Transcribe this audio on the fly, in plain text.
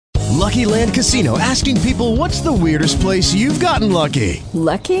Lucky Land Casino, asking people, what's the weirdest place you've gotten lucky?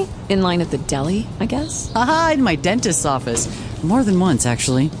 Lucky? In line at the deli, I guess? Aha, in my dentist's office. More than once,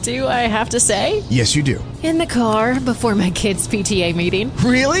 actually. Do I have to say? Yes, you do. In the car before my kids' PTA meeting.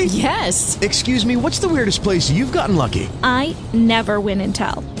 Really? Yes. Excuse me, what's the weirdest place you've gotten lucky? I never win and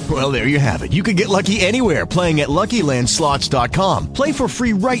tell. Well, there you have it. You can get lucky anywhere, playing at LuckyLandSlots.com. Play for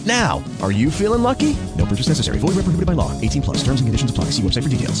free right now. Are you feeling lucky? No purchase necessary. Void where prohibited by law. 18 plus. Terms and conditions apply. See website for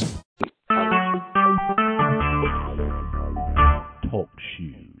details. Talk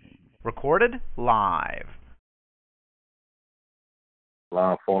shoes. Recorded live.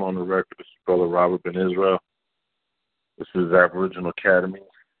 Live phone on the record. This is Brother Robert Ben Israel. This is Aboriginal Academy,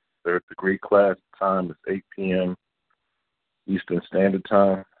 third degree class. Time is 8 p.m. Eastern Standard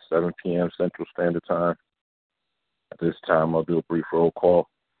Time, 7 p.m. Central Standard Time. At this time, I'll do a brief roll call.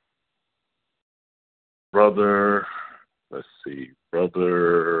 Brother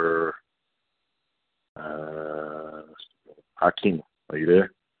Hakeem, are you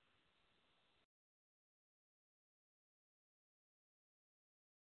there?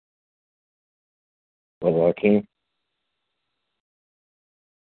 Brother Hakeem?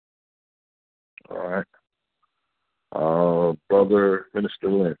 All right. Brother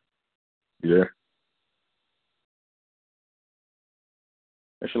Minister Lynn, you there?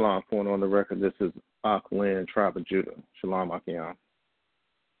 Shalom, point on the record. This is Lynn, Tribe of Judah. Shalom, Akiam.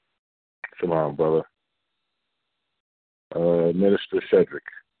 Shalom, brother. Minister Shedrick,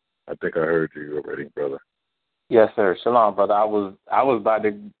 I think I heard you already, brother. Yes, sir. Shalom, brother. I was about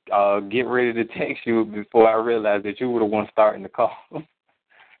to get ready to text you before I realized that you were the one starting the call.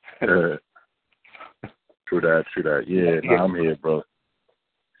 True that. Yeah, no, I'm here, bro.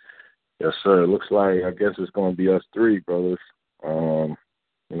 Yes, sir. It looks like, I guess it's going to be us three, brothers. I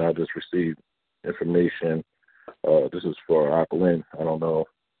just received information. This is for Akolin. I don't know if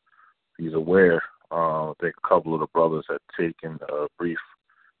he's aware. I think a couple of the brothers had taken a brief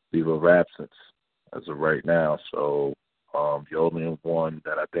leave of absence as of right now. So the only one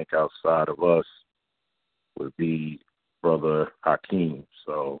that I think outside of us would be Brother Hakeem.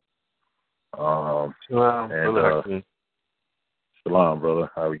 So, Shalom, Brother Hakeem. Shalom, brother.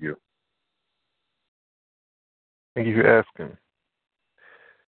 How are you? Thank you for asking.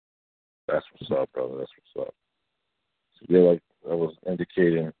 That's what's up, brother. That's what's up. So, yeah, like I was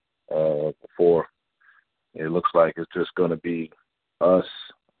indicating before, it looks like it's just going to be us,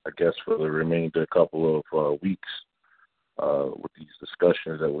 I guess, for the remainder couple of weeks with these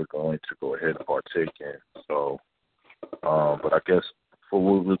discussions that we're going to go ahead and partake in. So, but I guess for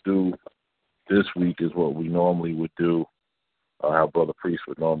what we'll do this week is what we normally would do, how Brother Priest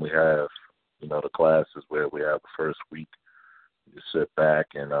would normally have, the classes where we have the first week. You just sit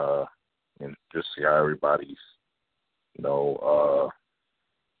back and just see how everybody's,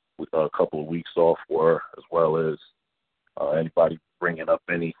 a couple of weeks off were, as well as anybody bringing up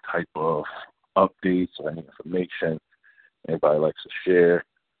any type of updates or any information anybody likes to share.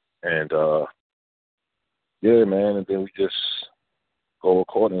 And, yeah, man, and then we just go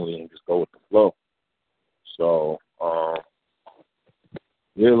accordingly and just go with the flow. So,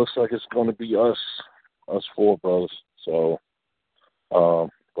 yeah, it looks like it's going to be us four brothers. So,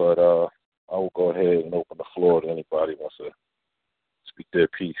 but I will go ahead and open the floor to anybody who wants to speak their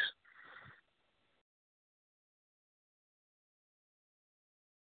piece.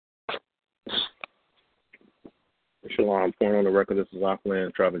 Shalom, point on the record. This is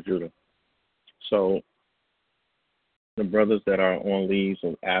Lynn, Tribe of Judah. So, the brothers that are on leaves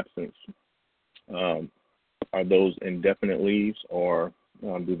of absence, are those indefinite leaves, or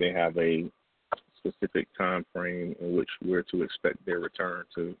do they have a specific time frame in which we're to expect their return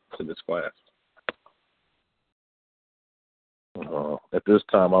to this class? At this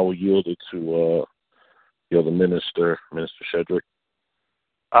time, I will yield it to the other Minister Shedrick.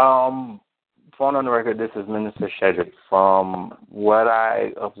 Phone on the record, this is Minister Shedrick. From what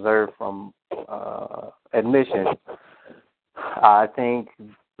I observed from admission, I think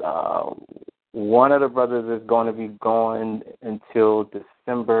one of the brothers is going to be going until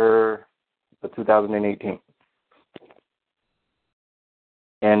December of 2018.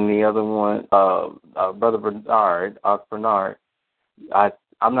 And the other one, Brother Bernard, I'm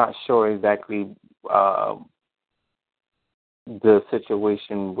not sure exactly the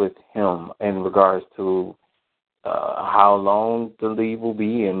situation with him in regards to how long the leave will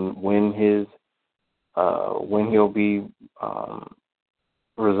be and when he'll be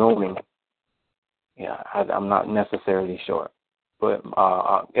resuming. Yeah, I'm not necessarily sure. But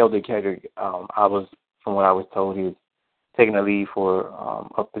Elder Kedrick, from what I was told, he was taking a leave for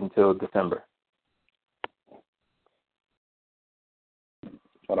up until December.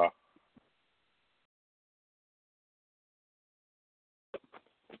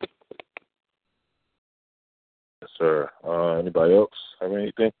 Yes, sir. Anybody else have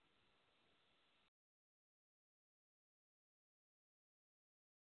anything?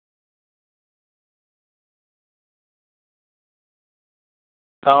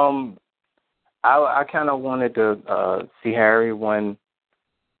 I kind of wanted to see Harry when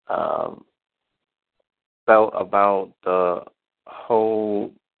um, felt about the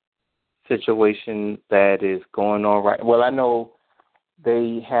whole situation that is going on right. Well, I know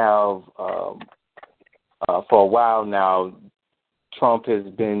they have for a while now. Trump has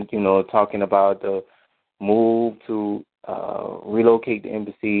been, talking about the move to relocate the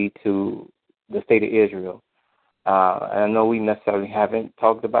embassy to the state of Israel. I know we necessarily haven't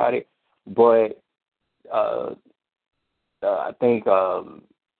talked about it, but I think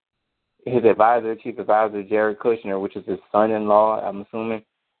his chief advisor, Jared Kushner, which is his son-in-law, I'm assuming,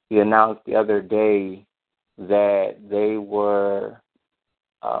 he announced the other day that they were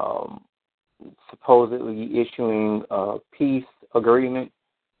supposedly issuing a peace agreement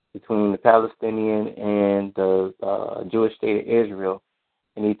between the Palestinian and the Jewish state of Israel.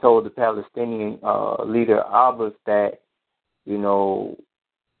 And he told the Palestinian leader Abbas that, you're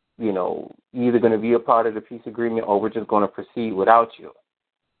either going to be a part of the peace agreement or we're just going to proceed without you.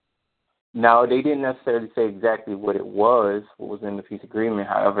 Now, they didn't necessarily say exactly what was in the peace agreement.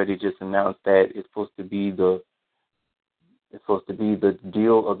 However, they just announced that it's supposed to be the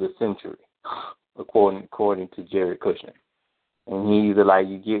deal of the century, according to Jared Kushner. And he either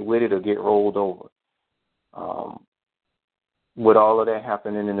you get with it or get rolled over. With all of that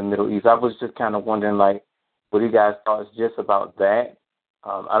happening in the Middle East, I was just kind of wondering, what do you guys' thoughts just about that?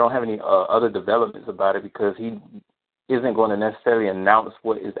 I don't have any other developments about it because he isn't going to necessarily announce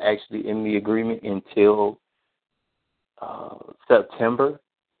what is actually in the agreement until September.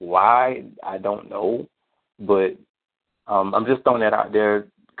 Why? I don't know. But I'm just throwing that out there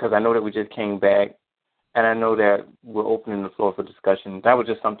because I know that we just came back, and I know that we're opening the floor for discussion. That was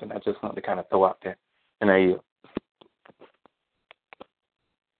just something I just wanted to kind of throw out there. And I yield.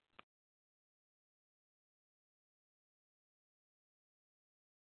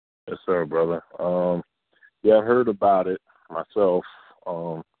 Yes, sir, brother. Yeah, I heard about it myself.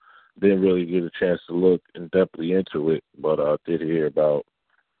 Didn't really get a chance to look in depthly into it, but I did hear about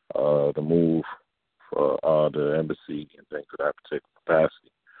the move for the embassy and things of that particular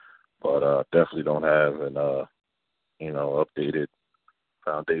capacity. But definitely don't have an updated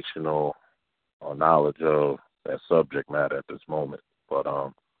foundational knowledge of that subject matter at this moment. But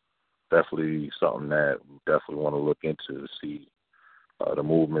definitely something that we definitely want to look into to see the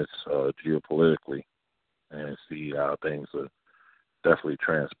movements geopolitically and see how things are definitely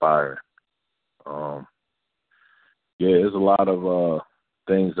transpire. Yeah, there's a lot of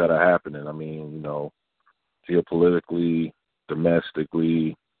things that are happening. I mean, geopolitically,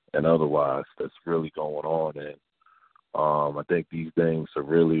 domestically, and otherwise that's really going on. And I think these things are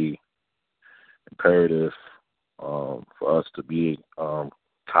really imperative for us to be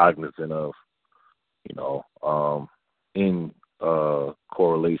cognizant of, in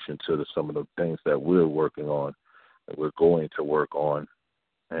correlation to some of the things that we're working on, that we're going to work on,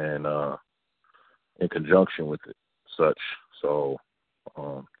 and in conjunction with it, such. So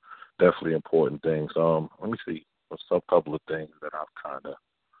definitely important things. Let me see. There's a couple of things that I've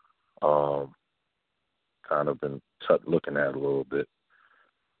kind of been looking at a little bit.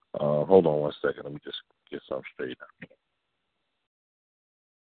 Hold on one second. Let me just get something straight out.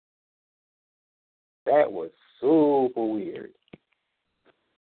 That was super weird.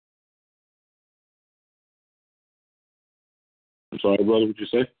 I'm sorry, brother. What'd you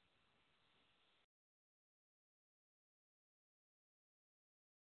say?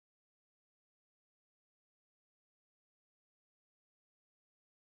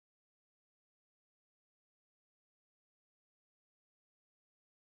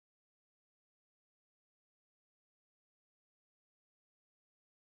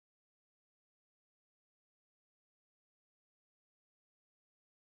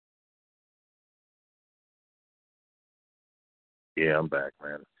 Yeah, I'm back,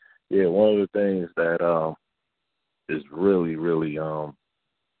 man. Yeah, one of the things that is really, really out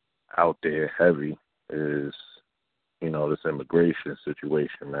there heavy is, this immigration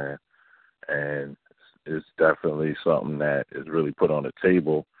situation, man. And it's definitely something that is really put on the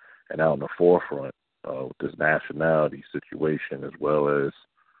table and out in the forefront with this nationality situation, as well as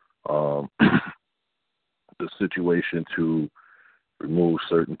the situation to remove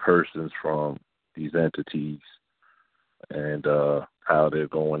certain persons from these entities, and how they're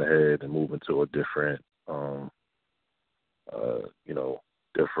going ahead and moving to a different,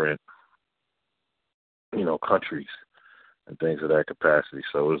 different, countries and things of that capacity.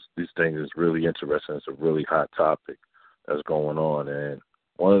 So these things is really interesting. It's a really hot topic that's going on. And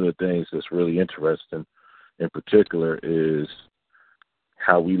one of the things that's really interesting in particular is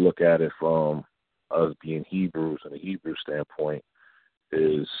how we look at it from us being Hebrews and a Hebrew standpoint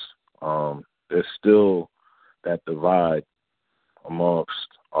is there's still that divide amongst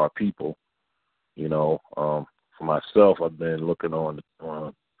our people. For myself, I've been looking on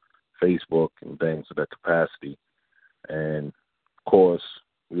Facebook and things of that capacity. And, of course,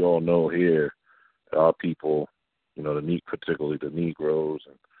 we all know here that our people, particularly the Negroes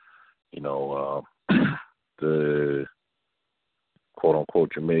and, the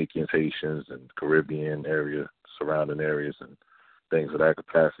quote-unquote Jamaicans, Haitians, and Caribbean area, surrounding areas and things of that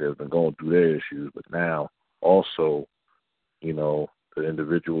capacity have been going through their issues. But now also, the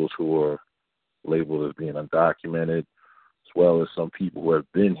individuals who are labeled as being undocumented, as well as some people who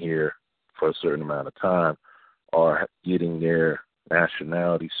have been here for a certain amount of time, are getting their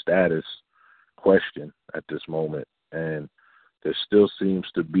nationality status questioned at this moment. And there still seems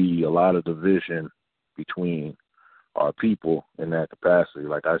to be a lot of division between our people in that capacity.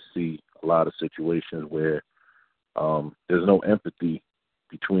 Like, I see a lot of situations where there's no empathy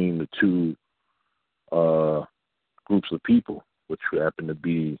between the two groups of people, which happen to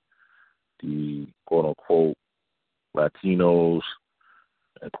be the quote-unquote Latinos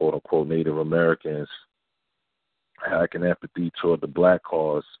and quote-unquote Native Americans, lacking empathy toward the black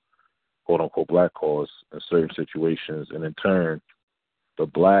cause, quote-unquote black cause, in certain situations, and in turn, the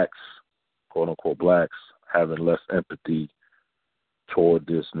blacks, quote-unquote blacks, having less empathy toward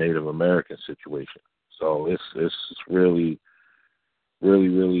this Native American situation. So it's really, really,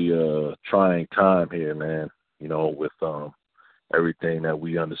 really a trying time here, man, with everything that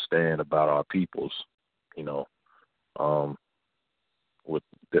we understand about our peoples, with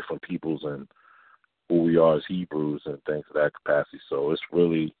different peoples and who we are as Hebrews and things of that capacity. So it's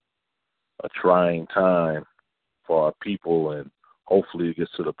really a trying time for our people, and hopefully it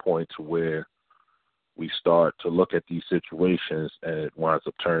gets to the point to where we start to look at these situations and it winds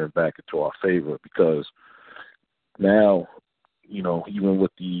up turning back into our favor, because now, even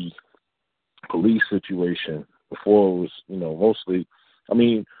with the police situation, before it was, mostly,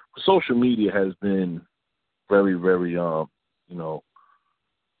 social media has been very, very,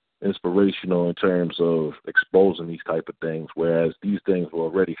 inspirational in terms of exposing these type of things, whereas these things were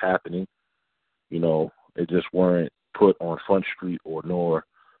already happening. They just weren't put on Front Street, or nor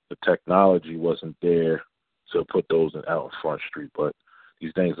the technology wasn't there to put those out on Front Street. But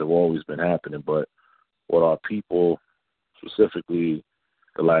these things have always been happening. But what our people, specifically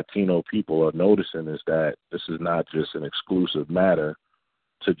the Latino people, are noticing is that this is not just an exclusive matter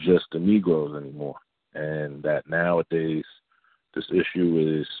to just the Negroes anymore, and that nowadays this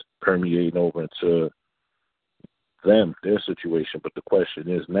issue is permeating over into them, their situation. But the question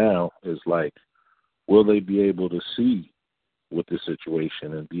is now is like, will they be able to see with this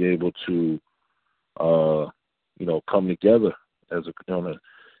situation and be able to, come together as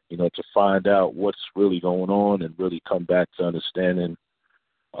to find out what's really going on and really come back to understanding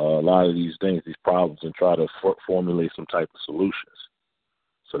a lot of these things, these problems, and try to formulate some type of solutions.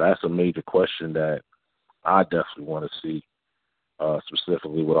 So that's a major question that I definitely want to see,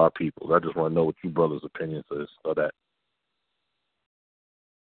 specifically with our people. I just want to know what you brothers' opinions is of that.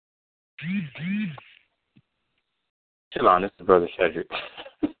 Shalom, this is Brother Shedrick.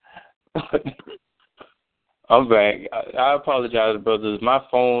 I'm back. I apologize, brothers. My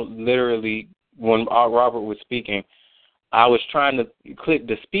phone literally, when Robert was speaking, I was trying to click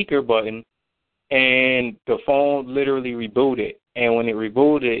the speaker button, and the phone literally rebooted. And when it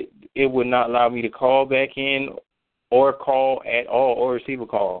rebooted, it would not allow me to call back in or call at all or receive a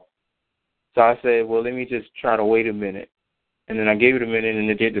call. So I said, well, let me just try to wait a minute. And then I gave it a minute, and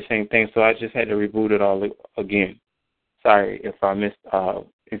it did the same thing. So I just had to reboot it all again. Sorry if I missed.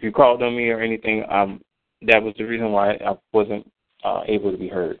 If you called on me or anything, that was the reason why I wasn't able to be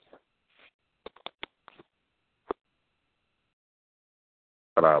heard.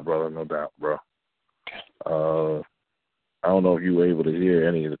 Brother, no doubt, bro. I don't know if you were able to hear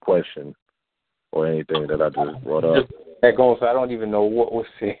any of the question or anything that I just brought up. That going, so I don't even know what was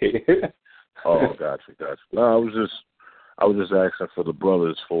said. Oh, gotcha. No, I was just asking for the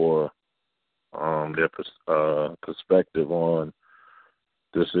brothers for their perspective on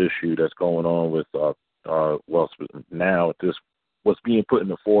this issue that's going on with now this what's being put in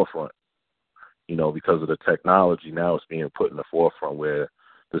the forefront. Because of the technology, now it's being put in the forefront, where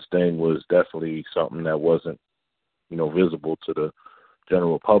this thing was definitely something that wasn't, visible to the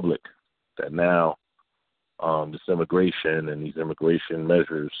general public. That now this immigration and these immigration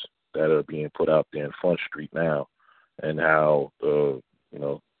measures that are being put out there in Front Street now and how a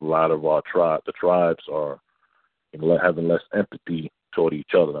lot of the tribes are having less empathy toward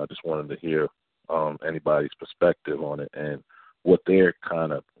each other. I just wanted to hear anybody's perspective on it and what they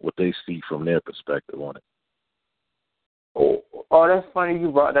see from their perspective on it. Oh, that's funny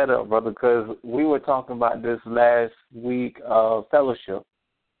you brought that up, brother, because we were talking about this last week of fellowship.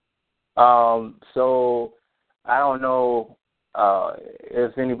 So I don't know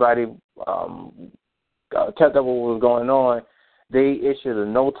if anybody checked up what was going on. They issued a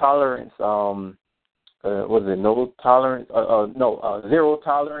no tolerance. Zero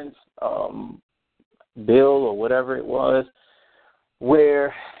tolerance bill or whatever it was,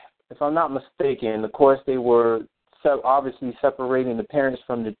 where, if I'm not mistaken, of course they were obviously separating the parents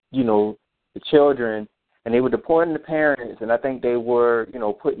from the children, and they were deporting the parents, and I think they were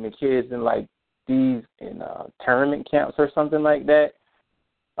putting the kids in like these internment camps or something like that.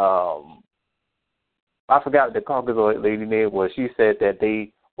 I forgot what the Caucasoid lady name was. She said that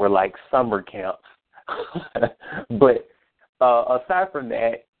they were like summer camps. But aside from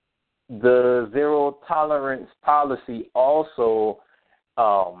that, the zero tolerance policy also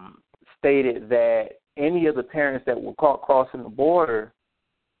stated that any of the parents that were caught crossing the border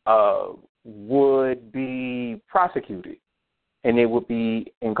would be prosecuted, and they would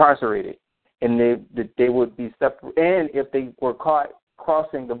be incarcerated, and they would be separate. And if they were caught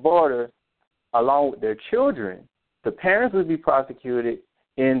crossing the border along with their children, the parents would be prosecuted,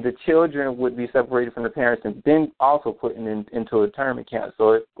 and the children would be separated from the parents and then also put into a internment camp.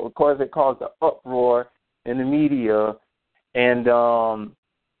 So, of course, it caused an uproar in the media, and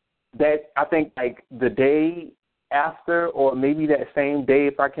that, I think, like the day after, or maybe that same day,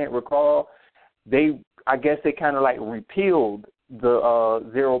 if I can't recall, I guess they kind of like repealed the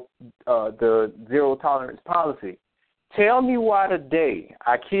zero tolerance policy. Tell me why today,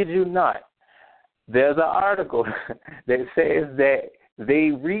 I kid you not, there's an article that says that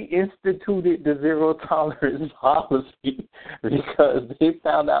they reinstituted the zero tolerance policy because they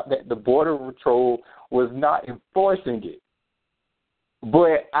found out that the Border Patrol was not enforcing it.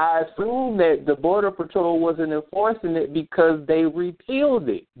 But I assume that the Border Patrol wasn't enforcing it because they repealed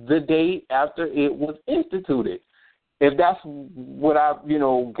it the day after it was instituted. If that's what I,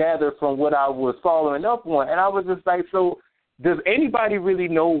 gathered from what I was following up on. And I was just like, so does anybody really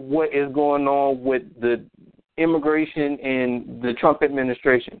know what is going on with the immigration and the Trump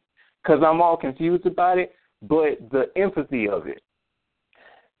administration? Because I'm all confused about it, but the empathy of it.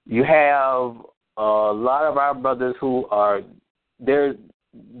 You have a lot of our brothers who are there.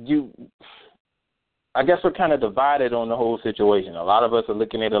 I guess we're kind of divided on the whole situation. A lot of us are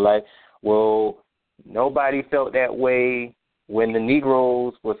looking at it like, well, nobody felt that way when the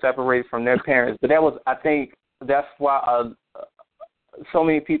Negroes were separated from their parents. But I think that's why so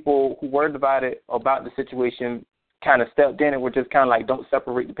many people who were divided about the situation kind of stepped in and were just kind of like, don't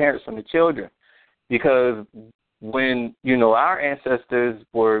separate the parents from the children. Because when, our ancestors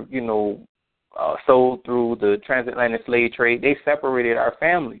were, sold through the transatlantic slave trade, they separated our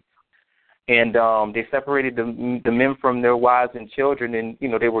family. And they separated the men from their wives and children, and,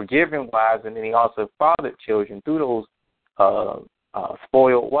 they were given wives, and then they also fathered children through those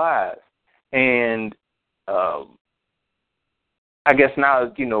spoiled wives. And I guess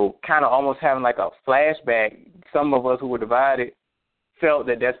now, kind of almost having like a flashback, some of us who were divided felt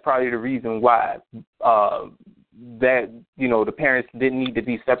that that's probably the reason why that, the parents didn't need to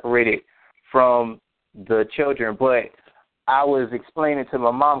be separated from the children. But I was explaining to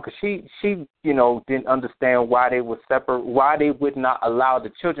my mom, because she didn't understand why they would why they would not allow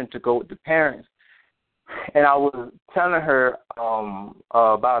the children to go with the parents. And I was telling her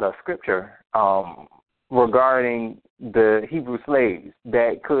about a scripture regarding the Hebrew slaves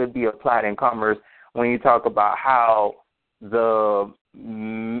that could be applied in commerce when you talk about how the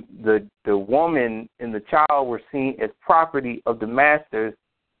woman and the child were seen as property of the masters,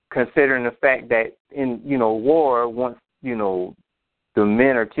 considering the fact that in war, once the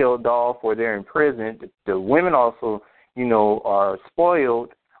men are killed off or they're imprisoned, the women also are spoiled,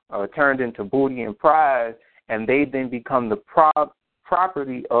 turned into booty and prize, and they then become the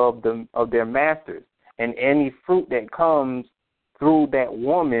property of their masters. And any fruit that comes through that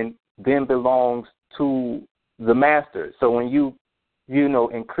woman then belongs to the master. So when you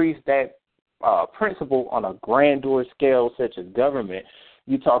increase that principle on a grandeur scale, such as government,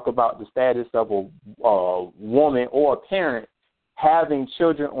 you talk about the status of a woman or a parent having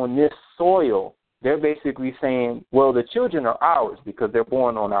children on this soil. They're basically saying, well, the children are ours because they're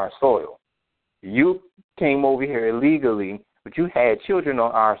born on our soil. You came over here illegally, but you had children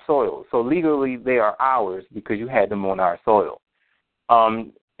on our soil. So legally they are ours because you had them on our soil.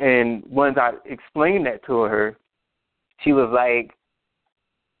 And once I explained that to her, she was like,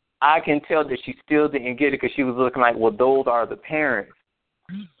 I can tell that she still didn't get it because she was looking like, well, those are the parents.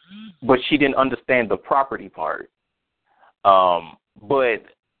 But she didn't understand the property part. But,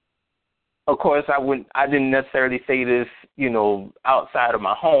 of course, I didn't necessarily say this, outside of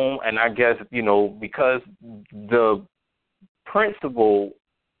my home. And I guess, because the principle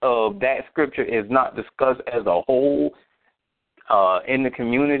of that scripture is not discussed as a whole in the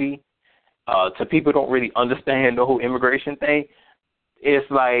community, so people don't really understand the whole immigration thing. It's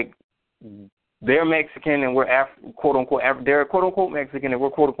like they're Mexican and we're quote unquote they're quote unquote Mexican and we're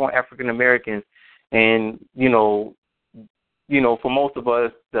quote unquote African Americans, and for most of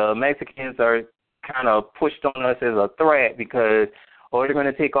us, the Mexicans are kind of pushed on us as a threat because they're going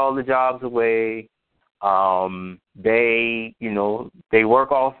to take all the jobs away. They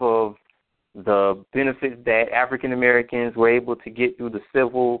work off of the benefits that African Americans were able to get through the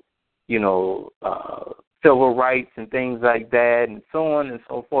civil rights and things like that, and so on and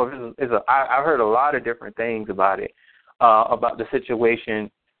so forth. I heard a lot of different things about it, about the situation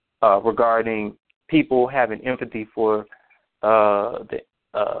regarding people having empathy for the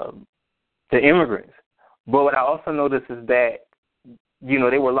immigrants. But what I also noticed is that they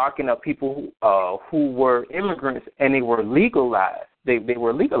were locking up people who were immigrants, and they were legalized. They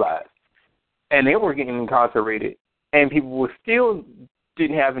were legalized, and they were getting incarcerated, and people still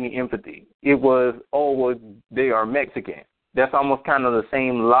didn't have any empathy. It was, well, they are Mexican. That's almost kind of the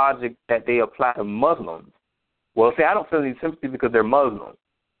same logic that they apply to Muslims. Well, see, I don't feel any sympathy because they're Muslims.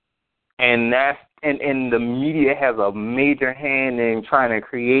 And and the media has a major hand in trying to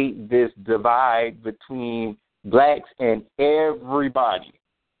create this divide between blacks and everybody.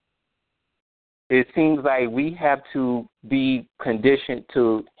 It seems like we have to be conditioned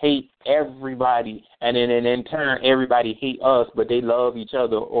to hate everybody, and then in turn everybody hate us, but they love each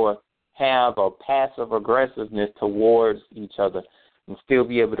other or have a passive aggressiveness towards each other, and still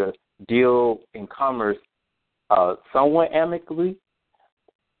be able to deal in commerce somewhat amicably,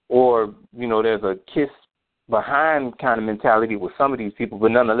 or there's a kiss behind kind of mentality with some of these people,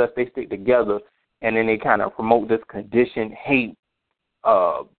 but nonetheless they stick together, and then they kind of promote this conditioned hate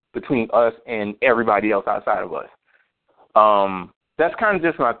between us and everybody else outside of us. That's kind of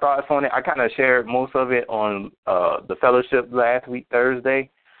just my thoughts on it. I kind of shared most of it on the fellowship last week, Thursday.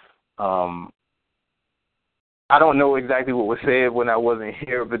 I don't know exactly what was said when I wasn't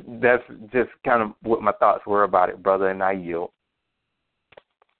here, but that's just kind of what my thoughts were about it, brother, and I yield.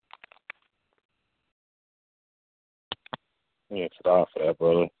 Yeah, for that,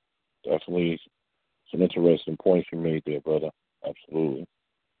 brother. Definitely some interesting points you made there, brother. Absolutely.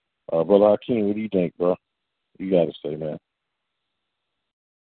 Brother Hakeem, what do you think, bro? You got to say, man.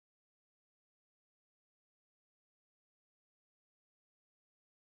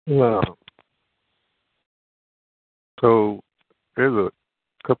 Well, so there's a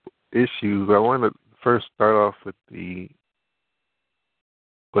couple issues. I want to first start off with the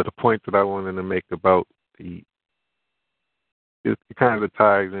point that I wanted to make about it kind of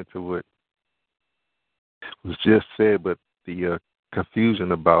ties into what was just said, but the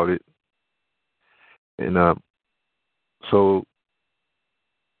confusion about it. And so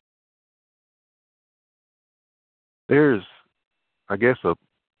there's, I guess, a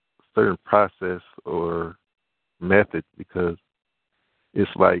certain process or method, because it's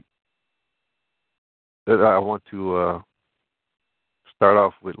like that I want to start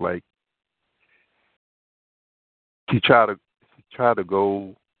off with, like, you try to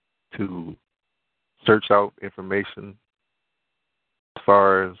go to search out information as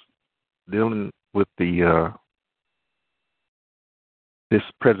far as dealing with the this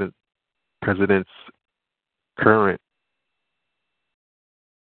president's current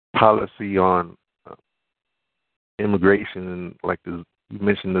policy on immigration, and like you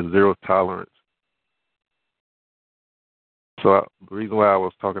mentioned, the zero tolerance. So the reason why I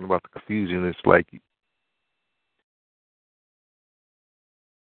was talking about the confusion is, like,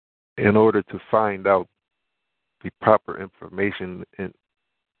 in order to find out the proper information in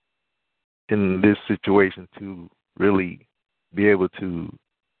this situation, to really be able to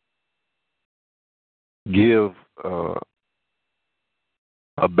give a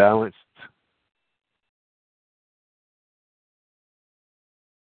balanced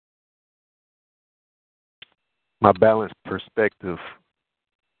perspective.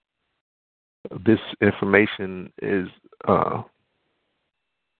 This information is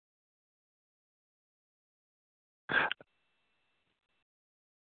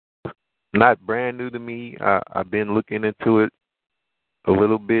not brand new to me. I've been looking into it a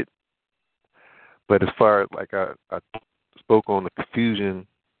little bit, but as far as, like, I spoke on the confusion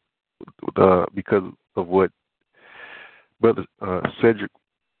because of what Brother Cedric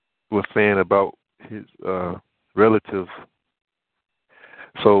was saying about his relative.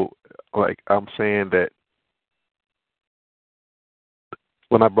 So, like, I'm saying that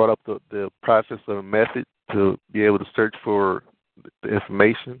when I brought up the process of a method to be able to search for the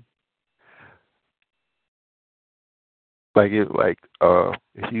information,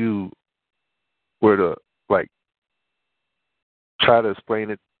 if you were to like try to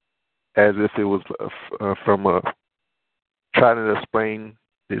explain it as if it was trying to explain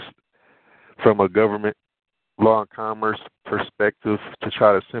this from a government law and commerce perspective to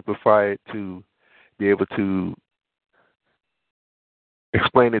try to simplify it to be able to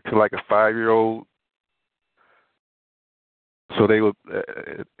explain it to like a 5-year-old, so they would,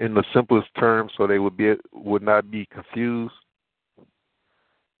 in the simplest terms, so they would not be confused.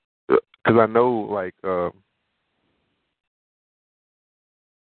 Because I know, like,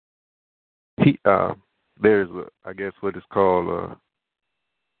 there's I guess what is called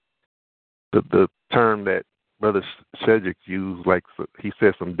the term that Brother Cedric used, like he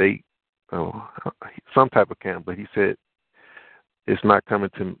said some date, some type of camp, but he said it's not coming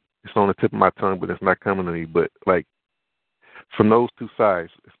to me. It's on the tip of my tongue, but it's not coming to me. But like from those two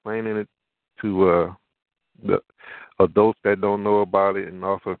sides, explaining it to the adults that don't know about it, and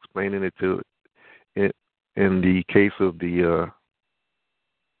also explaining it to, in the case of the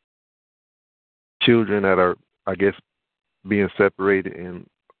children that are, I guess, being separated and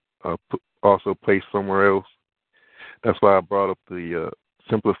also placed somewhere else. That's why I brought up the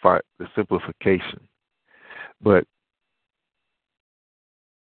simplification. But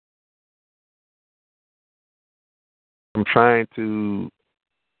I'm trying to,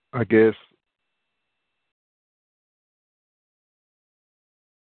 I guess,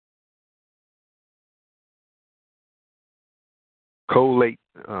 collate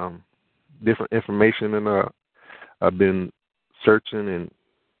different information, and I've been searching, and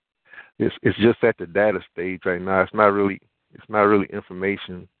it's just at the data stage right now. It's not really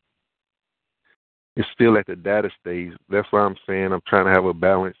information. It's still at the data stage. That's why I'm saying I'm trying to have a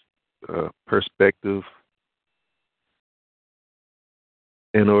balanced perspective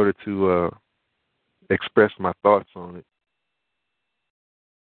in order to express my thoughts on it.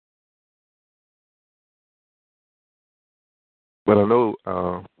 But I know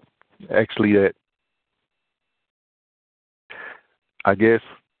actually that I guess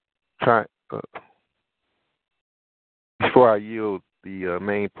before I yield the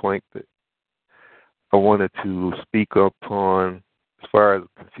main point that I wanted to speak up on as far as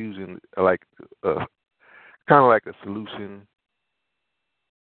confusion, like kind of like a solution.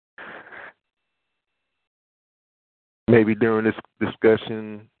 Maybe during this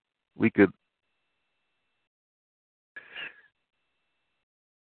discussion, we could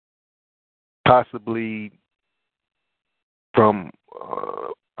possibly, from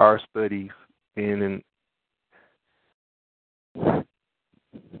our studies in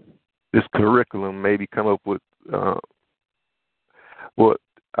this curriculum, maybe come up with what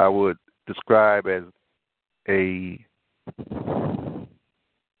I would describe as a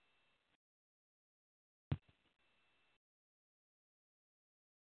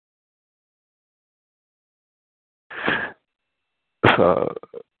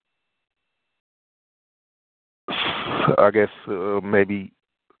I guess maybe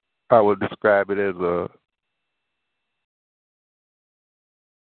I would describe it as a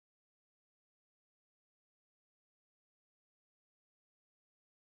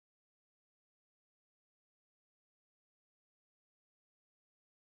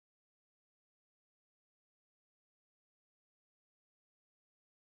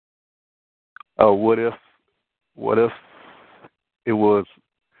what if it was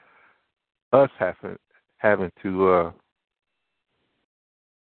us having to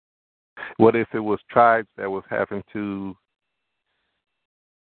what if it was tribes that was having to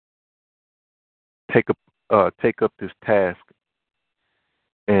take up this task?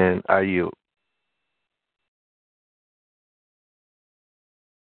 And I yield.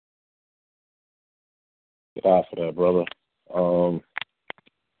 Get off of that, brother.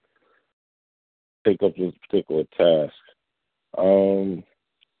 Take up this particular task.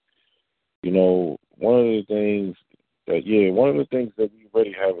 One of the things that we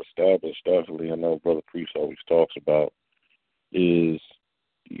already have established, definitely, I know Brother Priest always talks about, is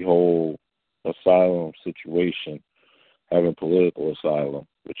the whole asylum situation, having political asylum,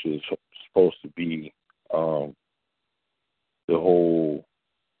 which is supposed to be the whole,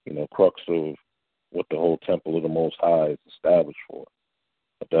 crux of what the whole Temple of the Most High is established for.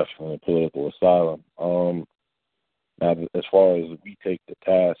 But definitely political asylum. Now, as far as we take the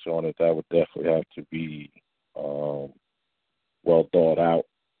task on it, that would definitely have to be well thought out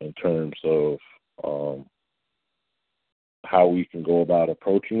in terms of how we can go about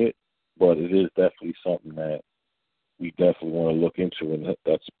approaching it, but it is definitely something that we definitely want to look into, and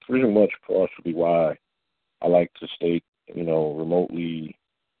that's pretty much partially why I like to stay, remotely,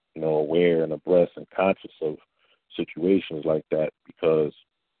 aware and abreast and conscious of situations like that, because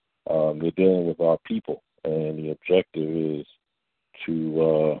they're dealing with our people, and the objective is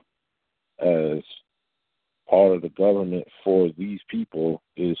to, as part of the government for these people,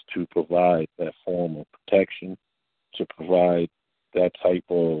 is to provide that form of protection, to provide that type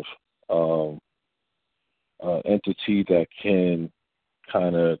of entity that can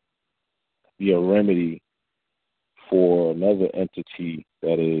kind of be a remedy for another entity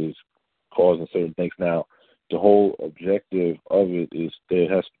that is causing certain things. Now, the whole objective of it is there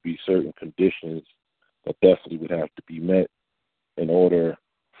has to be certain conditions that definitely would have to be met in order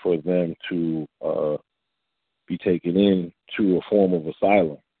for them to be taken in to a form of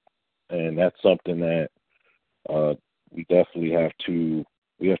asylum. And that's something that we definitely have to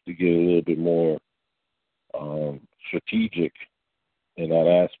get a little bit more strategic in that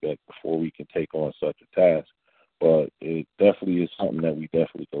aspect before we can take on such a task. But it definitely is something that we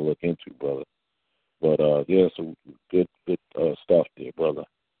definitely can look into, brother. But yeah, so good stuff there, brother.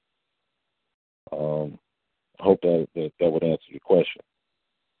 I hope that would answer your question.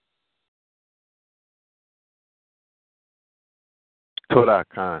 Toda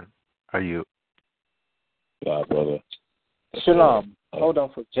Khan, are you? Yeah, brother. Shalom. Hold on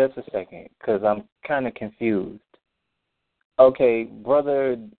for just a second, because I'm kind of confused. Okay,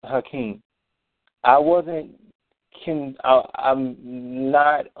 Brother Hakeem, I'm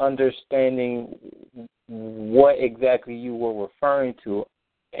not understanding what exactly you were referring to,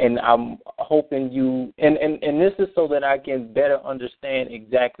 and I'm hoping you, and this is so that I can better understand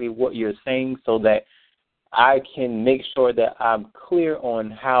exactly what you're saying, so that I can make sure that I'm clear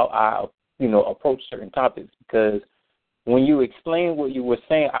on how I, approach certain topics. Because when you explained what you were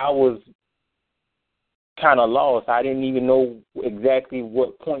saying, I was kind of lost. I didn't even know exactly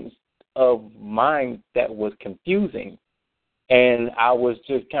what points of mine that was confusing. And I was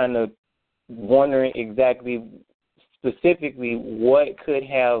just kind of wondering exactly, specifically, what did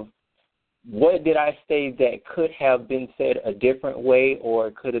I say that could have been said a different way,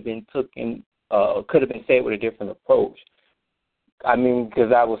 or could have been said with a different approach. I mean,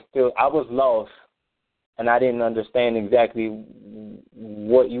 because I was lost, and I didn't understand exactly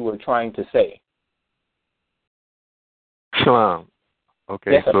what you were trying to say. Shalom.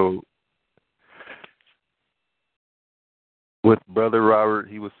 Okay, yes, so with Brother Robert,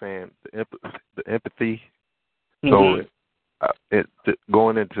 he was saying the empathy. Mm-hmm. So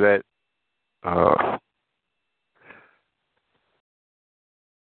going into that,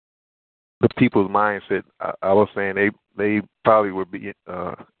 the people's mindset, I was saying they probably would be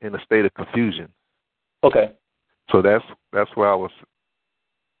in a state of confusion. Okay. So that's why I was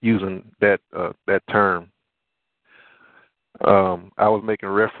using that term. I was making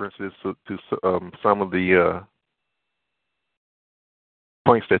references to some of the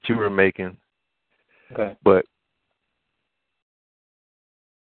points that you were making. Okay. But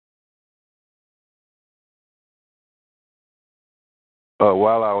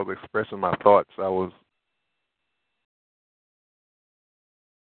while I was expressing my thoughts, I was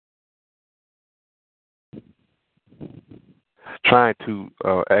trying to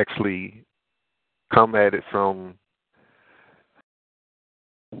actually come at it from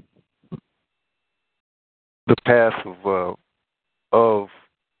the path of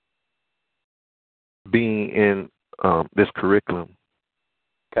being in this curriculum,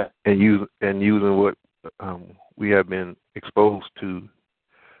 okay, and using what we have been exposed to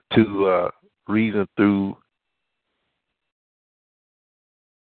reason through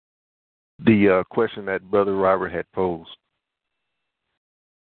the question that Brother Robert had posed.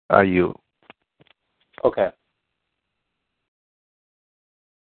 I yield. Okay.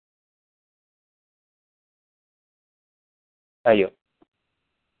 I yield.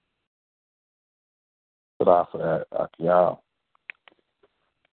 For that, Akiyah.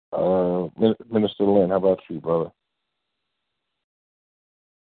 Minister Lynn, how about you, brother?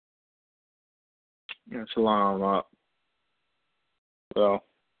 Yeah, shalom. Well,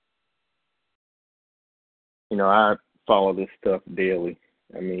 I follow this stuff daily.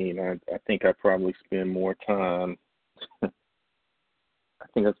 I mean, I think I probably spend more time. I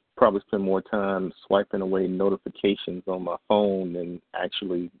think I probably spend more time swiping away notifications on my phone than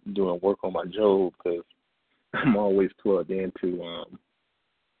actually doing work on my job, because I'm always plugged into,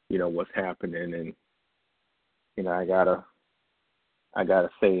 what's happening, and I gotta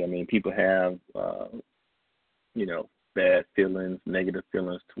say, I mean, people have, bad feelings, negative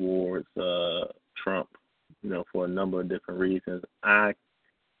feelings towards Trump, for a number of different reasons. To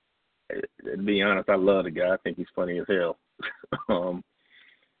be honest, I love the guy. I think he's funny as hell.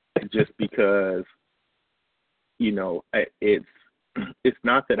 Just because, it's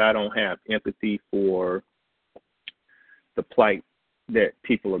not that I don't have empathy for the plight that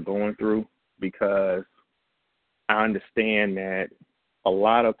people are going through, because I understand that a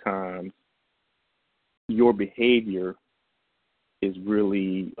lot of times your behavior is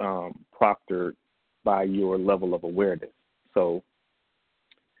really proctored by your level of awareness. So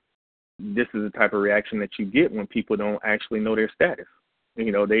this is the type of reaction that you get when people don't actually know their status. They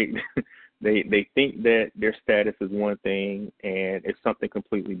think that their status is one thing and it's something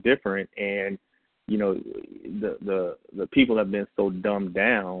completely different. And the people have been so dumbed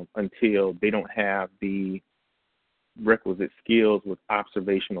down until they don't have the requisite skills with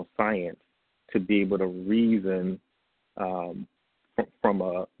observational science to be able to reason from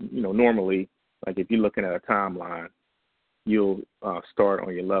a normally, like if you're looking at a timeline, you'll start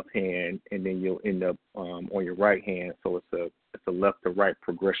on your left hand and then you'll end up on your right hand. So it's a left to right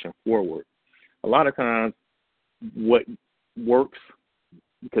progression forward. A lot of times, what works,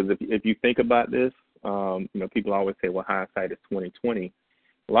 because if you think about this, people always say, well, hindsight is 20/20.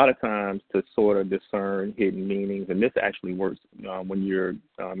 A lot of times, to sort of discern hidden meanings, and this actually works when you're in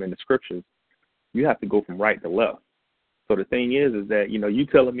the scriptures, you have to go from right to left. So the thing is that you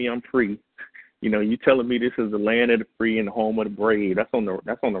telling me I'm free. You telling me this is the land of the free and the home of the brave. That's on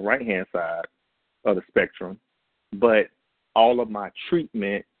the right hand side of the spectrum. But all of my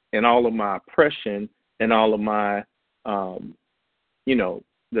treatment and all of my oppression and all of my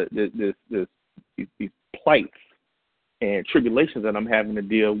these plights and tribulations that I'm having to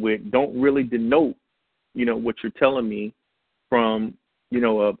deal with don't really denote what you're telling me from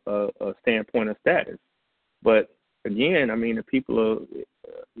a standpoint of status. But again, I mean, the people are,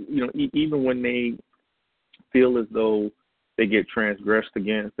 even when they feel as though they get transgressed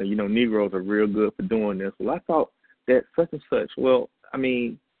against, and, Negroes are real good for doing this. Well, I thought that such and such. Well, I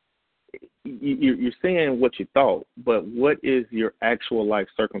mean, you're saying what you thought, but what is your actual life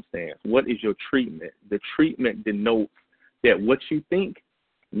circumstance? What is your treatment? The treatment denotes that what you think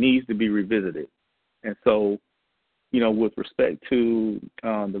needs to be revisited. And so, with respect to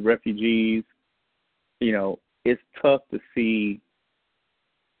the refugees, it's tough to see.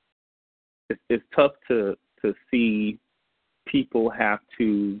 It's tough to see people have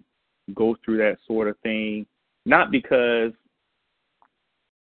to go through that sort of thing, not because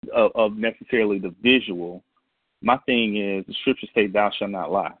of necessarily the visual. My thing is, the scriptures say, "Thou shalt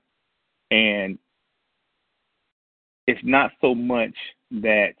not lie," and it's not so much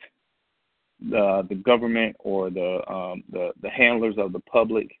that the government or the handlers of the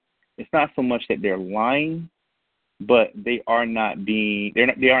public, it's not so much that they're lying, but they are not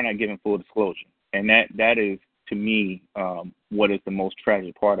giving full disclosure, and that is, to me, what is the most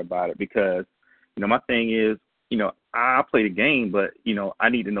tragic part about it. Because my thing is, I play the game, but I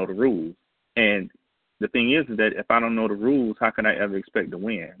need to know the rules. And the thing is that if I don't know the rules, how can I ever expect to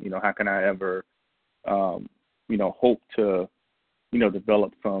win? How can I ever hope to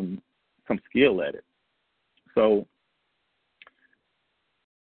develop some skill at it? So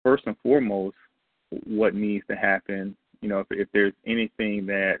first and foremost, what needs to happen, if there's anything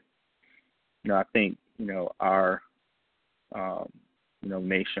that I think our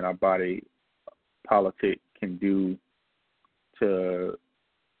nation, our body politic can do to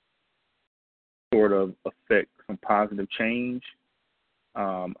sort of affect some positive change,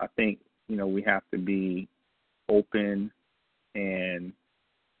 I think we have to be open and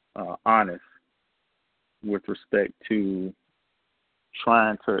honest with respect to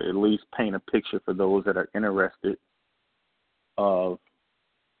trying to at least paint a picture for those that are interested of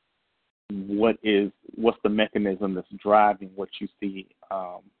what's the mechanism that's driving what you see,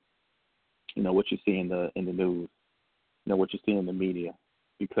 what you see in the news, what you see in the media.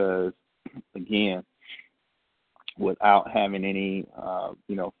 Because again, without having any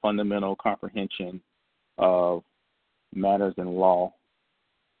fundamental comprehension of matters in law,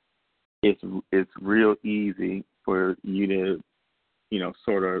 it's real easy for you to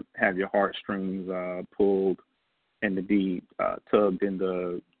sort of have your heartstrings pulled and to be tugged in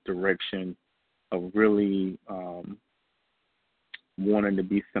the direction of really wanting to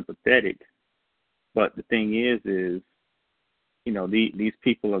be sympathetic. But the thing is these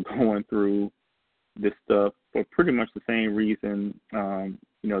people are going through this stuff for pretty much the same reason,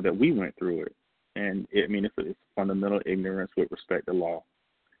 that we went through it. And it's fundamental ignorance with respect to law.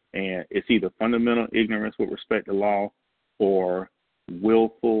 And it's either fundamental ignorance with respect to law, or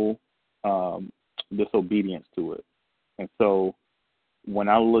willful disobedience to it. And so when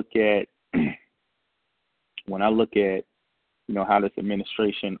I look at how this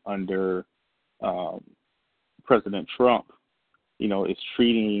administration under President Trump, is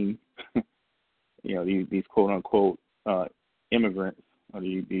treating these quote unquote immigrants or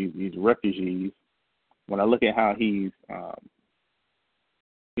these refugees. When I look at how he's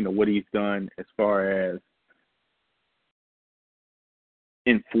what he's done as far as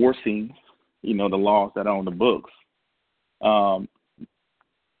enforcing the laws that are on the books,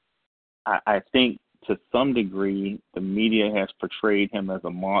 I think to some degree the media has portrayed him as a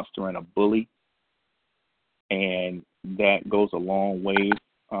monster and a bully, and that goes a long way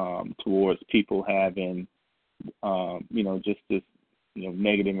towards people having just this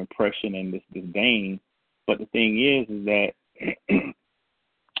negative impression and this disdain. But the thing is that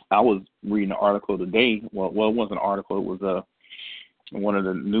I was reading an article today. Well, it wasn't an article. It was one of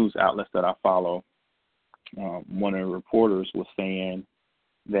the news outlets that I follow. One of the reporters was saying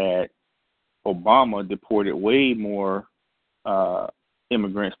that Obama deported way more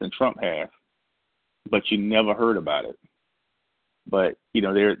immigrants than Trump has, but you never heard about it. But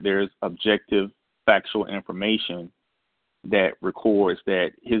there's objective, factual information that records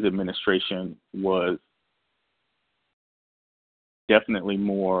that his administration was definitely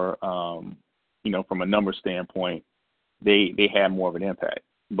more, from a number standpoint, they had more of an impact.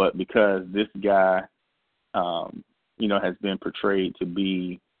 But because this guy, has been portrayed to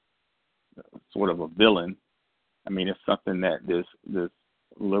be sort of a villain, I mean, it's something that this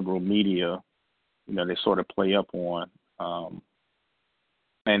liberal media, they sort of play up on,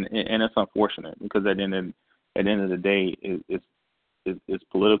 and it's unfortunate because at the end of the day, it's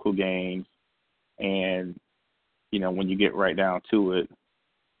political games, and when you get right down to it,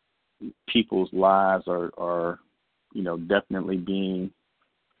 people's lives are definitely being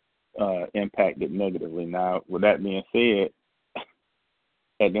impacted negatively. Now, with that being said,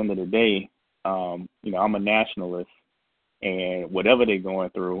 at the end of the day, I'm a nationalist, and whatever they're going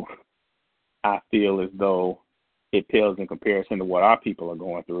through, I feel as though it pales in comparison to what our people are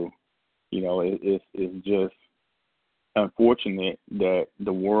going through. It's just unfortunate that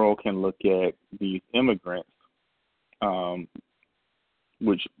the world can look at these immigrants,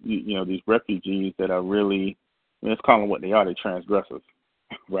 which, these refugees that are really, let's call them what they are, they're transgressors,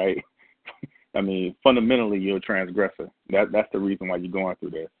 right? I mean, fundamentally, you're a transgressor. That's the reason why you're going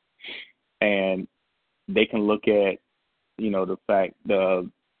through this. And they can look at, the fact of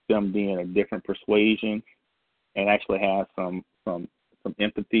them being a different persuasion and actually have some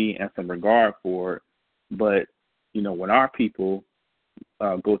empathy and some regard for it. But, when our people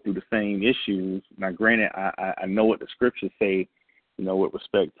go through the same issues, now granted, I know what the scriptures say, with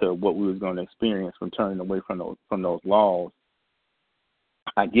respect to what we was going to experience from turning away from those laws.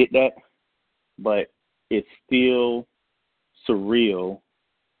 I get that, but it's still surreal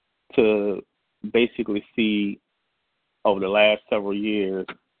to basically see over the last several years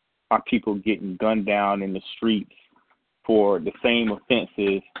our people getting gunned down in the streets for the same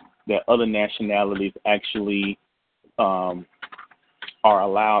offenses that other nationalities actually are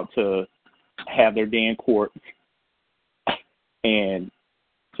allowed to have their day in court, and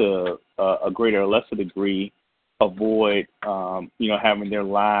to a greater or lesser degree avoid having their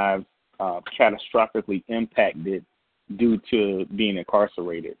lives catastrophically impacted due to being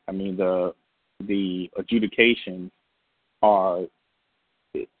incarcerated. I mean, the adjudications are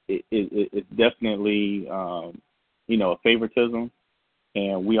it's definitely a favoritism,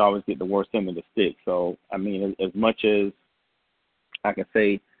 and we always get the worst end of the stick. So I mean, as much as I can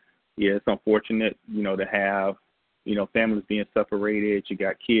say, yeah, it's unfortunate, to have families being separated. You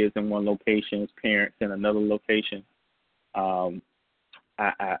got kids in one location, parents in another location. I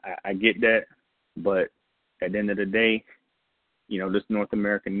get that, but at the end of the day, this North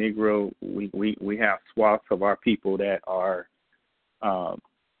American Negro, we have swaths of our people that are,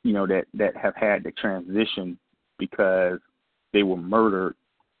 that have had to transition because they were murdered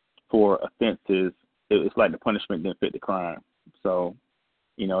for offenses. It's like the punishment didn't fit the crime. So,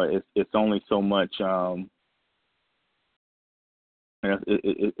 it's only so much.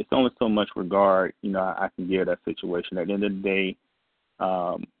 It's only so much regard, I can give that situation. At the end of the day,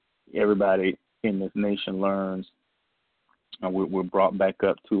 everybody in this nation learns. We're brought back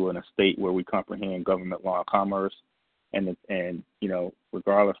up to an estate where we comprehend government law and commerce, and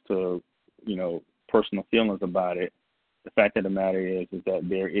regardless to personal feelings about it, the fact of the matter is that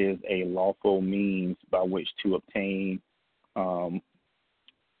there is a lawful means by which to obtain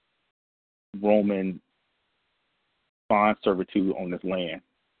Roman bond servitude on this land.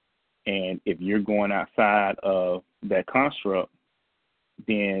 And if you're going outside of that construct,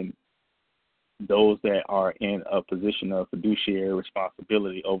 then those that are in a position of fiduciary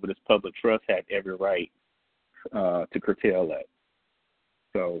responsibility over this public trust have every right to curtail that.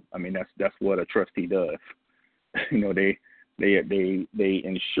 So, I mean, that's what a trustee does. You know, they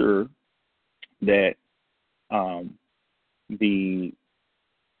ensure that the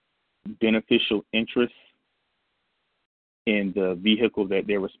beneficial interest in the vehicle that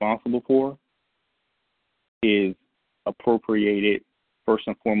they're responsible for is appropriated first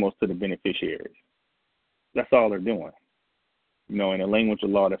and foremost to the beneficiaries. That's all they're doing. You know, in the language of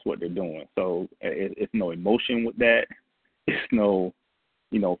law, that's what they're doing. So it's no emotion with that. It's no,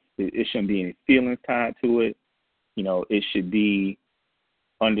 you know, it shouldn't be any feelings tied to it. You know, it should be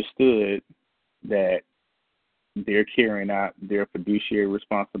understood that they're carrying out their fiduciary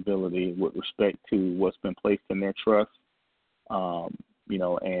responsibility with respect to what's been placed in their trust, you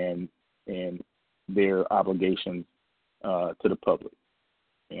know, and their obligations to the public.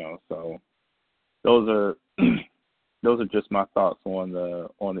 You know, so those are just my thoughts on the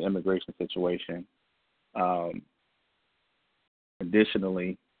immigration situation.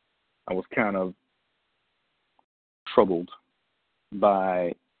 Additionally, I was kind of troubled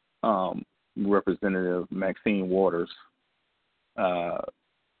by Representative Maxine Waters,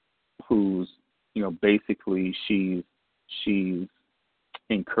 who's, you know, basically she's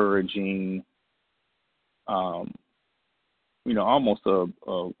encouraging, you know, almost a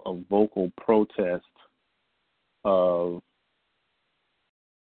vocal protest of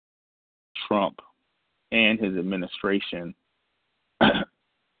Trump and his administration. You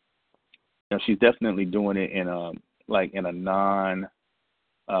know, she's definitely doing it in a non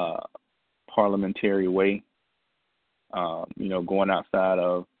parliamentary way, you know, going outside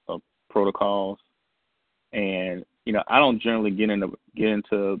of protocols. And, you know, I don't generally get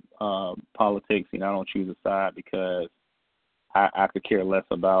into politics. You know, I don't choose a side because I could care less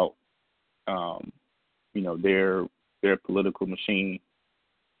about, you know, their political machine.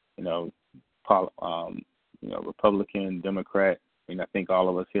 You know, you know, Republican, Democrat. I mean, I think all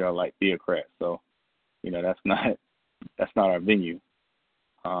of us here are like theocrats. So, you know, that's not our venue.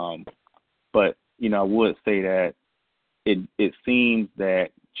 But, you know, I would say that it seems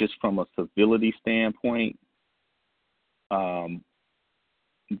that just from a civility standpoint, the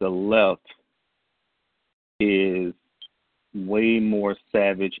left is way more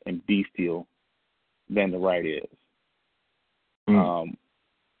savage and bestial than the right is.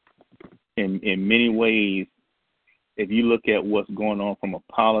 In many ways, if you look at what's going on from a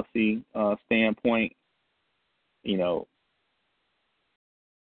policy standpoint, you know,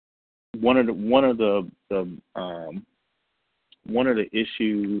 one of the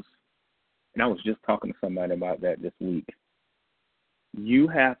issues, and I was just talking to somebody about that this week. You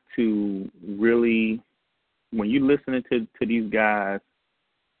have to really, when you listen to these guys,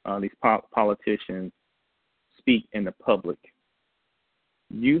 these politicians speak in the public,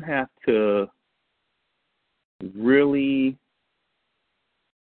 you have to really,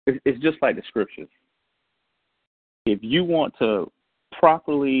 it's just like the scriptures. If you want to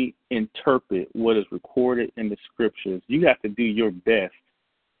properly interpret what is recorded in the scriptures, you have to do your best.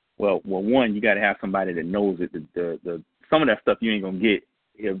 Well, one, you got to have somebody that knows it. The some of that stuff you ain't gonna get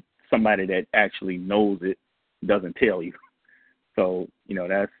if somebody that actually knows it doesn't tell you. So, you know,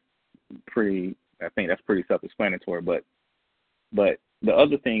 I think that's pretty self-explanatory. But the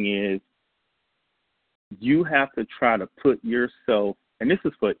other thing is, you have to try to put yourself, and this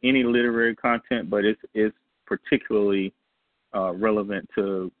is for any literary content, but it's particularly relevant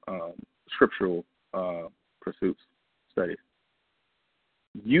to scriptural pursuits, studies.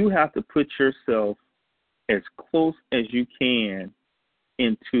 You have to put yourself as close as you can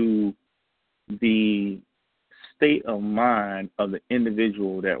into the state of mind of the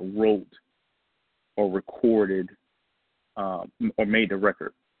individual that wrote or recorded or made the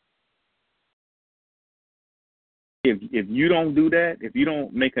record. If you don't do that, if you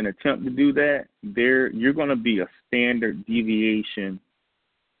don't make an attempt to do that, you're going to be a standard deviation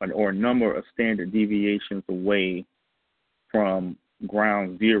or a number of standard deviations away from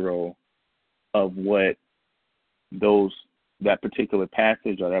ground zero of what that particular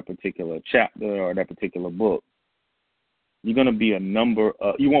passage or that particular chapter or that particular book. You're going to be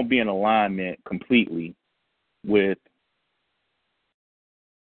you won't be in alignment completely with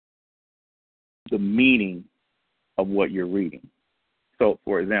the meaning of what you're reading. So,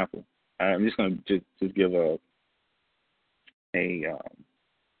 for example, I'm just going to just give a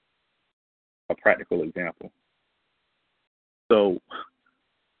practical example. So,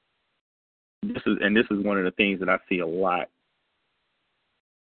 this is one of the things that I see a lot.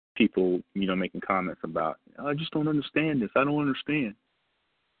 People, you know, making comments about, I just don't understand this. I don't understand.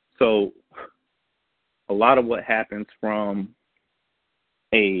 So, a lot of what happens from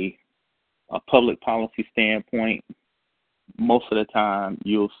a public policy standpoint, most of the time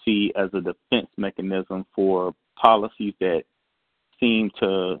you'll see as a defense mechanism for policies that seem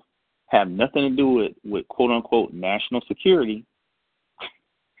to have nothing to do with quote unquote national security.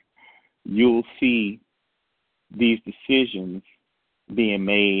 You'll see these decisions being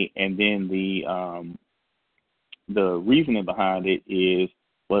made, and then the reasoning behind it is,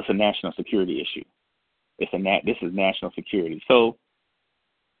 well, it's a national security issue. This is national security. So,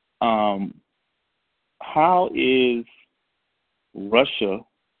 how is Russia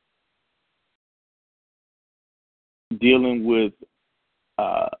dealing with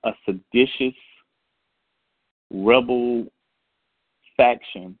a seditious rebel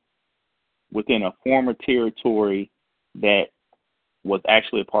faction within a former territory that was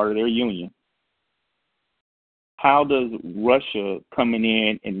actually a part of their union? How does Russia coming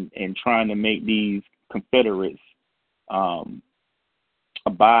in and trying to make these Confederates abide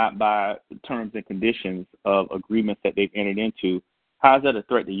by the terms and conditions of agreements that they've entered into, how is that a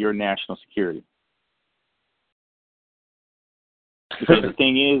threat to your national security? Because the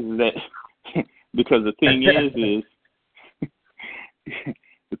thing is that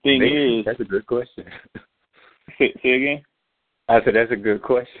that's a good question. Say again? I said that's a good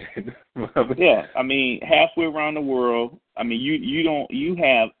question. Yeah, I mean, halfway around the world, I mean, you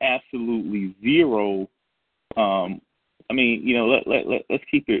have absolutely zero. I mean, you know, let's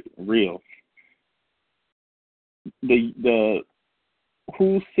keep it real. The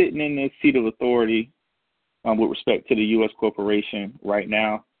who's sitting in the seat of authority with respect to the U.S. corporation right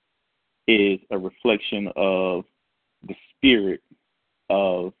now is a reflection of the spirit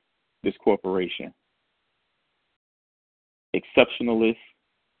of this corporation. Exceptionalist.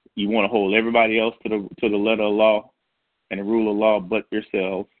 You want to hold everybody else to the letter of law and the rule of law but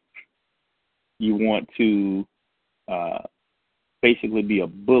yourselves. You want to basically be a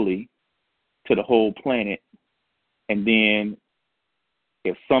bully to the whole planet, and then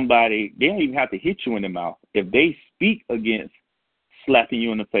if somebody, they don't even have to hit you in the mouth. If they speak against slapping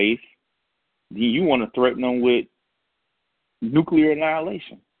you in the face, then you want to threaten them with nuclear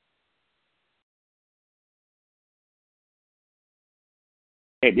annihilation.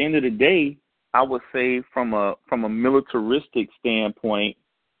 At the end of the day, I would say from a militaristic standpoint,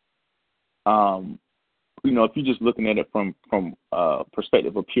 you know, if you're just looking at it from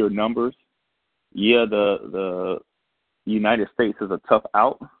perspective of pure numbers, yeah, the United States is a tough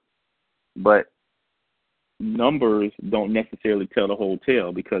out, but numbers don't necessarily tell the whole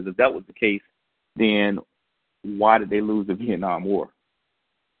tale, because if that was the case, then why did they lose the Vietnam War?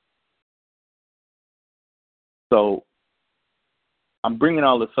 So I'm bringing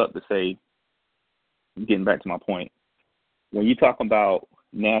all this up to say, getting back to my point, when you talk about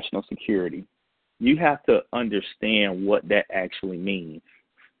national security, you have to understand what that actually means.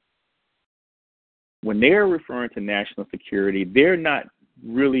 When they're referring to national security, they're not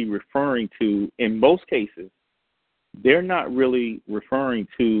really referring to, in most cases, they're not really referring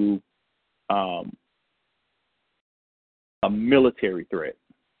to a military threat.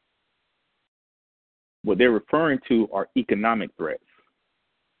 What they're referring to are economic threats,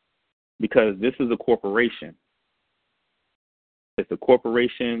 because this is a corporation. It's a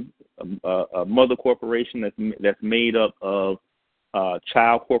corporation, a mother corporation that's made up of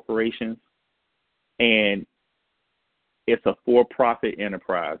child corporations, and it's a for-profit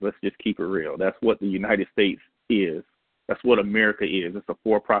enterprise. Let's just keep it real. That's what the United States is. That's what America is. It's a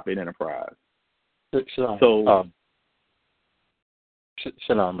for-profit enterprise.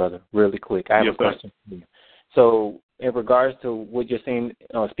 Shalom, brother. Really quick, I have a question for you. So, in regards to what you're saying,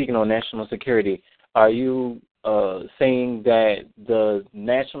 speaking on national security, are you saying that the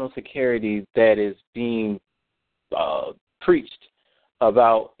national security that is being preached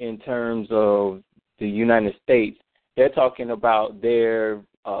about in terms of the United States, they're talking about their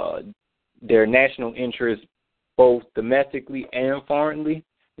national interests both domestically and foreignly?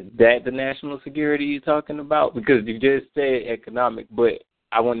 Is that the national security you're talking about? Because you just said economic, but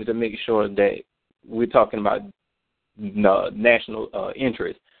I wanted to make sure that we're talking about national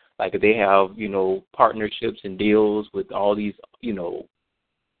interests. Like if they have, partnerships and deals with all these,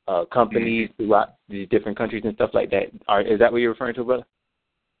 companies throughout the different countries and stuff like that. Is that what you're referring to, brother?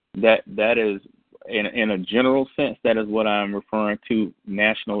 That is, in a general sense, that is what I'm referring to,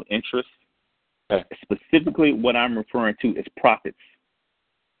 national interests. Okay. Specifically, what I'm referring to is profits.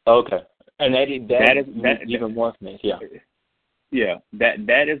 Okay, and that is even more sense. Yeah. Yeah,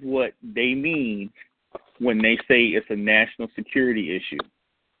 that is what they mean when they say it's a national security issue.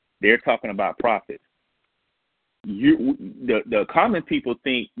 They're talking about profits. the common people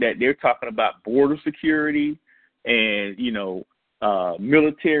think that they're talking about border security and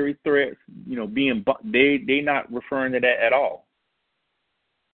military threats. They're not referring to that at all.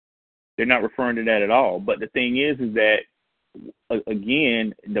 They're not referring to that at all. But the thing is that,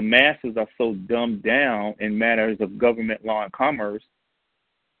 again, the masses are so dumbed down in matters of government law and commerce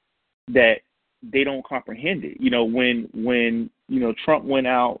that they don't comprehend it. When Trump went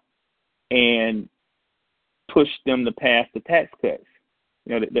out and pushed them to pass the tax cuts,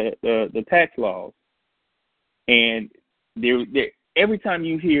 the tax laws, and every time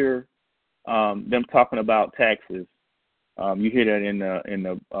you hear them talking about taxes, you hear that in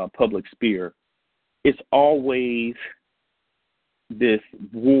the public sphere. It's always this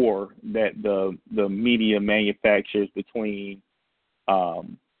war that the media manufactures between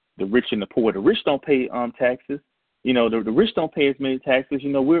the rich and the poor. The rich don't pay taxes. The rich don't pay as many taxes.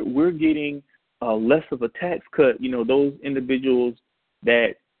 We're getting less of a tax cut. Those individuals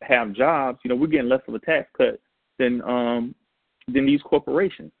that have jobs, we're getting less of a tax cut than these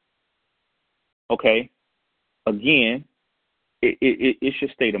corporations. Okay, again, it's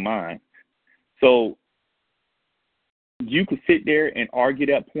your state of mind. So you could sit there and argue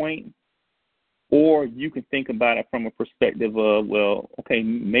that point, or you can think about it from a perspective of, well, okay,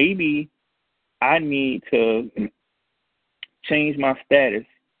 maybe I need to change my status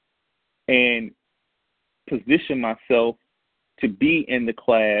and position myself to be in the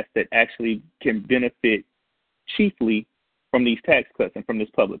class that actually can benefit chiefly from these tax cuts and from this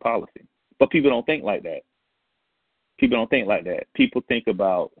public policy. But people don't think like that. People think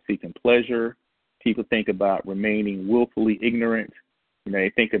about seeking pleasure. People think about remaining willfully ignorant.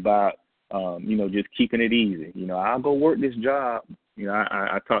 They think about, just keeping it easy. I'll go work this job.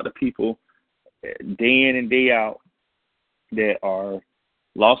 I talk to people day in and day out that are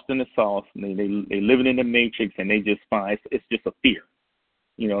lost in the sauce, and they living in the matrix, and they just find it's just a fear.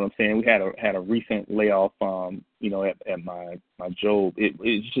 You know what I'm saying? We had a recent layoff, at my job.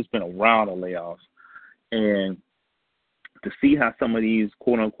 It's just been a round of layoffs, and to see how some of these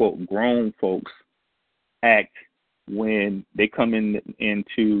quote unquote grown folks act when they come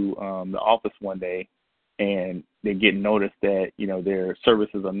into the office one day and they get noticed that their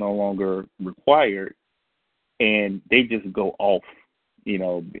services are no longer required, and they just go off,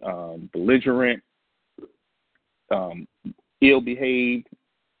 belligerent, ill-behaved.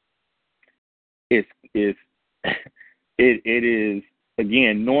 It is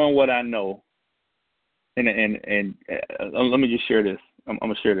again, knowing what I know, and let me just share this. I'm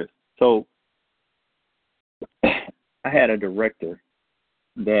gonna share this. So I had a director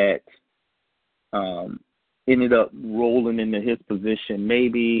that ended up rolling into his position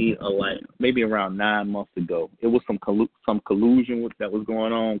maybe around 9 months ago. It was some collusion that was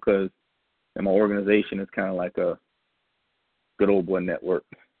going on, because my organization is kind of like a good old boy network,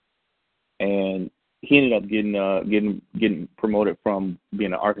 and he ended up getting promoted from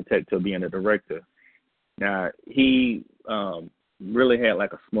being an architect to being a director. Now he really had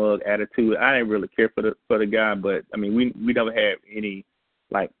like a smug attitude. I didn't really care for the guy, but I mean we never had any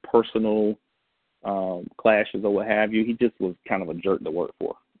like personal clashes or what have you. He just was kind of a jerk to work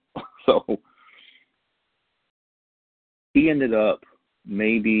for. So he ended up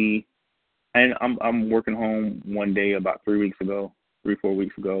maybe, and I'm working home one day about 3 4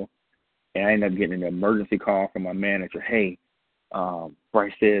 weeks ago, and I ended up getting an emergency call from my manager. Hey,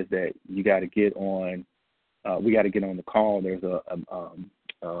 Bryce says that you got to get on. We got to get on the call. There's a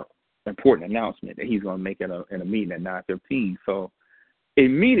important announcement that he's going to make in a meeting at 9:15. So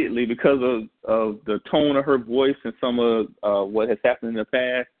immediately, because of the tone of her voice and some of what has happened in the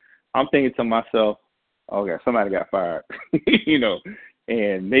past, I'm thinking to myself, okay, somebody got fired,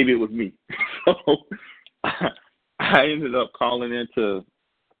 and maybe it was me. So I ended up calling into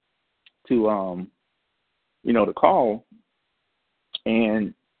the call,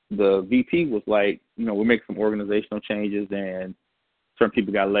 and the VP was like, we're making some organizational changes and certain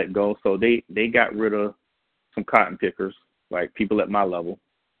people got let go. So they got rid of some cotton pickers, like people at my level,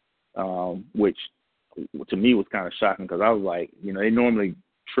 which to me was kind of shocking, because I was like, they normally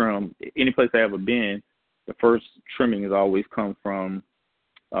trim, any place I've ever been, the first trimming has always come from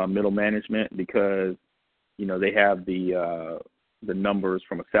middle management, because, they have the numbers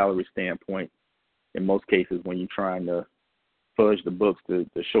from a salary standpoint. In most cases, when you're trying to fudge the books to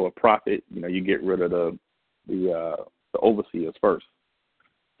show a profit, you get rid of the overseers first.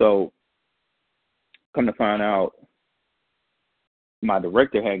 So come to find out, my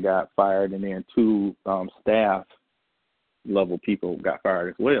director had got fired, and then two staff level people got fired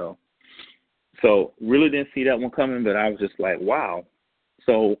as well. So really didn't see that one coming, but I was just like, wow.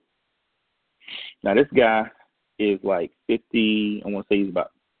 So now this guy is like 50. I want to say he's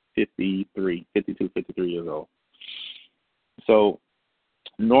about 52, 53 years old. So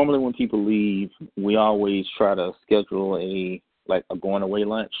normally when people leave, we always try to schedule a going away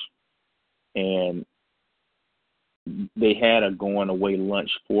lunch, and they had a going away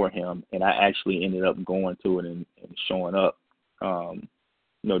lunch for him, and I actually ended up going to it and showing up,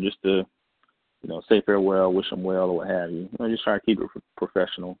 just to, say farewell, wish him well, or what have you. Just try to keep it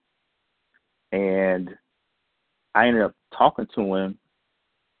professional. And I ended up talking to him,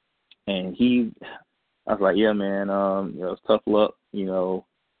 and I was like, yeah, man, it's tough luck,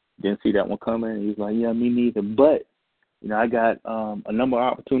 didn't see that one coming. And he was like, yeah, me neither. But, I got a number of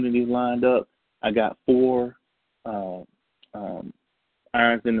opportunities lined up. I got 4 irons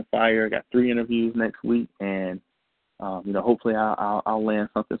in the fire. I got 3 interviews next week, and hopefully I'll land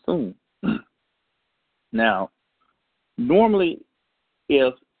something soon. Now, normally,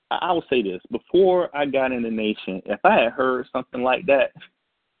 if I will say this, before I got in the nation, if I had heard something like that,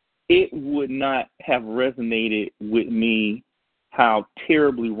 it would not have resonated with me how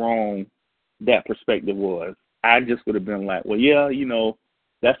terribly wrong that perspective was. I just would have been like, well, yeah,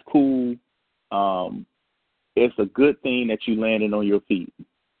 that's cool. It's a good thing that you landed on your feet,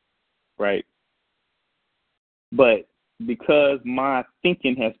 right? But because my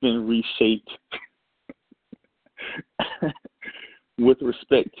thinking has been reshaped with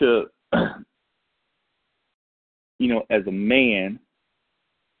respect to, as a man,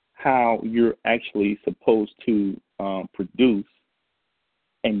 how you're actually supposed to produce,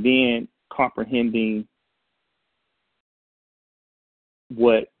 and then comprehending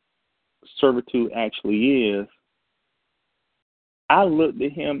what servitude actually is, I looked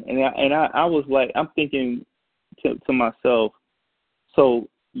at him and I was like, I'm thinking to myself, so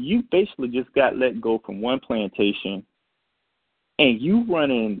you basically just got let go from one plantation, and you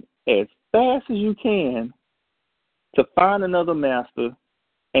running as fast as you can to find another master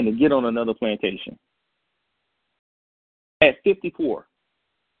and to get on another plantation at 54.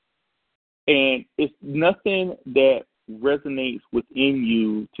 And it's nothing that resonates within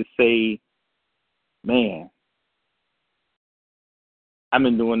you to say, man, I've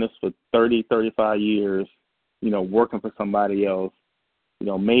been doing this for 30, 35 years, working for somebody else.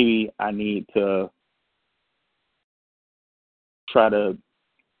 Maybe I need to try to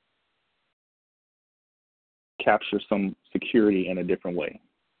capture some security in a different way.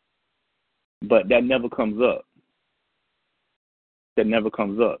 But that never comes up.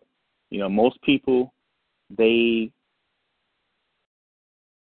 Most people, they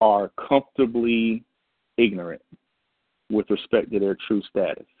are comfortably ignorant with respect to their true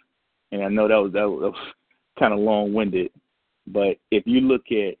status. And I know that was kind of long-winded, but if you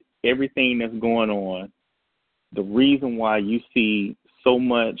look at everything that's going on, the reason why you see so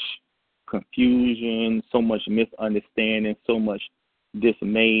much confusion, so much misunderstanding, so much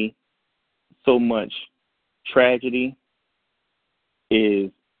dismay, so much tragedy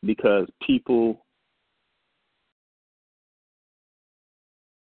is because people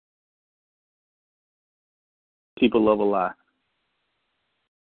love a lie,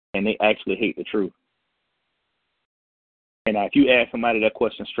 and they actually hate the truth. And if you ask somebody that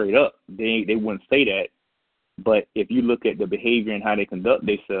question straight up, they wouldn't say that. But if you look at the behavior and how they conduct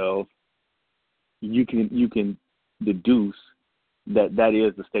themselves, you can deduce that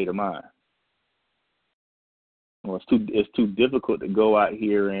is the state of mind. Well, it's too difficult to go out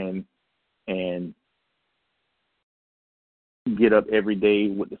here and get up every day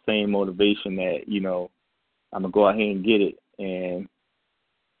with the same motivation that, I'm gonna go out here and get it, and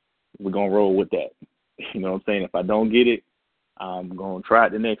we're gonna roll with that. You know what I'm saying? If I don't get it, I'm gonna try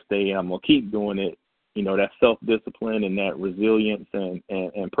it the next day, and I'm gonna keep doing it. That self-discipline and that resilience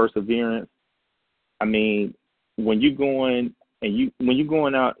and perseverance. I mean, when you're going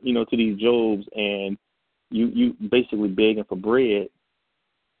out, to these jobs and you basically begging for bread,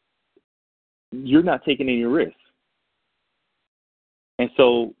 you're not taking any risks. And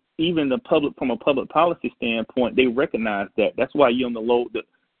so even from a public policy standpoint, they recognize that. That's why you're on the low.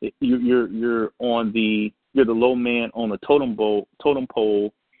 You're the low man on the totem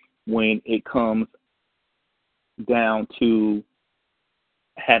pole when it comes down to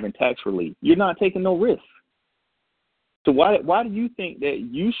having tax relief. You're not taking no risks. So why do you think that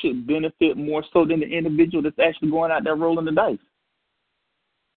you should benefit more so than the individual that's actually going out there rolling the dice?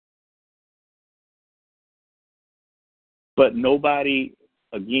 But nobody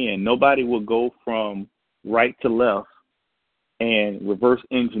will go from right to left and reverse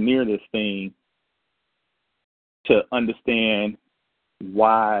engineer this thing to understand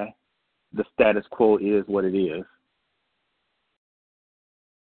why the status quo is what it is.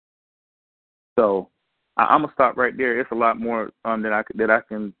 So I'm gonna stop right there. It's a lot more that I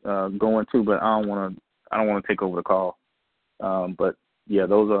can go into, but I don't want to take over the call. But yeah,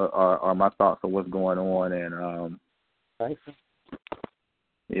 those are my thoughts on what's going on, and Thanks.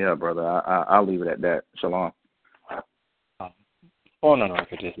 yeah, brother, I'll leave it at that. Shalom. On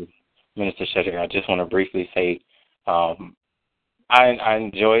record, this is Minister Shedrick. I just want to briefly say, I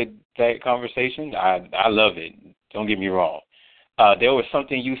enjoyed that conversation. I love it. Don't get me wrong. There was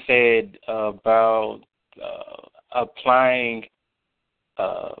something you said about applying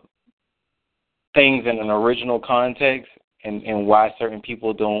things in an original context and why certain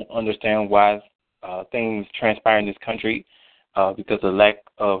people don't understand why things transpire in this country because of lack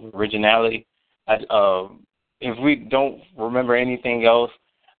of originality. If we don't remember anything else,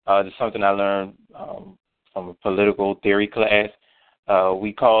 there's something I learned from a political theory class.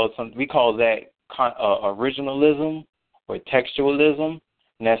 We call that originalism or textualism,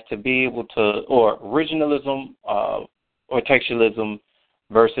 and that's to be able to, or originalism or textualism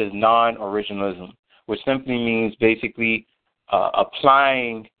versus non-originalism, which simply means basically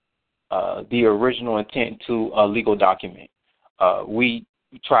applying the original intent to a legal document. We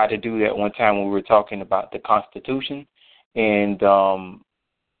tried to do that one time when we were talking about the Constitution and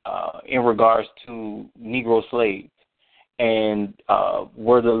in regards to Negro slaves. And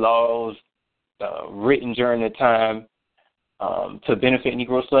were the laws written during the time to benefit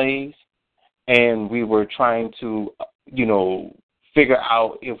Negro slaves? And we were trying to, figure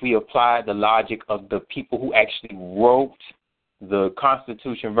out if we applied the logic of the people who actually wrote the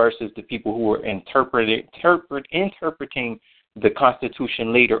Constitution versus the people who were interpreting the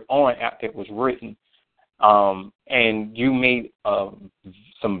Constitution later on after it was written. And you made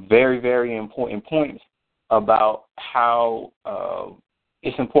some very, very important points about how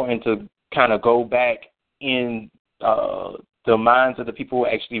it's important to kind of go back in the minds of the people who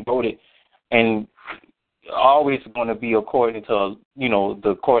actually wrote it, and always going to be according to,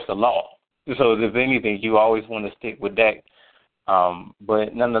 the course of law. So if anything, you always want to stick with that.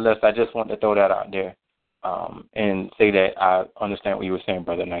 But nonetheless, I just want to throw that out there and say that I understand what you were saying,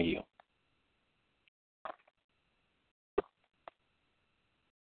 Brother Nayil.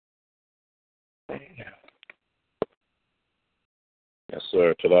 Yes,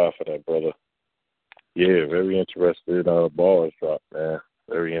 sir. Ta-da for that, brother. Yeah, very interested. Bars drop, man.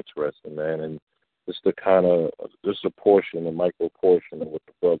 Very interesting, man. And just a portion, a micro portion of what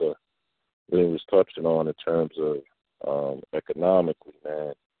the brother really was touching on in terms of economically,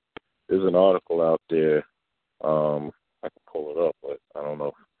 man. There's an article out there. I can pull it up, but I don't know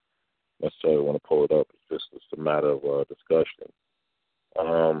if I necessarily want to pull it up. It's a matter of discussion.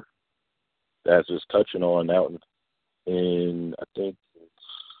 That's just touching on out in I think it's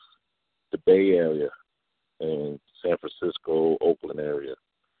the Bay Area, in San Francisco, Oakland area,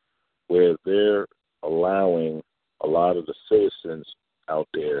 where they're allowing a lot of the citizens out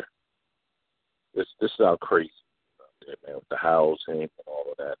there. This is how crazy man, with the housing and all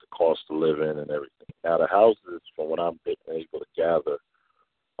of that, the cost of living and everything. Now the houses, from what I'm able to gather,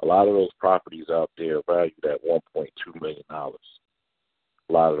 a lot of those properties out there are valued at $1.2 million. A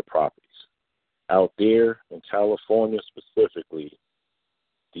lot of the properties out there in California specifically,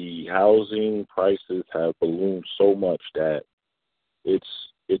 the housing prices have ballooned so much that it's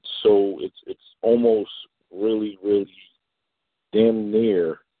almost really, really damn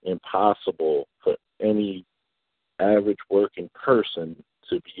near impossible for any average working person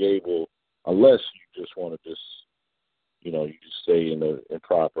to be able, unless you just want to you just stay in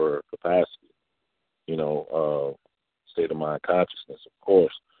proper capacity, state of mind consciousness, of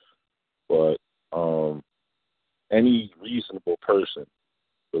course. But any reasonable person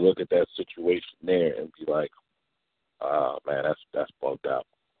to look at that situation there and be like, man, that's bugged out.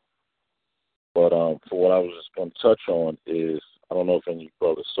 But for what I was just going to touch on is, I don't know if any of you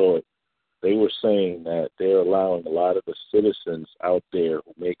brothers saw it, they were saying that they're allowing a lot of the citizens out there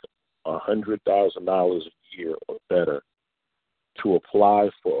who make $100,000 a year or better to apply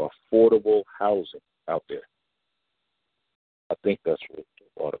for affordable housing out there. I think that's what.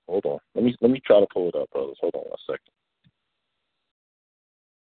 Hold on. Let me try to pull it up, brothers. Hold on 1 second.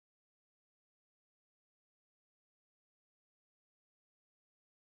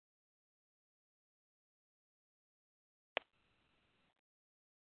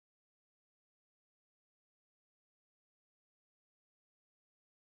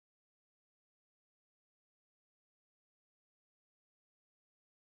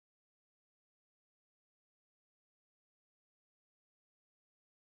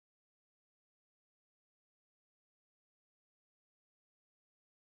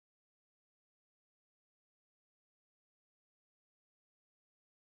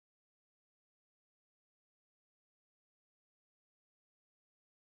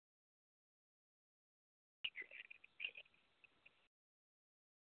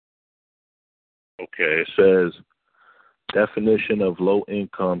 Okay, it says definition of low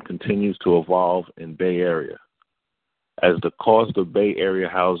income continues to evolve in Bay Area. As the cost of Bay Area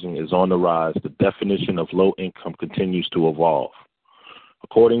housing is on the rise, the definition of low income continues to evolve.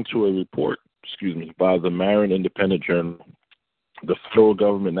 According to a report, by the Marin Independent Journal, the federal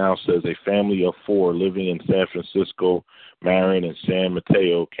government now says a family of 4 living in San Francisco, Marin, and San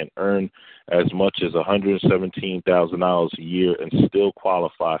Mateo can earn as much as $117,000 a year and still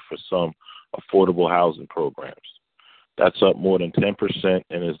qualify for some affordable housing programs. That's up more than 10%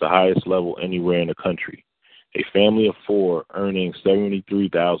 and is the highest level anywhere in the country. A family of 4 earning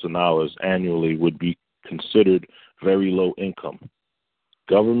 $73,000 annually would be considered very low income.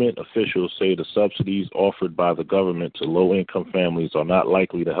 Government officials say the subsidies offered by the government to low-income families are not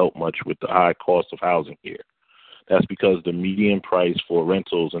likely to help much with the high cost of housing here. That's because the median price for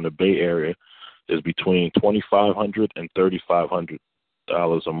rentals in the Bay Area is between $2,500 and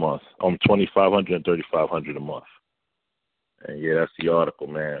 $3,500 a month. $2,500 and $3,500 a month. And yeah, that's the article,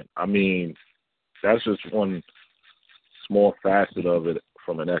 man. I mean, that's just one small facet of it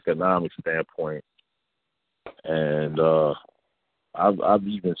from an economic standpoint. And I've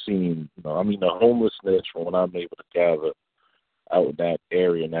even seen, the homelessness from what I'm able to gather out in that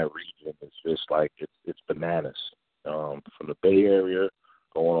area, in that region, it's just like it's bananas. From the Bay Area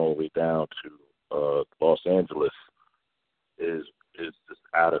going all the way down to Los Angeles is just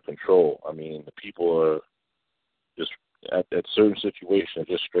out of control. I mean, the people are just at certain situations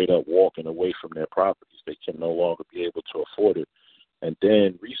just straight up walking away from their properties. They can no longer be able to afford it. And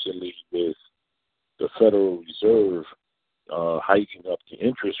then recently with the Federal Reserve hiking up the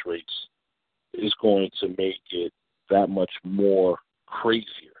interest rates is going to make it that much more crazier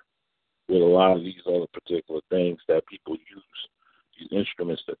with a lot of these other particular things that people use, these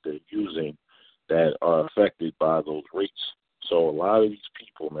instruments that they're using that are affected by those rates. So a lot of these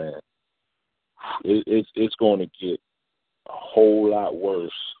people, man, it's going to get a whole lot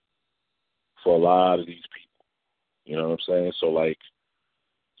worse for a lot of these people. You know what I'm saying? So, like,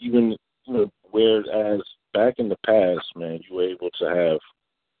 even whereas back in the past, man, you were able to have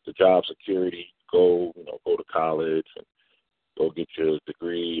the job security, go to college and go get your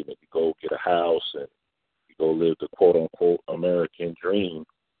degree, and then you go get a house and you go live the quote-unquote American dream.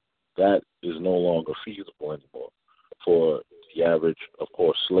 That is no longer feasible anymore for the average, of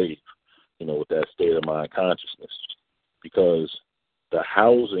course, slave, with that state of mind consciousness, because the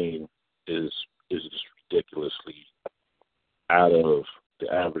housing is just ridiculously out of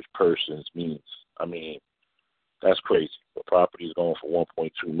the average person's means. I mean, that's crazy. The property is going for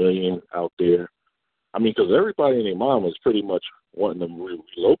 $1.2 million out there. I mean, because everybody and their mama is pretty much wanting them to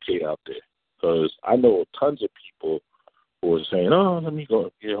relocate out there. Because I know tons of people who are saying, "Oh, let me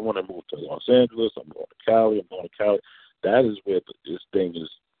go. Yeah, I want to move to Los Angeles. I'm going to Cali. I'm going to Cali." That is where this thing is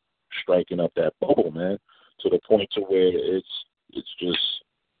striking up that bubble, man, to the point to where it's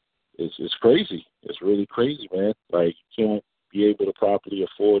crazy. It's really crazy, man. Like, you can't be able to properly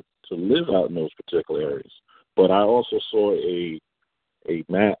afford to live out in those particular areas. But I also saw a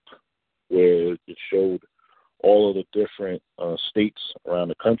map where it showed all of the different states around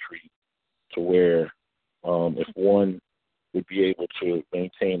the country, to where if one would be able to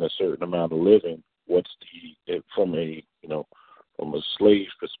maintain a certain amount of living, from a slave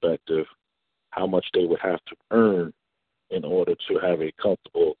perspective, how much they would have to earn in order to have a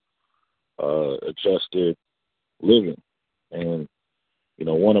comfortable, adjusted living. And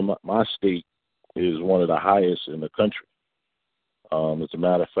one of my state is one of the highest in the country. As a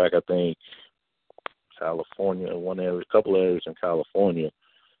matter of fact, I think California, one area, a couple areas in California,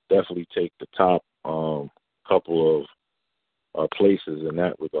 definitely take the top couple of places in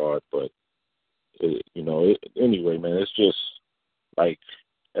that regard. But anyway, man, it's just like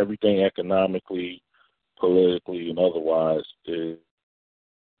everything economically, politically, and otherwise is.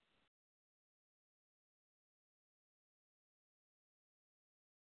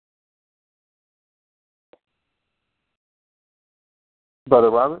 Brother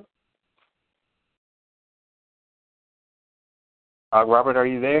Robert? Robert, are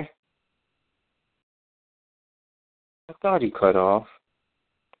you there? I thought he cut off.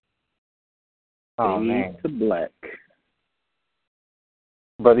 Oh, man. To black.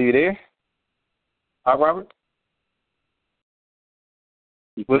 Brother, you there? Robert?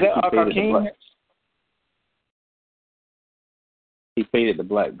 Was that King? He faded to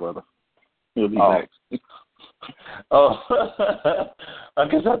black, brother. He'll be back. Oh, I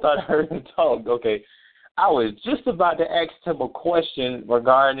guess I thought I heard him talk. Okay. I was just about to ask him a question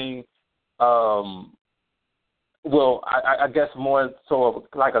regarding, I guess more so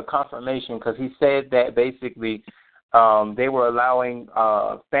like a confirmation, because he said that basically they were allowing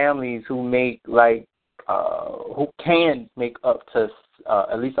families who make who can make up to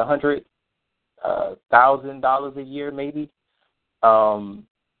at least $100,000 a year, maybe,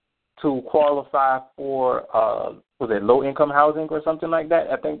 to qualify for was it low income housing or something like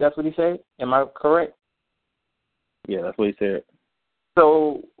that? I think that's what he said. Am I correct? Yeah, that's what he said.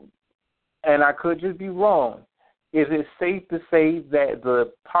 So, and I could just be wrong. Is it safe to say that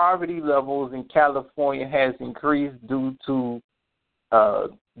the poverty levels in California has increased due to I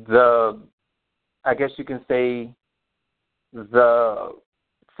guess you can say, the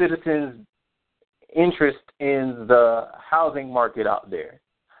citizens' interest in the housing market out there?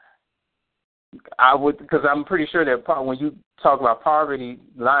 I would, because I'm pretty sure that when you talk about poverty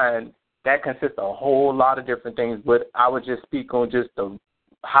line, that consists of a whole lot of different things, but I would just speak on just the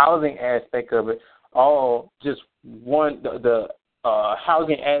housing aspect of it. All just one, the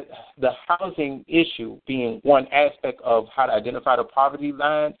housing issue being one aspect of how to identify the poverty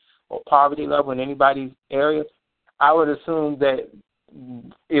line or poverty level in anybody's area. I would assume that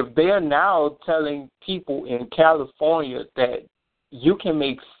if they are now telling people in California that you can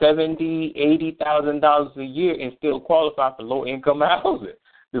make $70,000-$80,000 a year and still qualify for low income housing,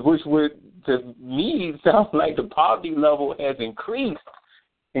 which would, to me, sound like the poverty level has increased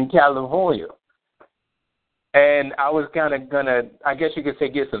in California. And I was kind of gonna, I guess you could say,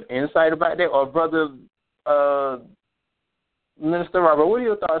 get some insight about that. Or Brother Minister Robert, what are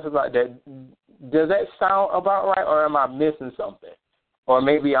your thoughts about that? Does that sound about right, or am I missing something? Or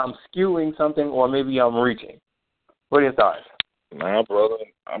maybe I'm skewing something, or maybe I'm reaching. What are your thoughts? Nah, brother.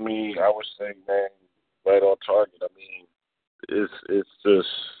 I mean, I would say, man, right on target. I mean, it's just,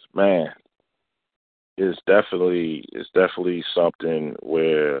 man, it's definitely something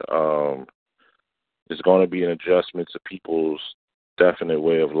where it's going to be an adjustment to people's definite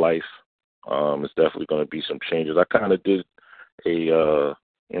way of life. It's definitely going to be some changes. I kind of did a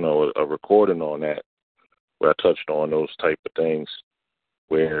recording on that where I touched on those type of things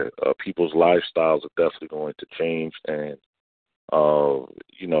where people's lifestyles are definitely going to change, and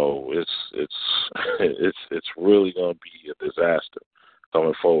it's really going to be a disaster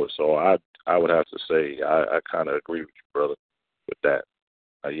coming forward. So I would have to say I kind of agree with you, brother, with that.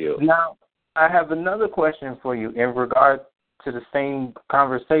 I yield. Now, I have another question for you in regard to the same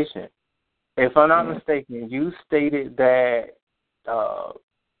conversation. If I'm not mistaken, you stated that.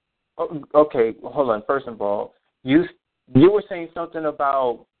 Okay, hold on. First of all, you were saying something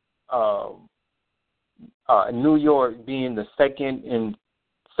about New York being the second in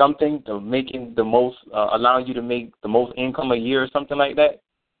something, to making the most, allowing you to make the most income a year or something like that.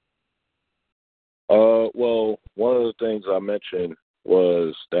 Well, one of the things I mentioned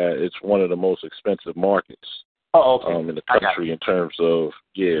was that it's one of the most expensive markets in the country in terms of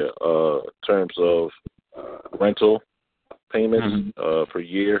rental payments per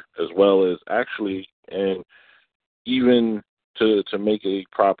year, as well as actually, and even to make a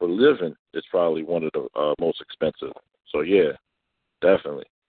proper living, it's probably one of the most expensive. So yeah, definitely.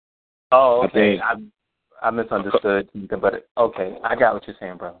 Oh, okay. I misunderstood, but okay, I got what you're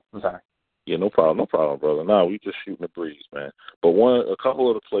saying, bro. I'm sorry. Yeah, no problem, brother. No, we just shooting the breeze, man. But a couple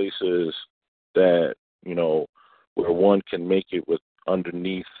of the places that, where one can make it with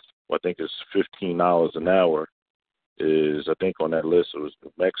underneath, I think it's $15 an hour, is, I think on that list, it was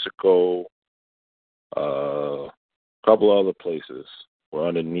New Mexico, a couple other places were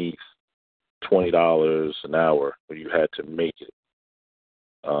underneath $20 an hour where you had to make it.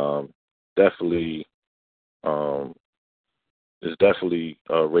 It's definitely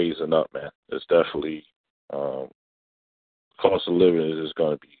raising up, man. It's definitely cost of living is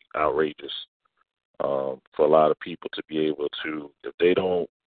going to be outrageous for a lot of people to be able to, if they don't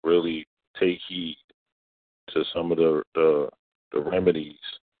really take heed to some of the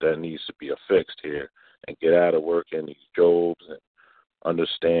remedies that needs to be affixed here and get out of work in these jobs and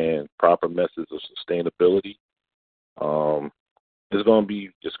understand proper methods of sustainability, it's going to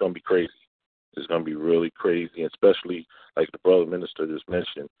be crazy. It's going to be really crazy, especially like the brother minister just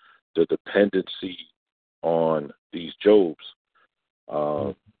mentioned, the dependency on these jobs.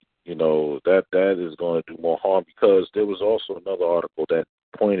 That is going to do more harm, because there was also another article that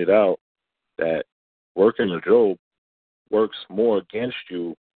pointed out that working a job works more against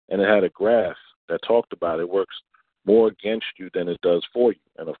you, and it had a graph that talked about it works more against you than it does for you.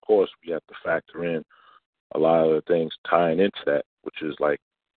 And of course, we have to factor in a lot of the things tying into that, which is like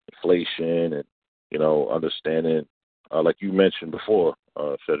inflation and, understanding, like you mentioned before,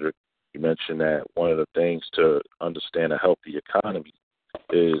 Cedric, you mentioned that one of the things to understand a healthy economy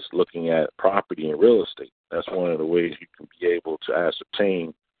is looking at property and real estate. That's one of the ways you can be able to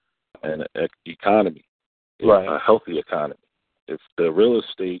ascertain an economy a healthy economy. If the real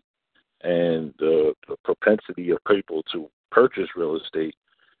estate and the propensity of people to purchase real estate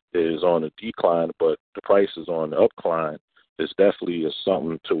is on a decline, but the price is on the upcline, it's definitely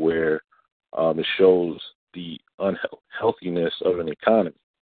something to where it shows the unhealthiness of an economy.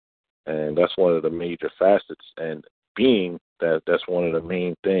 And that's one of the major facets. And being that that's one of the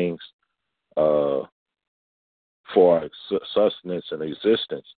main things for our sustenance and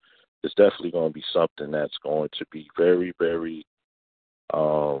existence, it's definitely going to be something that's going to be very, very,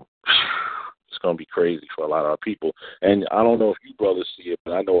 it's going to be crazy for a lot of our people. And I don't know if you brothers see it,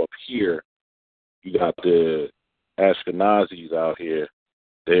 but I know up here, you got the Ashkenazis out here.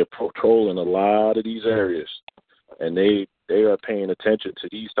 They're patrolling a lot of these areas, and they are paying attention to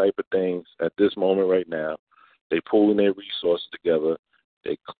these type of things at this moment right now. They pulling their resources together.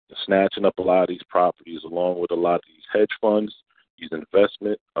 They snatching up a lot of these properties along with a lot of these hedge funds, these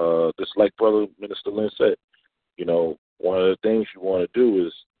investment. Just like Brother Minister Lynn said, you know, one of the things you want to do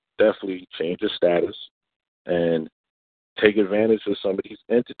is definitely change your status and take advantage of some of these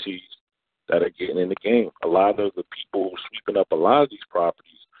entities that are getting in the game. A lot of the people who are sweeping up a lot of these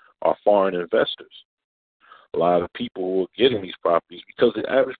properties are foreign investors. A lot of people who are getting these properties because the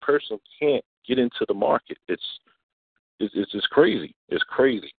average person can't get into the market. It's just crazy. It's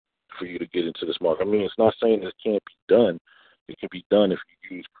crazy for you to get into this market. I mean, it's not saying it can't be done. It can be done if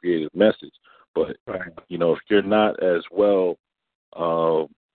you use creative methods. But, you know, if you're not as well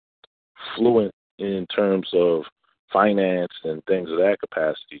fluent in terms of finance and things of that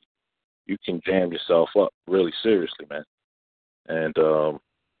capacity, you can jam yourself up really seriously, man. And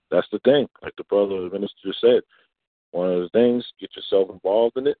that's the thing. Like the brother the minister said, one of the things, get yourself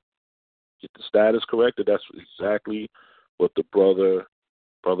involved in it, get the status corrected. That's exactly what the brother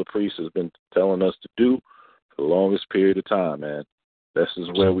priest has been telling us to do for the longest period of time, man. This is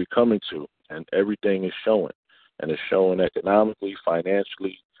where we're coming to, and everything is showing. And it's showing economically,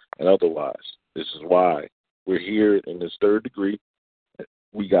 financially, and otherwise. This is why we're here in this third degree.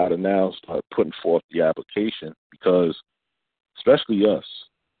 We got to now start putting forth the application because, especially us,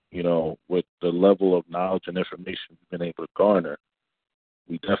 you know, with the level of knowledge and information we've been able to garner,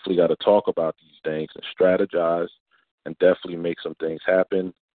 we definitely got to talk about these things and strategize and definitely make some things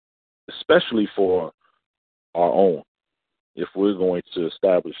happen, especially for our own. If we're going to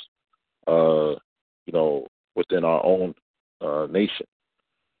establish, you know, within our own nation,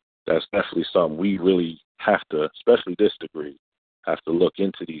 that's definitely something we really have to, especially this degree, have to look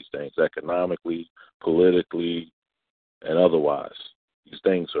into these things economically, politically, and otherwise. These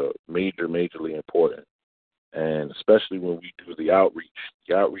things are majorly important. And especially when we do the outreach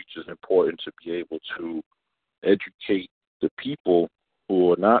is important to be able to educate the people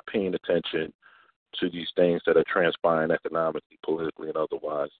who are not paying attention to these things that are transpiring economically, politically, and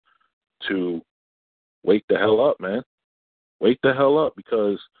otherwise, to wake the hell up, man. Wake the hell up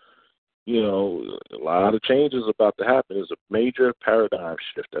because, you know, a lot of change is about to happen. There's a major paradigm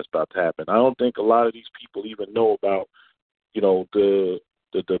shift that's about to happen. I don't think a lot of these people even know about, you know, the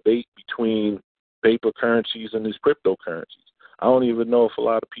debate between paper currencies and these cryptocurrencies. I don't even know if a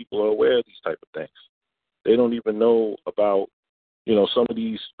lot of people are aware of these type of things. They don't even know about, you know, some of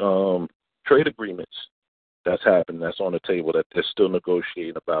these trade agreements that's happened, that's on the table, that they're still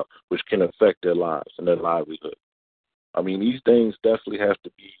negotiating about, which can affect their lives and their livelihood. I mean, these things definitely have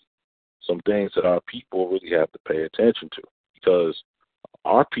to be some things that our people really have to pay attention to, because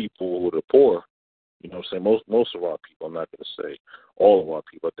our people who are poor, you know, say most of our people, I'm not going to say all of our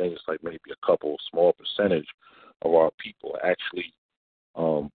people, I think it's like maybe a couple small percentage of our people actually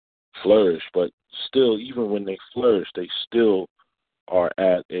flourish, but still, even when they flourish, they still are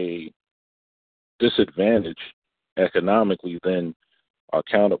at a disadvantage economically than our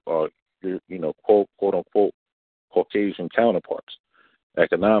counterpart, you know, quote unquote Caucasian counterparts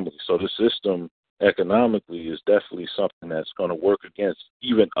economically. So the system economically is definitely something that's going to work against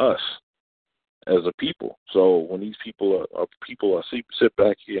even us as a people. So when these people sit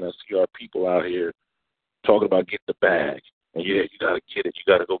back here and I see our people out here talking about get the bag, and yeah, you got to get it,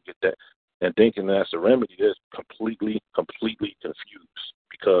 you got to go get that, and thinking that's a remedy, they're completely confused,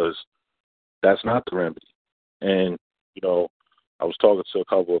 because that's not the remedy. And, you know, I was talking to a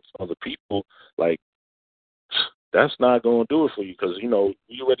couple of other people, like, that's not going to do it for you, because, you know,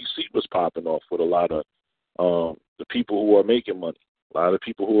 you already see what's popping off with a lot of the people who are making money. A lot of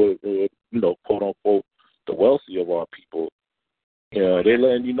people who are, you know, quote unquote, the wealthy of our people, you know, they're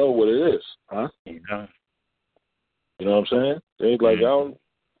letting you know what it is, huh? Yeah. You know what I'm saying? They're like, it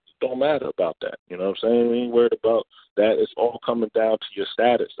don't matter about that. You know what I'm saying? We ain't worried about that. It's all coming down to your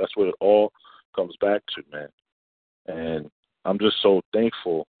status. That's what it all comes back to, man. And I'm just so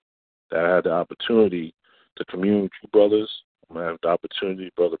thankful that I had the opportunity to commune with you brothers. I'm going to have the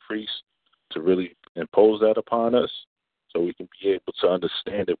opportunity, Brother Priest, to really impose that upon us so we can be able to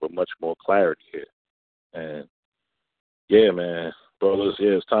understand it with much more clarity here. And, yeah, man, brothers,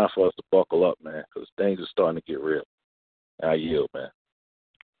 yeah, it's time for us to buckle up, man, because things are starting to get real. I yield, man.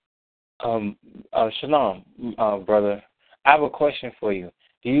 Shalom, brother. I have a question for you.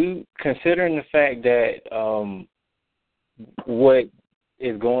 Do you, considering the fact that what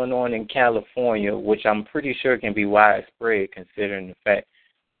is going on in California, which I'm pretty sure can be widespread, considering the fact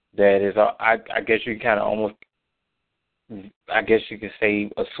that is, I guess you kind of almost, I guess you could say,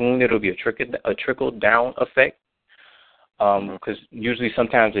 assume it'll be a trickle down effect, because usually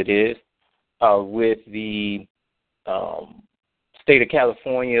sometimes it is, with the state of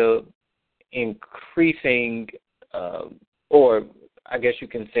California increasing, or I guess you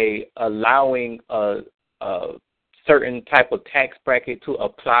can say allowing a certain type of tax bracket to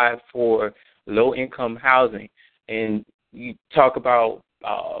apply for low-income housing. And you talk about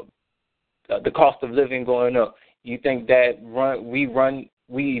the cost of living going up. You think that we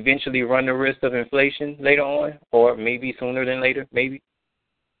eventually run the risk of inflation later on, or maybe sooner than later, maybe?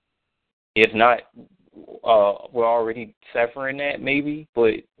 If not, we're already suffering that, maybe.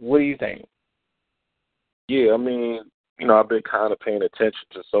 But what do you think? Yeah, I mean, I've been kind of paying attention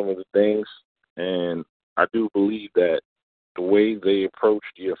to some of the things, and I do believe that the way they approach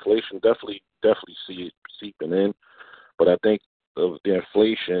the inflation definitely see it seeping in. But I think the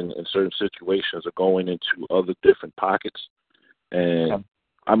inflation in certain situations are going into other different pockets. And,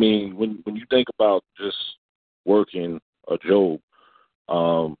 I mean, when you think about just working a job,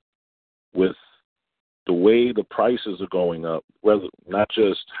 with the way the prices are going up, whether not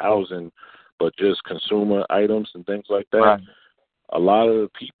just housing, but just consumer items and things like that, right. A lot of the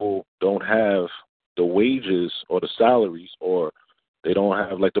people don't have the wages or the salaries, or they don't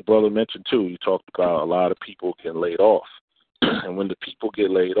have, like the brother mentioned too, you talked about a lot of people getting laid off. And when the people get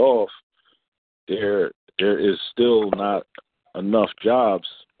laid off, there is still not enough jobs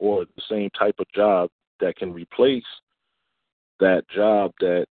or the same type of job that can replace that job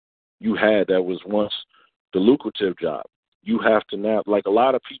that you had that was once the lucrative job. You have to now, like a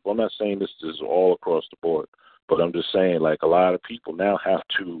lot of people, I'm not saying this is all across the board, but I'm just saying like a lot of people now have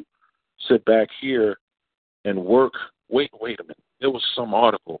to sit back here and work. Wait a minute. There was some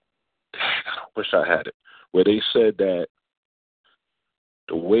article, I wish I had it, where they said that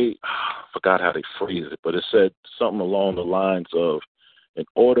the way, I forgot how they phrased it, but it said something along the lines of, in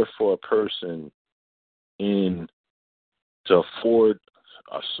order for a person to afford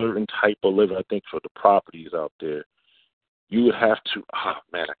a certain type of living, I think for the properties out there, you would have to, I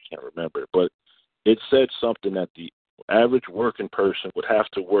can't remember it, but it said something that the average working person would have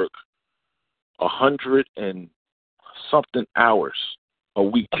to work 100 and something hours a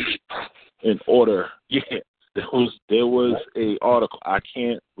week in order. Yeah, there was a article. I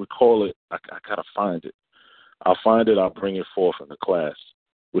can't recall it. I gotta find it. I'll find it. I'll bring it forth in the class,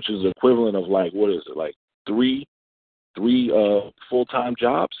 which is the equivalent of like, what is it, like three full-time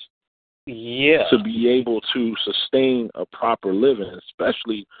jobs? Yeah. To be able to sustain a proper living,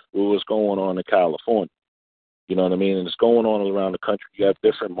 especially with what's going on in California. You know what I mean? And it's going on around the country. You have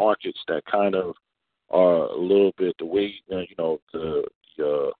different markets that kind of are a little bit the way, the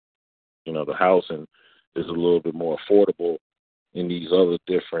housing is a little bit more affordable in these other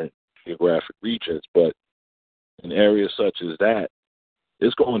different geographic regions. But in areas such as that,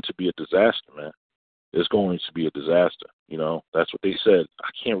 it's going to be a disaster, man. It's going to be a disaster. That's what they said. I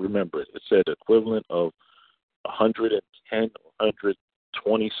can't remember it. It said the equivalent of 110,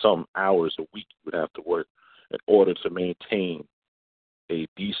 120-something hours a week you would have to work in order to maintain a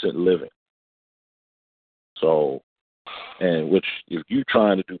decent living. So, and which, if you're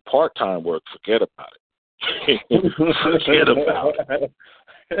trying to do part-time work, forget about it. Forget about it.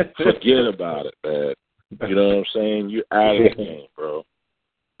 Forget about it, man. You know what I'm saying? You're out of the game, bro.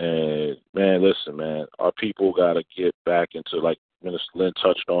 And, man, listen, man, our people got to get back into, like Minister Lynn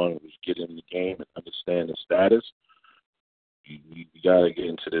touched on, we get in the game and understand the status. You got to get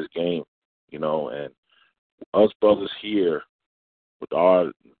into this game, and us brothers here with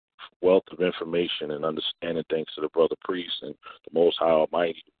our wealth of information and understanding, thanks to the brother priest and the Most High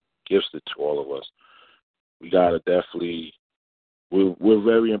Almighty gives it to all of us. We got to definitely, we're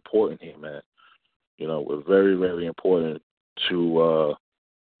very important here, man. We're very, very important to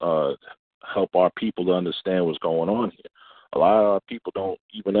help our people to understand what's going on here. A lot of our people don't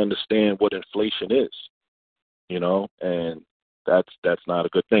even understand what inflation is, and that's not a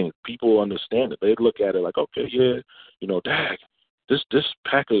good thing. People understand it. They look at it like, okay, yeah, dag, this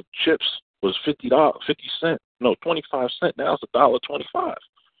pack of chips was 25 cents. Now it's $1.25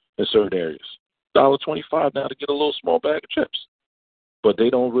 in certain areas. $1.25 now to get a little small bag of chips. But they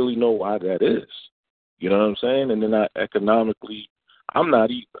don't really know why that is. You know what I'm saying? And then economically, I'm not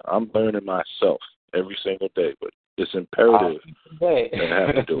either. I'm learning myself every single day, but it's imperative that I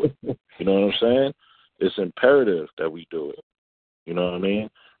have to do it. You know what I'm saying? It's imperative that we do it. You know what I mean?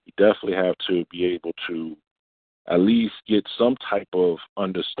 We definitely have to be able to at least get some type of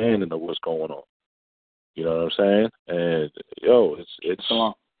understanding of what's going on. You know what I'm saying? And it's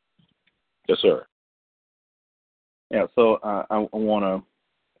yes, sir. Yeah. So I want to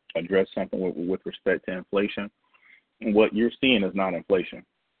address something with respect to inflation. And what you're seeing is not inflation.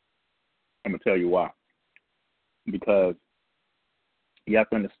 I'm gonna tell you why. Because you have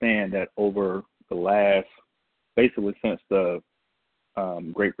to understand that over the last, basically since the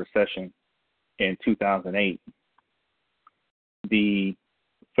Great Recession in 2008, the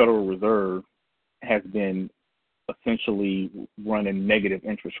Federal Reserve has been essentially running negative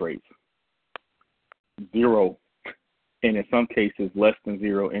interest rates, zero, and in some cases less than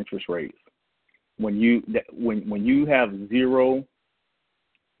zero interest rates. When you have zero,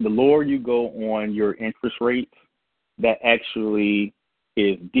 the lower you go on your interest rates, that actually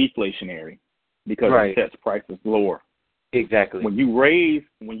is deflationary because it sets prices lower. Exactly. When you raise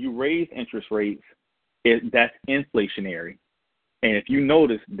interest rates, that's inflationary. And if you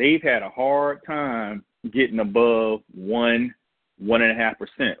notice, they've had a hard time getting above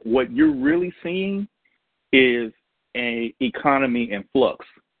 1.5%. What you're really seeing is an economy in flux,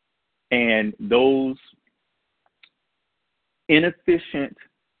 and those inefficient,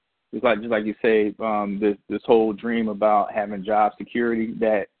 just like you say, this whole dream about having job security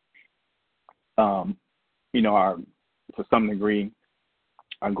that, our, to some degree,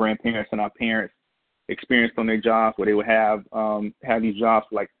 our grandparents and our parents experienced on their jobs, where they would have these jobs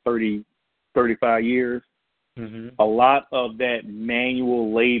for like 30, 35 years. Mm-hmm. A lot of that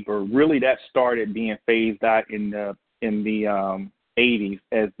manual labor, really, that started being phased out in the 80s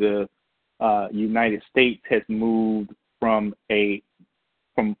as the United States has moved from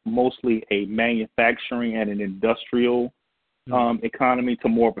mostly a manufacturing and an industrial economy to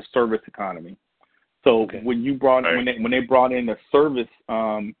more of a service economy. So when you brought when they brought in the service,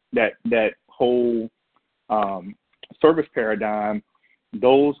 that whole service paradigm,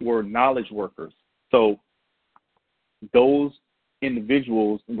 those were knowledge workers. So those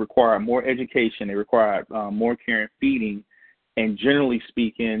individuals require more education. They require more care and feeding, and generally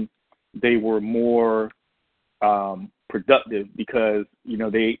speaking, they were more productive because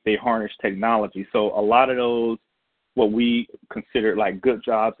they harness technology. So a lot of those, what we considered like good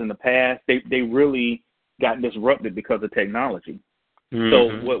jobs in the past, they really got disrupted because of technology. Mm-hmm. So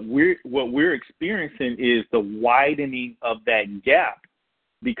what we're experiencing is the widening of that gap,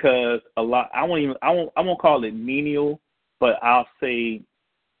 because I won't call it menial, but I'll say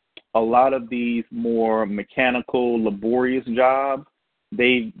a lot of these more mechanical, laborious jobs,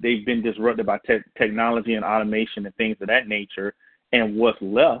 they've been disrupted by technology and automation and things of that nature. And what's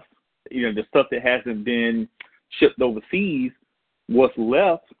left, the stuff that hasn't been shipped overseas, what's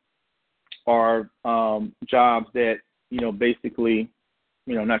left are jobs that, basically,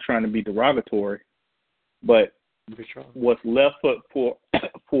 not trying to be derogatory, but what's left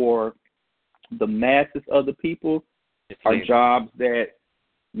for the masses of the people are jobs that,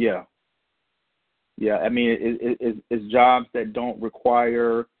 I mean, it's jobs that don't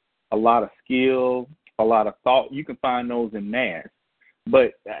require a lot of skill, a lot of thought. You can find those in mass.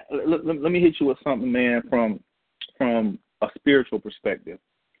 But let me hit you with something, man, from a spiritual perspective.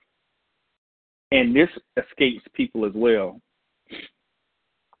 And this escapes people as well.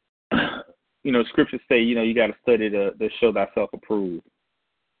 Scriptures say, you got to study to show thyself approved.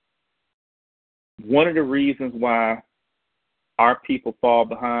 One of the reasons why our people fall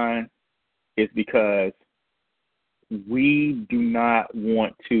behind is because we do not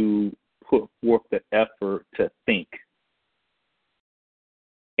want to put forth the effort to think.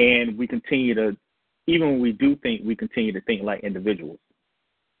 And we continue to, even when we do think, we continue to think like individuals.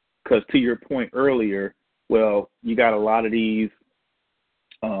 Because to your point earlier, you got a lot of these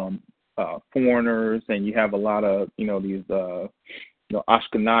foreigners, and you have a lot of, these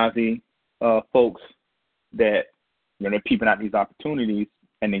Ashkenazi folks that, they're peeping out these opportunities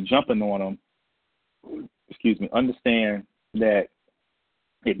and they're jumping on them. Understand that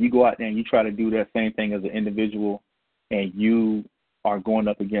if you go out there and you try to do that same thing as an individual, and you are going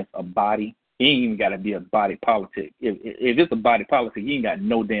up against a body, it ain't even got to be a body politic. If it's a body politic, you ain't got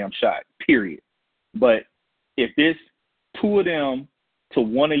no damn shot, period. But if there's two of them to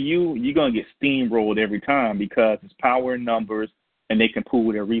one of you, you're going to get steamrolled every time, because it's power in numbers and they can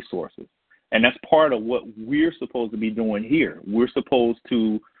pool their resources. And that's part of what we're supposed to be doing here. We're supposed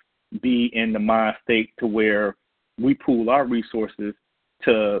to be in the mind state to where we pool our resources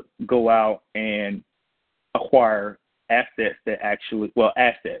to go out and acquire assets that actually, well,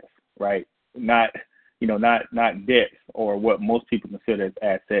 assets, right? Not debts or what most people consider as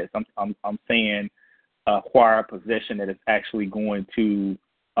assets. I'm saying acquire a possession that is actually going to,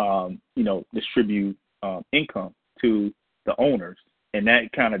 distribute income to the owners, and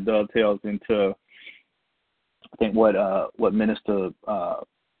that kind of dovetails into, I think, what Minister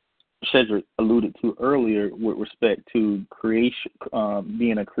Shedrick alluded to earlier with respect to creation,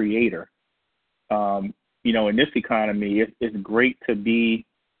 being a creator. In this economy, it's great to be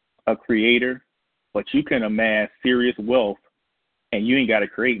a creator, but you can amass serious wealth and you ain't got to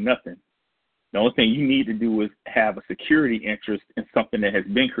create nothing. The only thing you need to do is have a security interest in something that has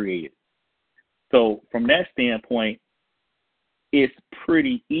been created. So from that standpoint, it's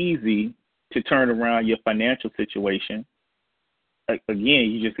pretty easy to turn around your financial situation.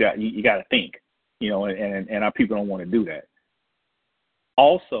 Again, you just got to think, and our people don't want to do that.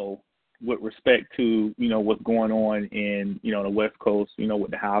 Also, with respect to what's going on in the West Coast,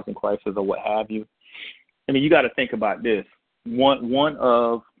 with the housing crisis or what have you. I mean, you got to think about this. One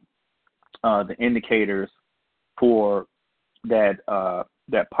of the indicators for that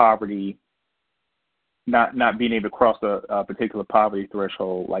poverty, not being able to cross a particular poverty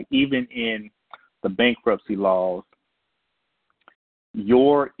threshold, like even in the bankruptcy laws,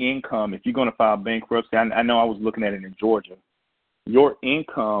 your income, if you're going to file bankruptcy, I know I was looking at it in Georgia, your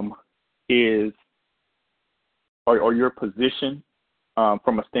income is, or your position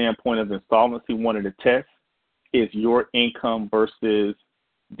from a standpoint of insolvency, one of the tests is your income versus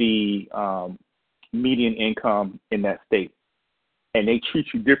the median income in that state. And they treat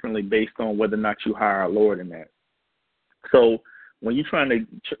you differently based on whether or not you hire a lawyer than that. So when you're trying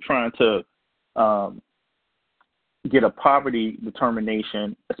to get a poverty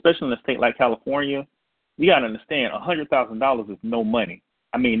determination, especially in a state like California, you got to understand $100,000 is no money.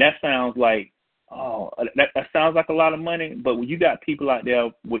 I mean, that sounds like, that sounds like a lot of money, but when you got people out there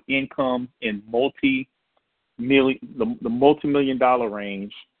with income in the multi-million-dollar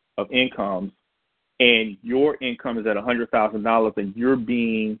range of incomes, and your income is at $100,000, and you're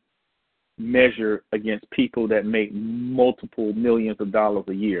being measured against people that make multiple millions of dollars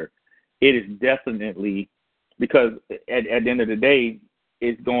a year, it is definitely, because at the end of the day,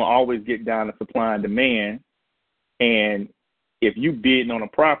 it's going to always get down to supply and demand. And if you bidding on a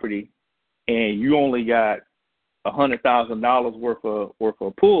property and you only got $100,000 worth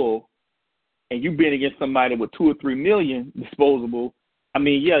of pull, and you bid against somebody with $2 or $3 million disposable, I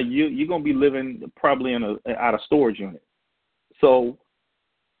mean, yeah, you're gonna be living probably out of storage unit. So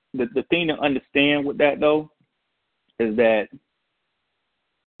the thing to understand with that though is that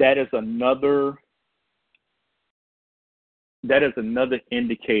is another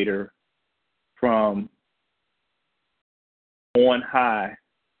indicator from on high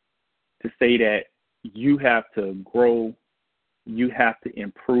to say that you have to grow, you have to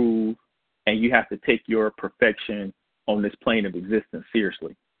improve, and you have to take your perfection on this plane of existence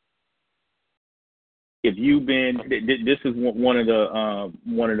seriously. If you've been, this is one of the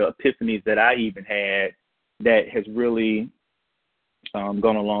epiphanies that I even had that has really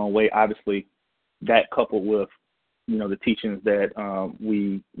gone a long way. Obviously, that coupled with the teachings that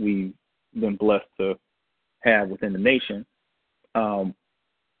we've been blessed to have within the nation. One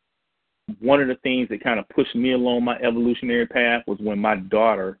of the things that kind of pushed me along my evolutionary path was when my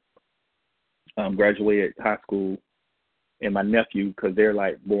daughter graduated high school, and my nephew, because they're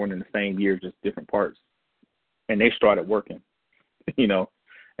like born in the same year, just different parts, and they started working, and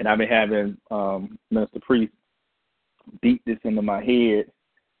I've been having Minister Priest beat this into my head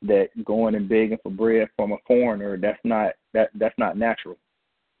that going and begging for bread from a foreigner, that's not natural.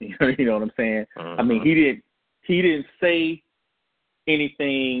 You know what I'm saying? Uh-huh. I mean, he didn't say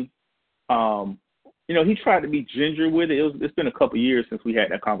anything. He tried to be ginger with it. It's been a couple of years since we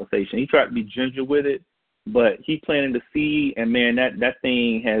had that conversation. He tried to be ginger with it, but he planted the seed, and man, that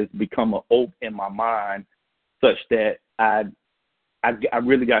thing has become an oak in my mind, such that I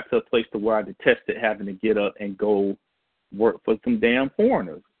really got to a place to where I detested having to get up and go work for some damn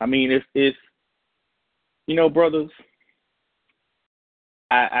foreigners. I mean, it's brothers,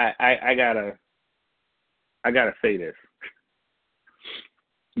 I gotta say this,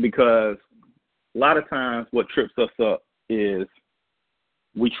 because a lot of times what trips us up is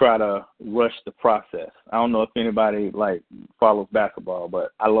we try to rush the process. I don't know if anybody follows basketball,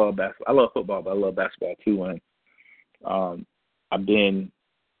 but I love basketball. I love football, but I love basketball too. And I've been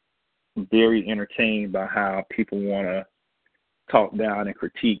very entertained by how people want to talk down and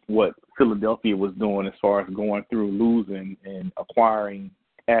critique what Philadelphia was doing as far as going through losing and acquiring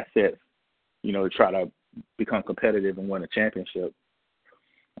assets, to try to become competitive and win a championship.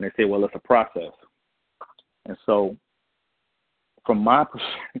 And they say, well, it's a process. And so from my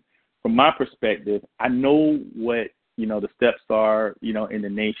perspective, I know what, the steps are, in the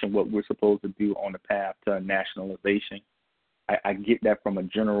nation, what we're supposed to do on the path to nationalization. I get that from a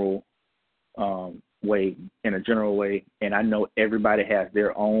general way, and I know everybody has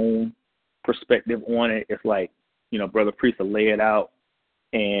their own perspective on it. It's like, Brother Priest will lay it out,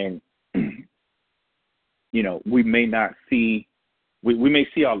 and, we may not see, we may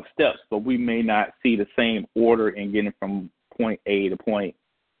see all the steps, but we may not see the same order in getting from point A to point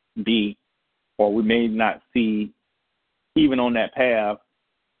B, or we may not see, even on that path,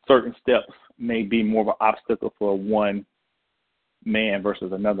 certain steps may be more of an obstacle for one man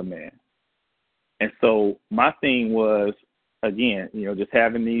versus another man. And so my thing was, again, just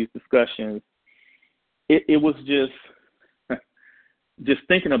having these discussions, it was just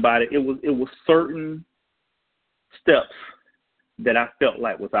thinking about it, it was certain steps that I felt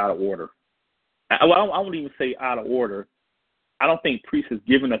like was out of order. I won't even say out of order. I don't think Priest has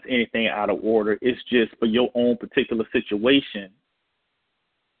given us anything out of order. It's just for your own particular situation,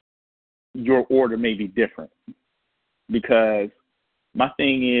 your order may be different. Because my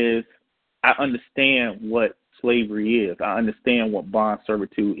thing is, I understand what slavery is. I understand what bond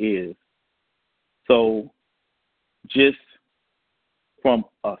servitude is. So just from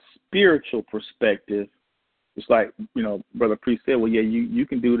a spiritual perspective, it's like, Brother Priest said, well, yeah, you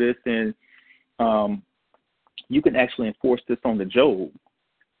can do this, and you can actually enforce this on the Job.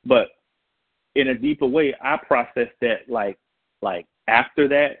 But in a deeper way, I processed that like after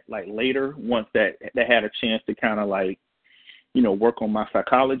that, like later, once that had a chance to kind of like, work on my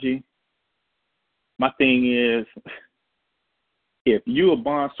psychology. My thing is, if you're a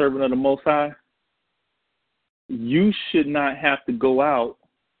bond servant of the Most High, you should not have to go out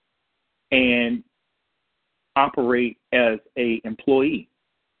and operate as a employee.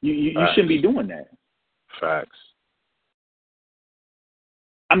 You shouldn't be doing that. Facts.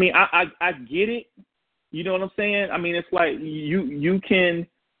 I mean, I get it. You know what I'm saying? I mean, it's like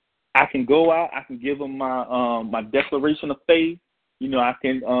I can go out, I can give them my my declaration of faith. I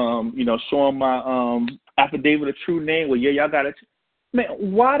can show them my affidavit of true name. Well, yeah, y'all got it. Man,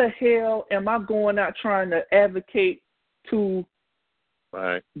 why the hell am I going out trying to advocate to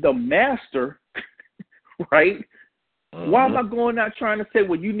the master, right? Mm-hmm. Why am I going out trying to say,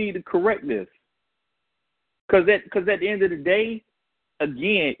 well, you need to correct this? Because at the end of the day,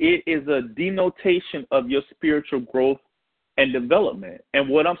 again, it is a denotation of your spiritual growth and development. And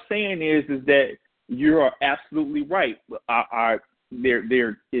what I'm saying is that you are absolutely right.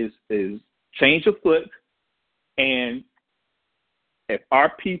 There is change afoot, and if our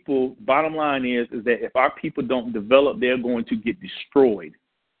people, bottom line is that if our people don't develop, they're going to get destroyed.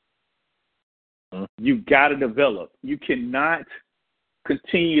 You've got to develop. You cannot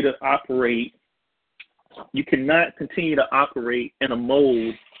continue to operate. You cannot continue to operate in a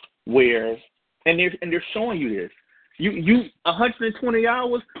mode where, and they're showing you this. You 120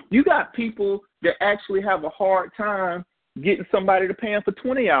 hours. You got people that actually have a hard time getting somebody to pay them for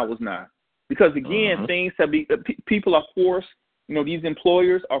 20 hours now, because again, things have been. People are forced. These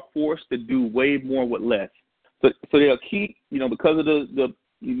employers are forced to do way more with less. So they'll keep, because of the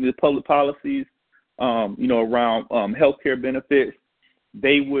public policies, around healthcare benefits,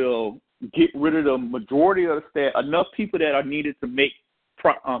 they will get rid of the majority of the staff. Enough people that are needed to make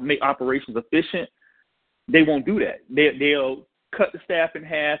operations efficient, they won't do that. They'll cut the staff in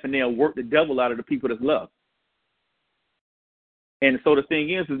half, and they'll work the devil out of the people that's left. And so the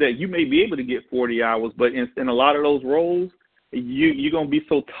thing is that you may be able to get 40 hours, but in a lot of those roles, you're going to be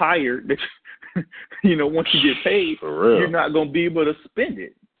so tired that, once you get paid, you're not going to be able to spend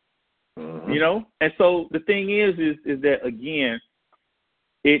it. Mm-hmm. And so the thing is that, again,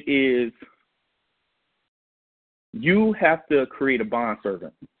 it is, you have to create a bond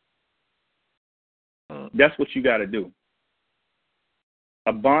servant. That's what you got to do.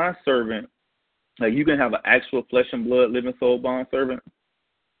 A bond servant, like you can have an actual flesh and blood, living soul bond servant,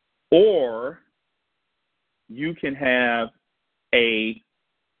 or you can have a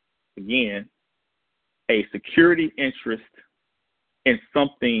security interest in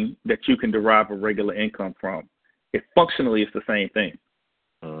something that you can derive a regular income from. Functionally, it's the same thing.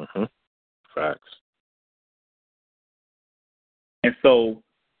 Mm-hmm. Facts. And so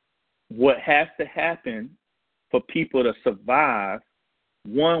what has to happen for people to survive,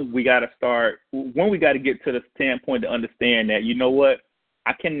 we got to get to the standpoint to understand that, you know what,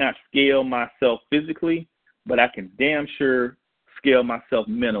 I cannot scale myself physically, but I can damn sure scale myself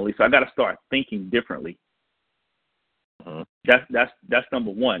mentally. So I got to start thinking differently. That's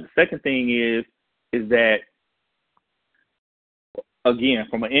number one. The second thing is that, again,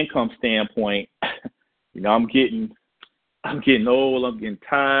 from an income standpoint, I'm getting old. I'm getting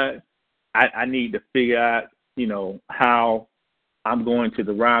tired. I need to figure out, how I'm going to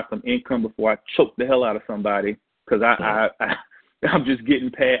derive some income before I choke the hell out of somebody, because I'm just getting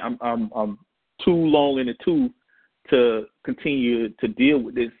past. I'm too long in the tooth to continue to deal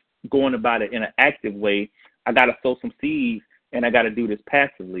with this, going about it in an active way. I got to sow some seeds, and I got to do this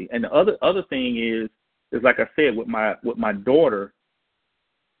passively. And the other thing is like I said, with my daughter,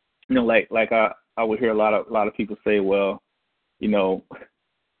 like I would hear a lot of people say, well, if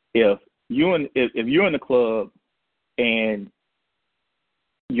you're in the club and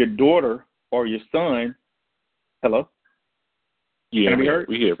your daughter or your son, hello? Yeah,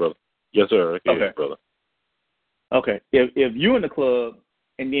 we hear, brother. Yes, sir. I hear you, brother. Okay. If you're in the club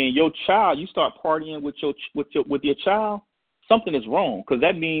and then your child, you start partying with your child, something is wrong, because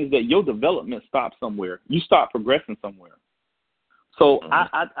that means that your development stops somewhere. You start progressing somewhere. So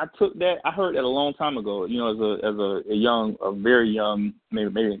I took that. I heard that a long time ago. As a very young,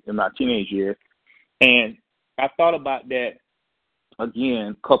 maybe in my teenage years, and I thought about that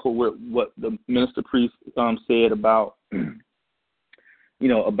again, coupled with what the minister priest said about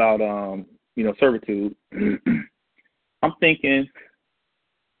servitude. I'm thinking,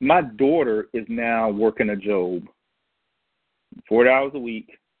 my daughter is now working a job, 40 hours a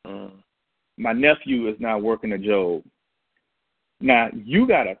week. My nephew is now working a job. Now, you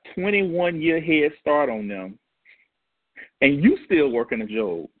got a 21-year head start on them, and you still working a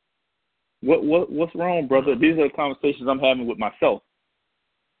job. What's wrong, brother? These are the conversations I'm having with myself.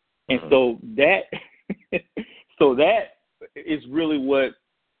 And so that is really what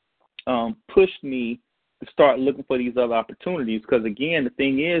pushed me to start looking for these other opportunities. Because again, the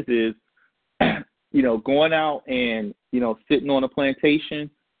thing is going out and sitting on a plantation,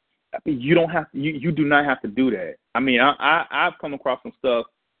 you don't have you do not have to do that. I mean, I've come across some stuff,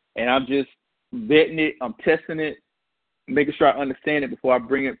 and I'm just vetting it, I'm testing it, making sure I understand it before I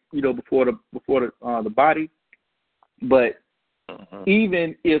bring it, before the body. But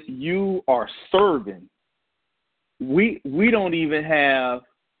even if you are serving, we don't even have.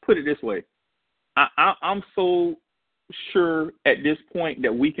 Put it this way, I'm so sure at this point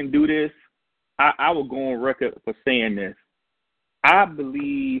that we can do this. I will go on record for saying this. I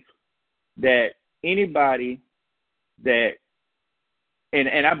believe that anybody that,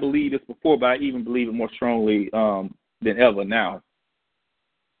 and I believe this before, but I even believe it more strongly than ever now.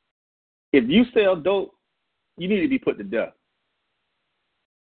 If you sell dope, you need to be put to death.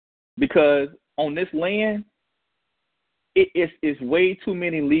 Because on this land, it's way too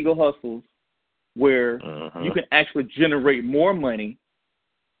many legal hustles where you can actually generate more money,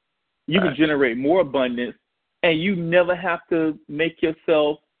 you can generate more abundance, and you never have to make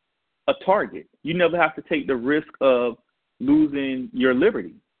yourself a target. You never have to take the risk of losing your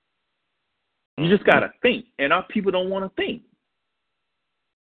liberty. You just got to think, and our people don't want to think.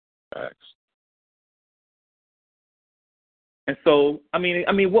 Facts. And so, I mean,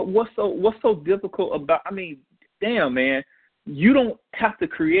 what's so difficult about? I mean, damn, man, you don't have to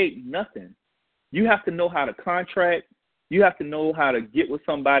create nothing. You have to know how to contract. You have to know how to get with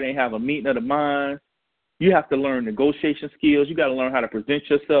somebody and have a meeting of the minds. You have to learn negotiation skills. You got to learn how to present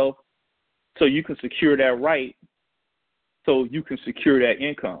yourself so you can secure that right, so you can secure that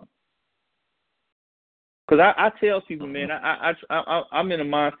income. Because I tell people, man, I'm in a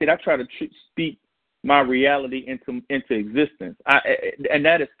mindset. I try to speak my reality into existence, and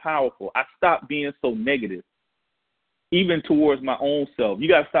that is powerful. I stopped being so negative, even towards my own self. You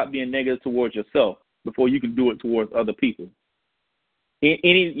got to stop being negative towards yourself before you can do it towards other people.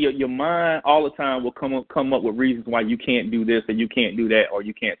 Your mind all the time will come up with reasons why you can't do this, or you can't do that, or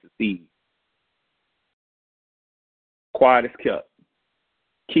you can't succeed. Quiet is kept.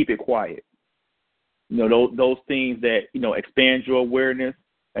 Keep it quiet. Those things that expand your awareness,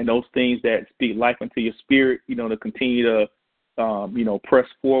 and those things that speak life into your spirit. To continue to press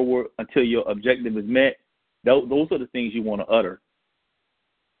forward until your objective is met. Those are the things you want to utter.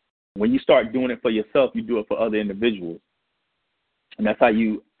 When you start doing it for yourself, you do it for other individuals. And that's how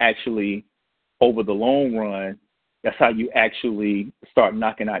you actually, over the long run, that's how you actually start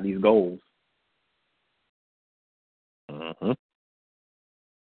knocking out these goals.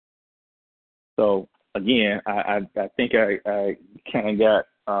 So, again, I think I kind of got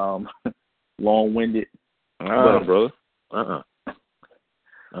long-winded. Brother.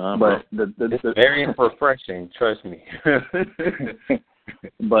 But it's very refreshing, trust me.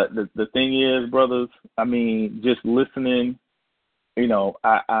 But the thing is, brothers, I mean, just listening,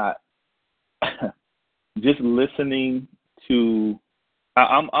 I just listening to.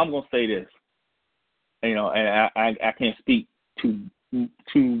 I'm gonna say this, and I can't speak too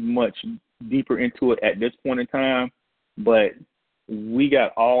much deeper into it at this point in time, but we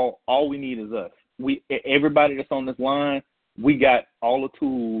got all we need is us. Everybody that's on this line, we got all the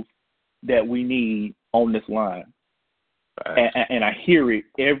tools that we need on this line. And I hear it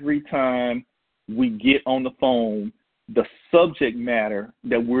every time we get on the phone, the subject matter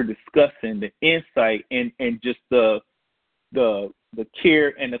that we're discussing, the insight and just the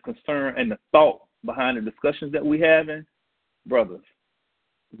care and the concern and the thought behind the discussions that we having, brothers,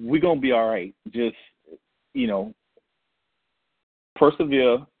 we're going to be all right. Just,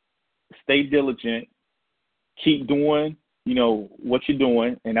 persevere, stay diligent, keep doing, what you're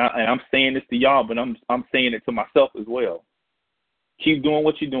doing. And I'm saying this to y'all, but I'm saying it to myself as well. Keep doing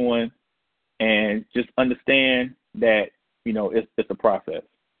what you're doing and just understand that, it's a process.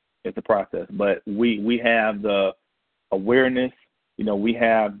 It's a process. But we have the awareness, we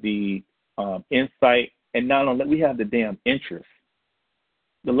have the insight, and not only that, we have the damn interest.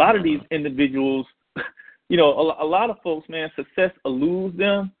 A lot of these individuals, a lot of folks, man, success eludes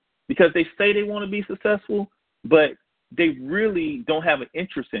them because they say they want to be successful, but they really don't have an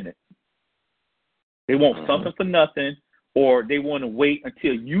interest in it. They want something for nothing, or they want to wait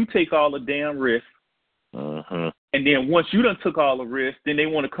until you take all the damn risks. And then once you done took all the risks, then they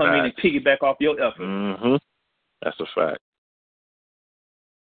want to come in and piggyback off your effort. That's a fact.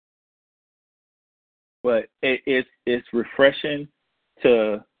 But it's refreshing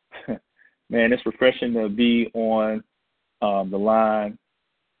to, man, it's refreshing to be on the line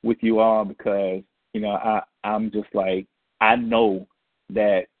with you all because, I'm just like, I know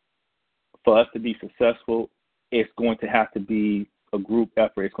that for us to be successful, it's going to have to be a group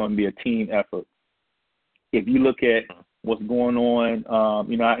effort. It's going to be a team effort. If you look at what's going on,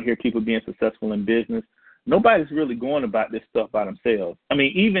 I hear people being successful in business. Nobody's really going about this stuff by themselves. I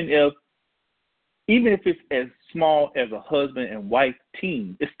mean, even if it's as small as a husband and wife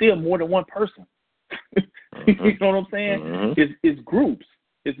team, it's still more than one person. You know what I'm saying? It's groups.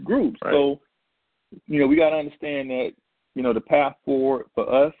 It's groups. Right. So, we got to understand that, the path forward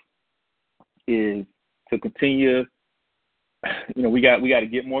for us is to continue. We got to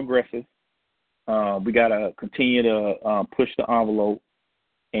get more aggressive. We got to continue to push the envelope,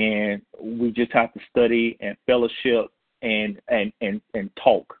 and we just have to study and fellowship and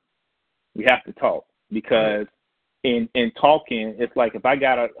talk. We have to talk because in talking, it's like if I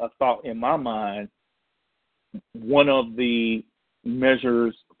got a thought in my mind, one of the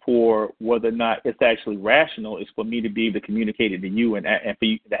measures for whether or not it's actually rational is for me to be able to communicate it to you and for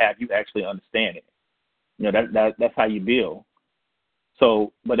you to have you actually understand it. That's how you build.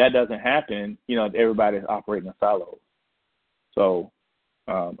 So, but that doesn't happen, everybody's operating in silos. So,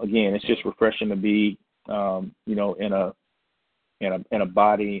 again, it's just refreshing to be, in a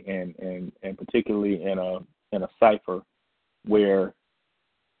body and particularly in a cipher where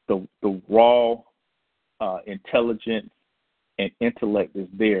the raw intelligence and intellect is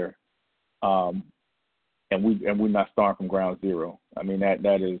there, and we're not starting from ground zero. I mean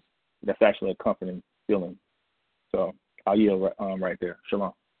that's actually a comforting feeling. So I'll yield right there.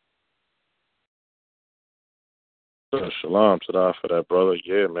 Shalom. Shalom to that for that, brother.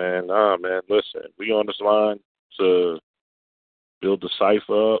 Yeah, man. Man. Listen, we on this line to build the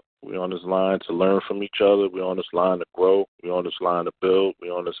cipher up. We on this line to learn from each other. We on this line to grow. We on this line to build. We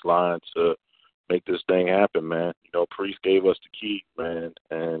on this line to make this thing happen, man. Priest gave us the key, man,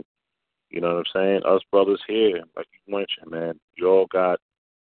 and you know what I'm saying? Us brothers here, like you mentioned, man, we all got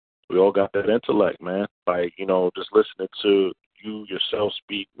that intellect, man. Like, just listening to you yourself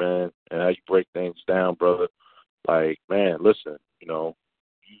speak, man, and how you break things down, brother. Like, man, listen,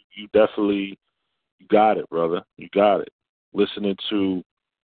 you definitely got it, brother. You got it. Listening to,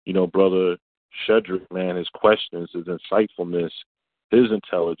 brother Shedrick, man, his questions, his insightfulness, his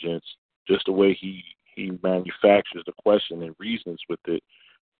intelligence, just the way he manufactures the question and reasons with it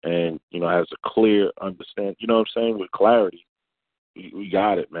and, has a clear understanding, with clarity. We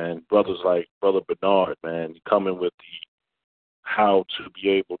got it, man. Brothers like Brother Bernard, man, coming with the how to be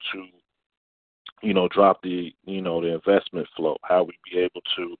able to, drop the, the investment flow, how we be able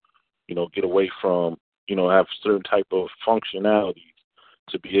to, get away from, have certain type of functionalities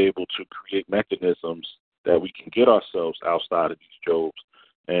to be able to create mechanisms that we can get ourselves outside of these jobs.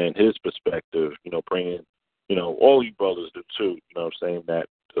 And his perspective, bringing, all you brothers do too, that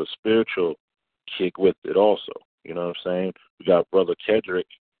the spiritual kick with it also, we got Brother Kedrick,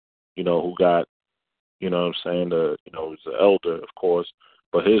 who got, he's an elder, of course,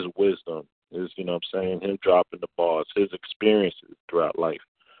 but his wisdom is, him dropping the bars, his experiences throughout life,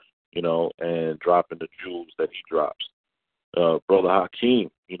 and dropping the jewels that he drops. Brother Hakeem,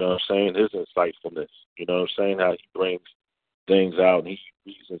 you know what I'm saying, his insightfulness, you know what I'm saying, how he brings things out and he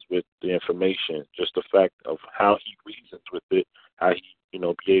reasons with the information, just the fact of how he reasons with it, how he,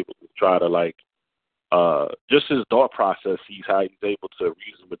 be able to try to, like, just his thought process, how he's able to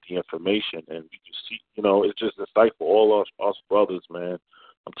reason with the information. And we just see, it's just insightful. All us brothers, man,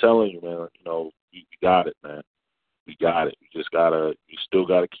 I'm telling you, man, we got it, man. We got it. You still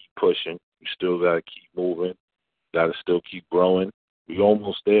gotta keep pushing. You still gotta keep moving. Gotta still keep growing. We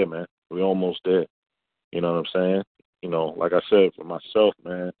almost there, man. We almost there. You know what I'm saying? Like I said, for myself,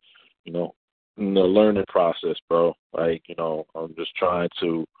 man, in the learning process, bro, like, I'm just trying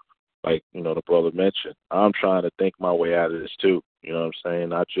to, like, the brother mentioned, I'm trying to think my way out of this too. You know what I'm saying?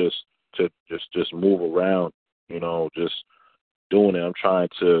 Not just to just move around, just doing it. I'm trying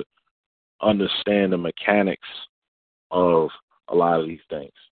to understand the mechanics of a lot of these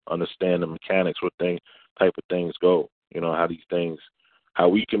things. Understand the mechanics, what type of things go. How these things, how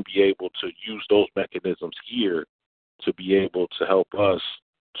we can be able to use those mechanisms here to be able to help us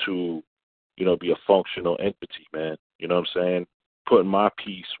to, be a functional entity, man. You know what I'm saying? Putting my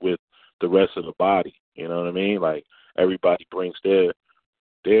piece with the rest of the body. You know what I mean? Like, everybody brings their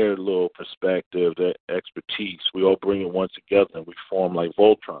little perspective, their expertise. We all bring it one together and we form like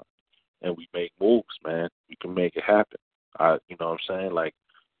Voltron and we make moves, man. We can make it happen. You know what I'm saying? Like,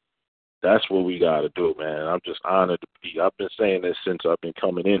 that's what we got to do, man. I'm just honored to be. I've been saying this since I've been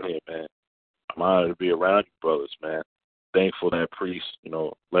coming in here, man. I'm honored to be around you brothers, man. Thankful that priest,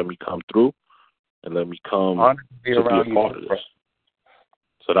 let me come through and let me come to be a part of this.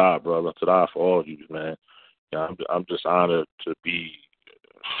 Tada, brother. Tada for all of you, man. Yeah, I'm just honored to be.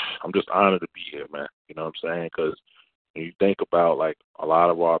 I'm just honored to be here, man. You know what I'm saying? Because when you think about, like, a lot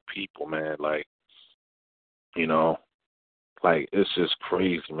of our people, man, like, like, it's just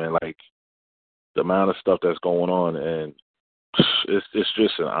crazy, man. Like, the amount of stuff that's going on, and it's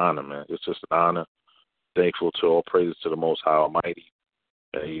just an honor, man. It's just an honor. Thankful to all praises to the Most High Almighty,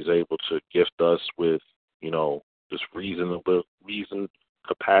 and He's able to gift us with, this reason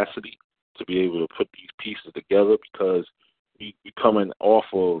capacity to be able to put these pieces together, because we're coming off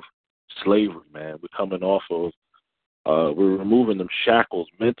of slavery, man. We're coming off of, we're removing them shackles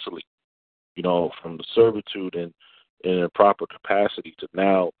mentally, from the servitude and in a proper capacity to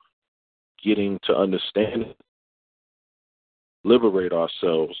now getting to understand it, liberate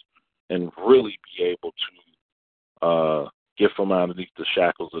ourselves, and really be able to get from underneath the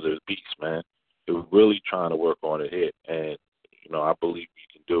shackles of this beast, man. We're really trying to work on it here, and, I believe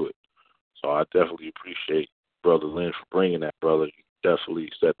we can do it. So I definitely appreciate Brother Lynn for bringing that, brother. You definitely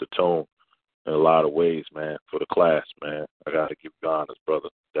set the tone in a lot of ways, man, for the class, man. I got to give you honors, brother,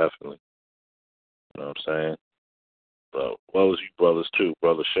 definitely. You know what I'm saying? So, well as you brothers, too.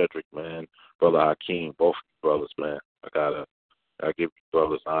 Brother Shedrick, man. Brother Hakeem, both of you brothers, man. I gotta give you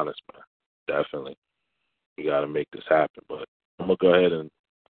brothers honors, man. Definitely. We got to make this happen. But I'm going to go ahead and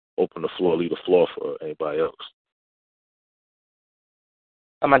leave the floor for anybody else.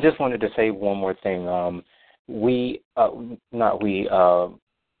 I just wanted to say one more thing. I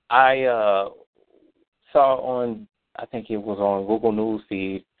saw on, I think it was on Google News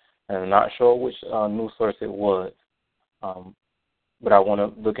feed, and I'm not sure which news source it was, but I want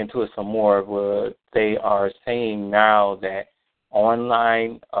to look into it some more, where they are saying now that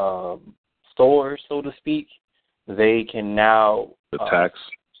online stores, so to speak, they can now... The tax?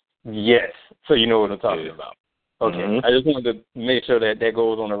 Yes. So you know what I'm talking about. Okay. Mm-hmm. I just wanted to make sure that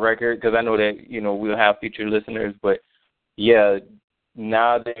goes on the record, because I know that, we'll have future listeners. But, yeah,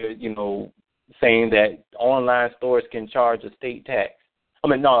 now they're, saying that online stores can charge a sales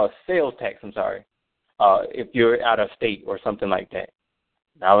tax, I'm sorry, if you're out of state or something like that.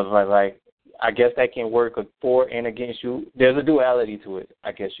 And I was like, I guess that can work for and against you. There's a duality to it,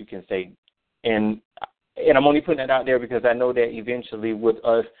 I guess you can say. And I'm only putting that out there because I know that eventually, with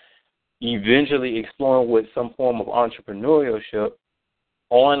us exploring with some form of entrepreneurship,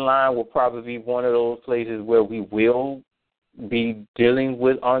 online will probably be one of those places where we will be dealing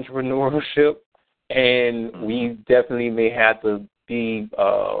with entrepreneurship, and we definitely may have to be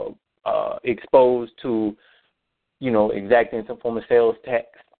exposed to, exacting some form of sales tax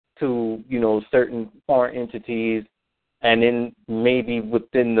to, certain foreign entities, and then maybe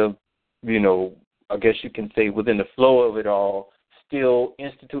within the, I guess you can say within the flow of it all, still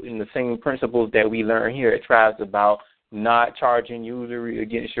instituting the same principles that we learn here at Tribes about not charging usury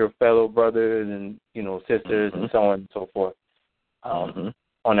against your fellow brothers and, sisters and so on and so forth. On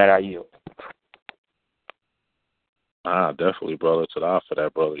that, I yield. Definitely, brother. To for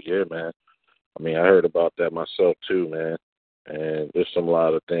that, brother. Yeah, man. I mean, I heard about that myself too, man. And there's a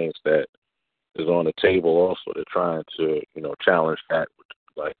lot of things that is on the table also. They're trying to, challenge that with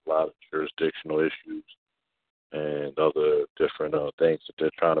like a lot of jurisdictional issues and other different things that they're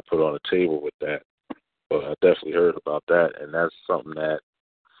trying to put on the table with that. But I definitely heard about that, and that's something that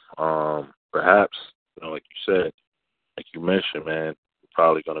perhaps, like you said, like you mentioned, man, we're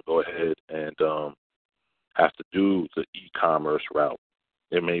probably going to go ahead and have to do the e-commerce route.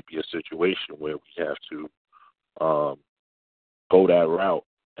 There may be a situation where we have to go that route,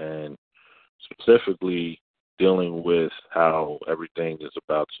 and specifically dealing with how everything is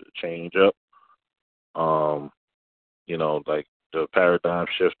about to change up. Like the paradigm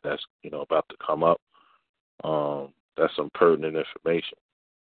shift that's about to come up. That's some pertinent information.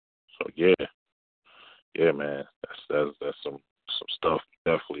 So yeah, man, that's some stuff you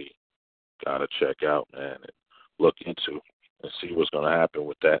definitely gotta check out, man, and look into and see what's gonna happen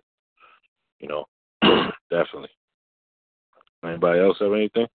with that. Definitely. Anybody else have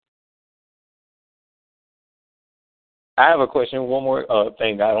anything? I have a question. One more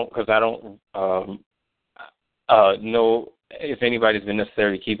thing. I don't know if anybody's been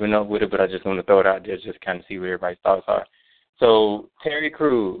necessarily keeping up with it, but I just want to throw it out there, just kind of see what everybody's thoughts are. So Terry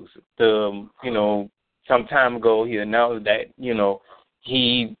Crews, some time ago, he announced that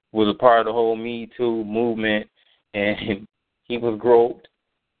he was a part of the whole Me Too movement, and he was groped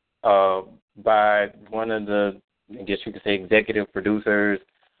by one of the, I guess you could say, executive producers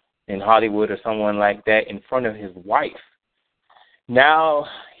in Hollywood or someone like that in front of his wife. Now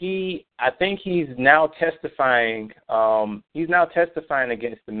I think he's now testifying. He's now testifying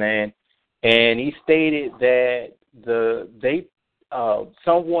against the man, and he stated that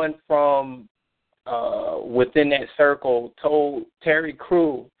someone from within that circle told Terry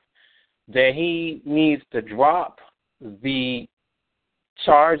Crews that he needs to drop the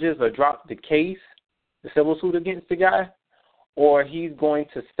charges or drop the case, the civil suit against the guy, or he's going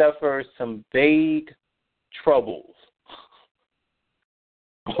to suffer some vague troubles.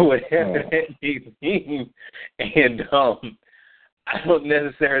 Whatever that means. And I don't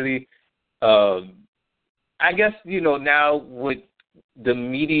necessarily, I guess, now with the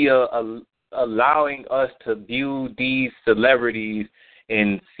media allowing us to view these celebrities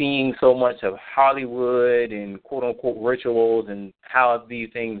and seeing so much of Hollywood and quote-unquote rituals and how these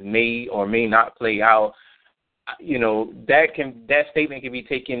things may or may not play out, that statement can be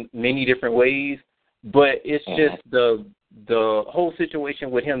taken many different ways, but it's just the whole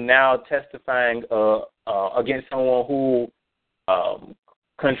situation with him now testifying against someone who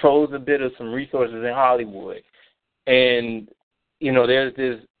controls a bit of some resources in Hollywood. And, there's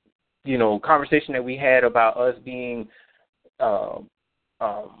this, conversation that we had about us being,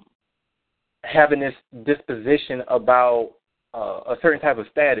 having this disposition about a certain type of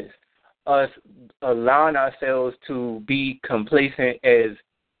status, us allowing ourselves to be complacent as,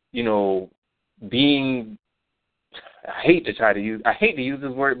 being, I hate to use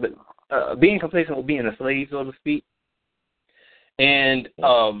this word, but being complacent with being a slave, so to speak. And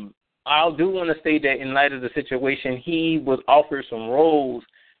I do want to say that in light of the situation, he was offered some roles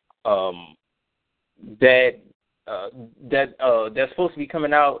that's supposed to be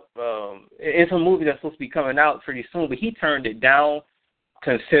coming out. It's a movie that's supposed to be coming out pretty soon, but he turned it down,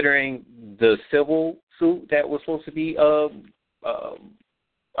 considering the civil suit that was supposed to be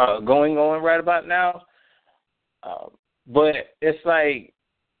going on right about now. But it's like,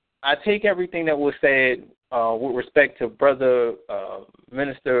 I take everything that was said with respect to Brother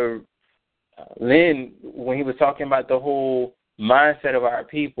Minister Lynn when he was talking about the whole mindset of our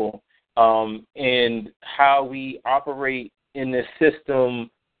people and how we operate in this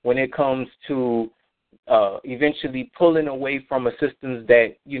system when it comes to eventually pulling away from a system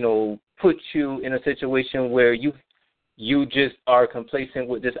that, puts you in a situation where you just are complacent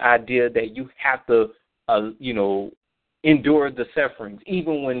with this idea that you have to, endure the sufferings,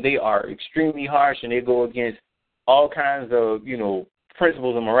 even when they are extremely harsh and they go against all kinds of,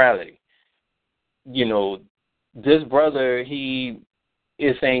 principles of morality. This brother, he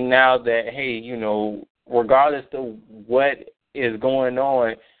is saying now that, hey, regardless of what is going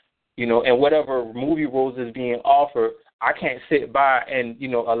on, and whatever movie roles is being offered, I can't sit by and,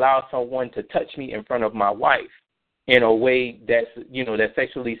 allow someone to touch me in front of my wife in a way that's, that's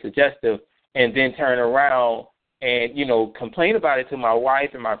sexually suggestive, and then turn around and, complain about it to my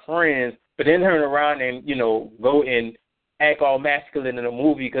wife and my friends, but then turn around and, go and act all masculine in a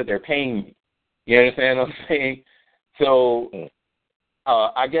movie because they're paying me. You understand what I'm saying? So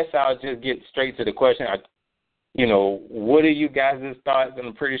I guess I'll just get straight to the question. What are you guys' thoughts?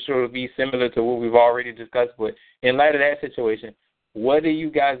 I'm pretty sure it'll be similar to what we've already discussed, but in light of that situation, what are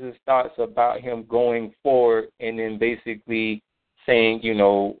you guys' thoughts about him going forward and then basically saying,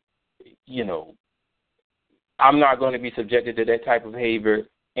 I'm not going to be subjected to that type of behavior.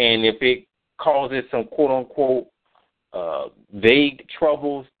 And if it causes some quote-unquote vague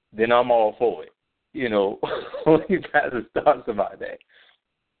troubles, then I'm all for it. What do you guys' thoughts about that?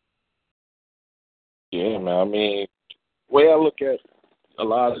 Yeah, man. I mean, the way I look at a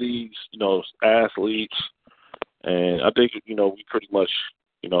lot of these, athletes, and I think, we pretty much,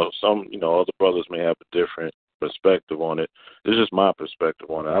 some, other brothers may have a different perspective on it. This is my perspective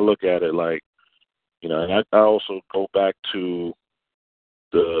on it. I look at it like, and I also go back to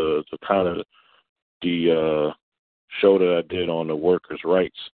the kind of the show that I did on the workers'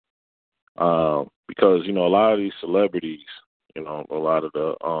 rights, because a lot of these celebrities, a lot of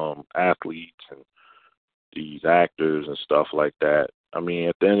the athletes and these actors and stuff like that. I mean,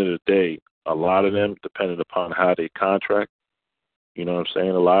 at the end of the day, a lot of them, depending upon how they contract, you know what I'm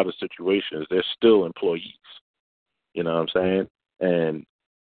saying? A lot of situations, they're still employees. You know what I'm saying? And,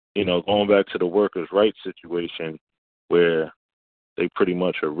 going back to the workers' rights situation where they pretty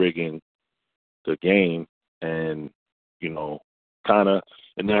much are rigging the game and, kind of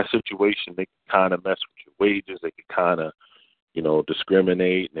in that situation, they can kind of mess with your wages. They can kind of,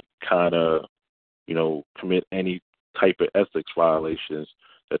 discriminate and kind of, commit any type of ethics violations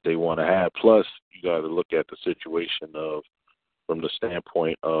that they want to have. Plus, you got to look at the situation from the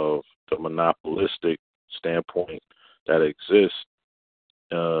standpoint of the monopolistic standpoint that exists,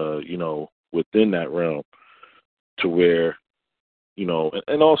 within that realm, to where,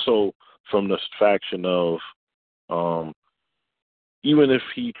 and also from the faction of, even if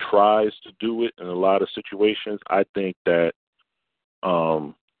he tries to do it in a lot of situations, I think that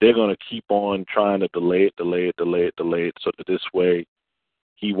they're going to keep on trying to delay it, so that this way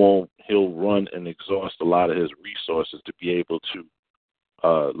he'll run and exhaust a lot of his resources to be able to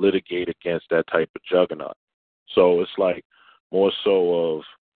litigate against that type of juggernaut. So it's like more so of,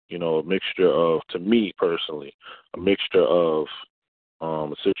 a mixture of, to me personally, a mixture of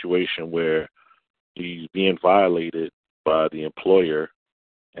a situation where he's being violated by the employer,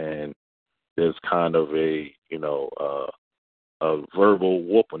 and there's kind of a verbal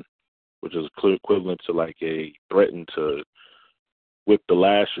whooping, which is equivalent to like a threaten to whip the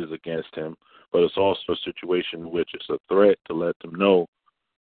lashes against him. But it's also a situation in which it's a threat to let them know,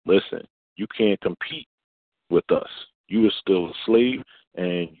 listen, you can't compete with us. You are still a slave,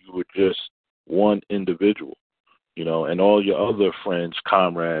 and you were just one individual, and all your other friends,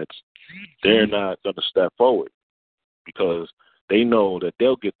 comrades, they're not going to step forward because they know that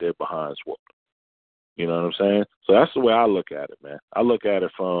they'll get their behinds whooped. You know what I'm saying? So that's the way I look at it, man. I look at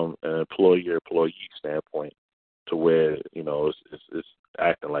it from an employer-employee standpoint, to where, it's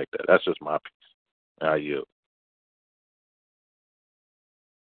acting like that. That's just my piece. I yield.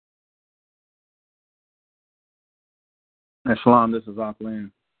 Shalom, this is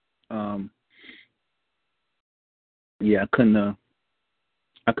Auckland. Yeah, I couldn't have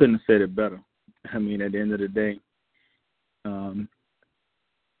said it better. I mean, at the end of the day,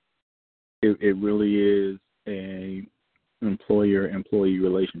 it really is a employer-employee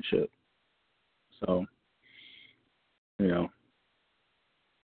relationship. So,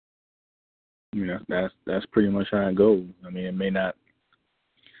 that's pretty much how it goes. I mean, it may not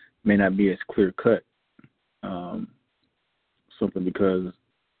be as clear cut, simply because,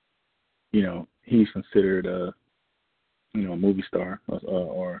 he's considered a movie star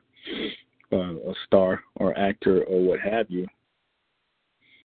or a star or actor or what have you.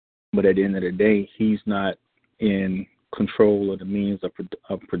 But at the end of the day, he's not in control of the means of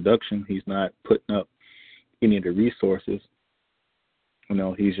production. He's not putting up any of the resources.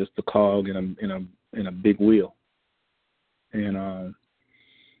 He's just a cog in a big wheel. And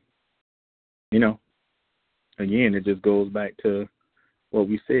again, it just goes back to what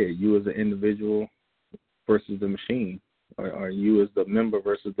we said: you as an individual versus the machine, or you as the member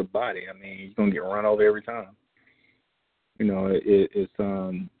versus the body. I mean, you're gonna get run over every time. It's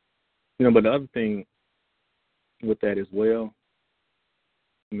but the other thing with that as well,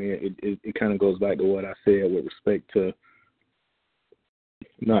 I mean, it kind of goes back to what I said with respect to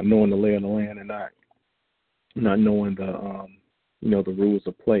not knowing the lay of the land and not knowing the the rules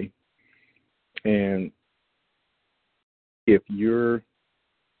of play. And if you're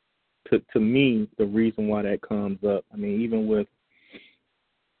to me, the reason why that comes up, I mean, even with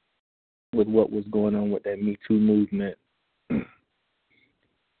what was going on with that Me Too movement,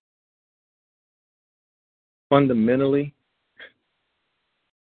 fundamentally,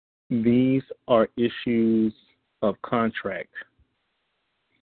 these are issues of contract,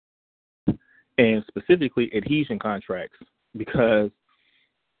 and specifically adhesion contracts, because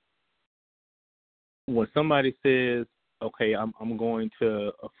when somebody says, okay, I'm going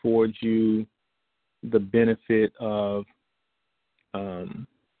to afford you the benefit of some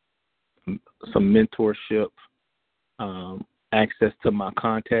mentorship, access to my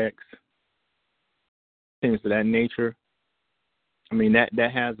contacts, things of that nature. I mean,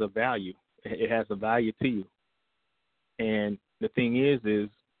 that has a value. It has a value to you. And the thing is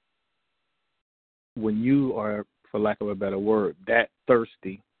when you are, for lack of a better word, that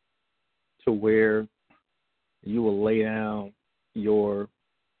thirsty to where you will lay down your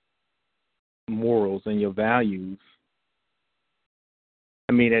morals and your values,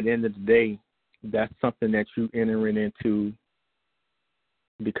 I mean, at the end of the day, that's something that you entering into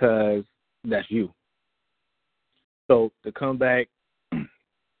because that's you. So to come back,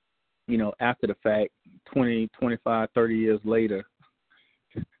 after the fact, 20, 25, 30 years later,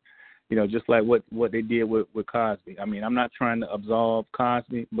 just like what they did with Cosby. I mean, I'm not trying to absolve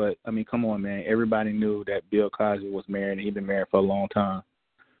Cosby, but, I mean, come on, man. Everybody knew that Bill Cosby was married, and he'd been married for a long time.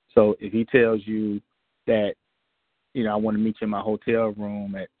 So if he tells you that, I want to meet you in my hotel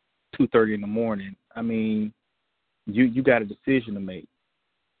room at 2:30 in the morning, I mean, you got a decision to make.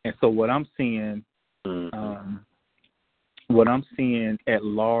 And so what I'm seeing at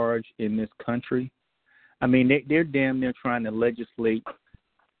large in this country, I mean, they're damn near trying to legislate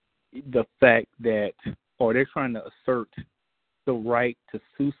the fact that, or they're trying to assert the right to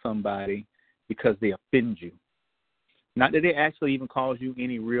sue somebody because they offend you. Not that they actually even cause you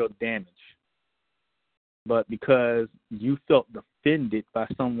any real damage, but because you felt offended by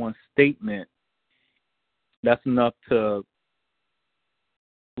someone's statement, that's enough to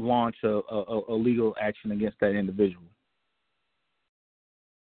launch a legal action against that individual.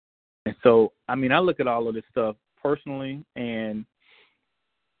 And so, I mean, I look at all of this stuff personally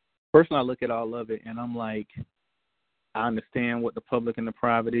I look at all of it, and I'm like, I understand what the public and the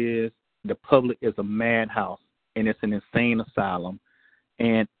private is. The public is a madhouse, and it's an insane asylum,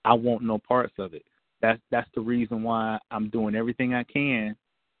 and I want no parts of it. That's the reason why I'm doing everything I can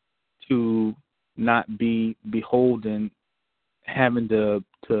to not be beholden, having to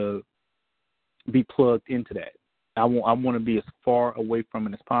be plugged into that. I want to be as far away from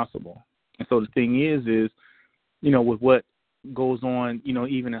it as possible. And so the thing is, with what goes on,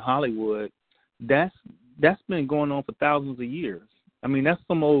 even in Hollywood, that's been going on for thousands of years. I mean, that's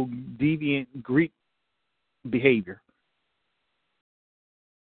some old deviant Greek behavior.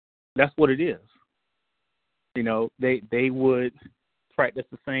 That's what it is. They would practice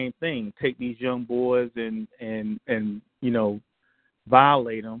the same thing. Take these young boys and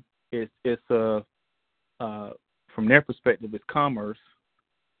violate them. It's from their perspective, it's commerce.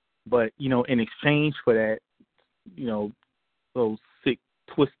 But in exchange for that, those sick,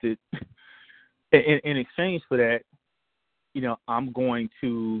 twisted. In exchange for that, I'm going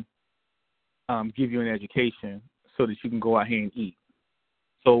to give you an education so that you can go out here and eat.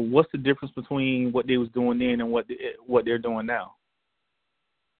 So what's the difference between what they was doing then and what they're doing now?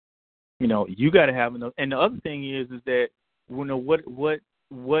 You got to have enough. And the other thing is that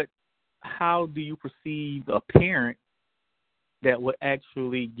how do you perceive a parent that would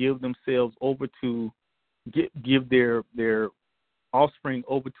actually give themselves over to give their offspring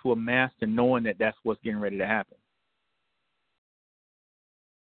over to a master, knowing that that's what's getting ready to happen?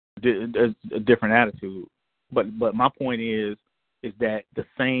 There's a different attitude. But my point is that the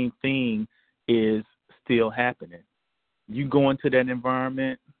same thing is still happening. You go into that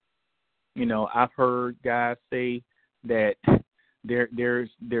environment, I've heard guys say that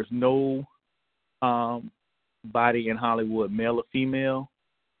there's no body in Hollywood, male or female,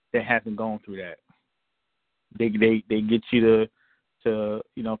 that hasn't gone through that. They get you to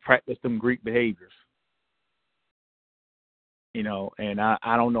practice them Greek behaviors. And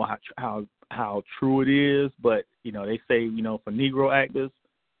I don't know how true it is, but they say for Negro actors,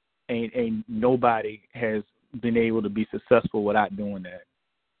 ain't nobody has been able to be successful without doing that.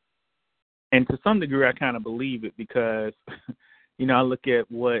 And to some degree, I kind of believe it because I look at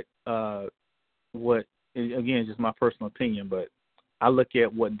what again, just my personal opinion, but I look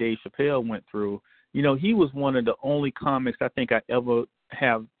at what Dave Chappelle went through. He was one of the only comics I think I ever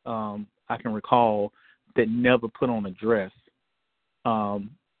have I can recall that never put on a dress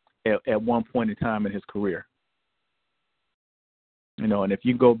at one point in time in his career. And if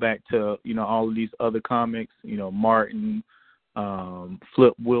you go back to all of these other comics, Martin,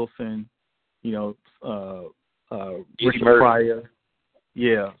 Flip Wilson, Richard Pryor,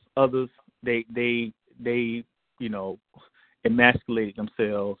 others, they emasculated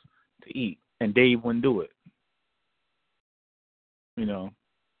themselves to eat, and Dave wouldn't do it.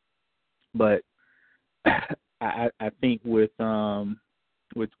 But I think with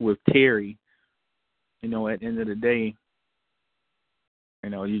Terry, at the end of the day,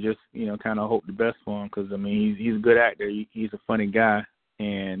 You just kind of hope the best for him because I mean he's a good actor. He's a funny guy,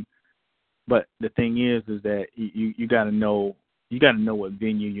 but the thing is that you got to know what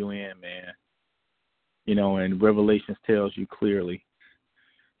venue you're in, man. And Revelations tells you clearly.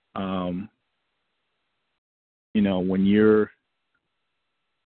 When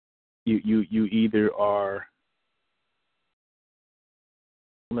you either are.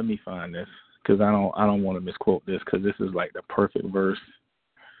 Let me find this because I don't want to misquote this because this is like the perfect verse.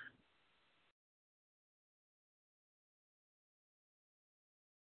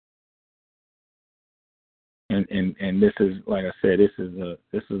 And this is, like I said, this is a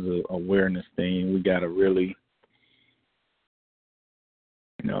awareness thing. We got to really,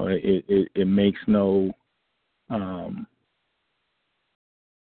 it makes no,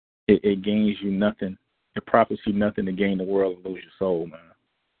 it gains you nothing. It profits you nothing to gain the world and lose your soul, man.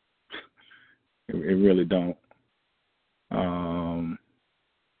 It really don't.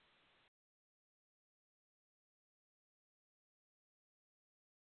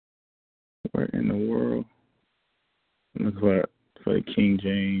 Where in the world? Look for the King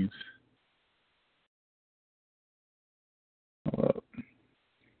James. Hold up. 1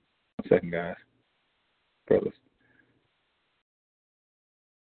 second, guys. Brothers.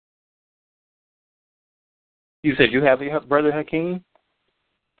 You said you have your brother Hakeem?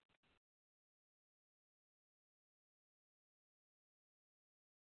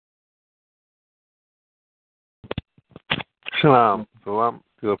 Shalom. So I'm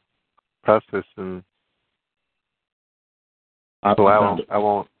still processing. So I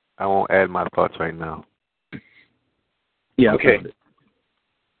won't add my thoughts right now. Yeah. Okay.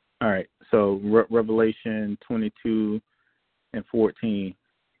 All right. So Revelation 22:14.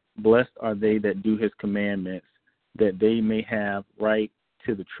 Blessed are they that do his commandments, that they may have right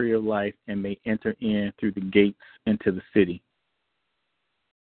to the tree of life and may enter in through the gates into the city.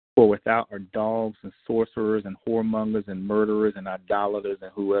 For without are dogs and sorcerers and whoremongers and murderers and idolaters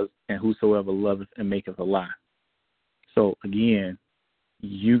and whosoever loveth and maketh a lie. So again,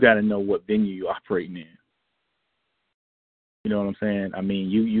 you got to know what venue you're operating in. You know what I'm saying? I mean,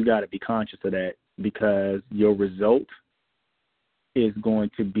 you got to be conscious of that because your result is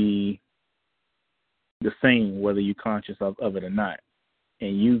going to be the same whether you're conscious of it or not.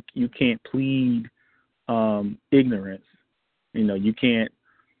 And you can't plead ignorance. You can't.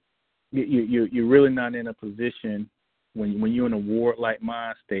 You're really not in a position when you're in a warlike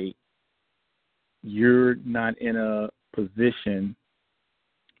mind state. You're not in a position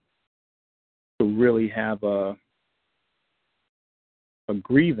to really have a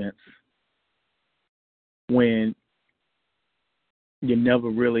grievance when you never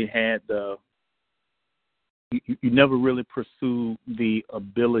really had you never really pursued the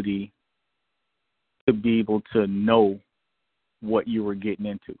ability to be able to know what you were getting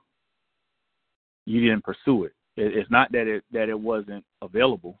into. You didn't pursue it. It's not that it wasn't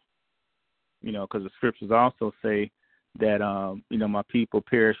available, because the scriptures also say that my people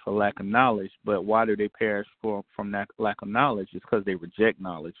perish for lack of knowledge. But why do they perish from that lack of knowledge? It's because they reject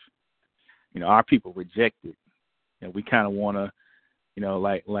knowledge. Our people reject it, and we kind of want to,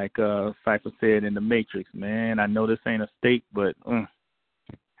 like Cypher said in the Matrix, man. I know this ain't a state, but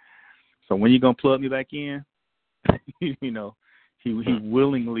so when you gonna plug me back in? He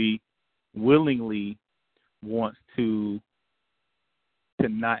willingly wants to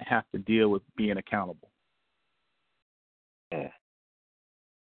not have to deal with being accountable.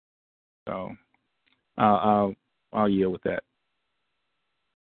 So I'll yield with that.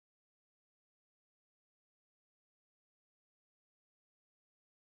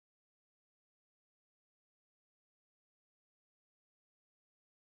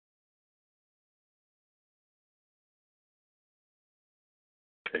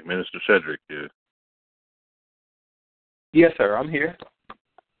 Okay, Minister Cedric here. Yes, sir. I'm here.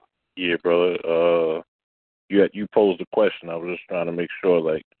 Yeah, brother. You posed a question. I was just trying to make sure,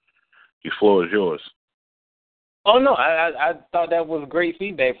 the floor is yours. Oh no, I thought that was great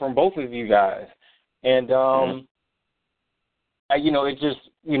feedback from both of you guys, and it just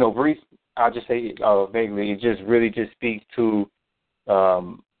brief. I'll just say vaguely. It just really just speaks to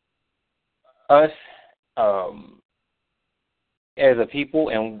us as a people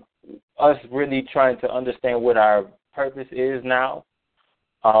and us really trying to understand what our purpose is now.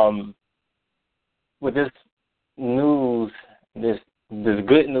 With this news, this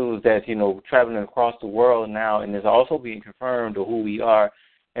good news that's traveling across the world now, and is also being confirmed of who we are,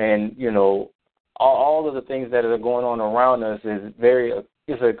 and all of the things that are going on around us is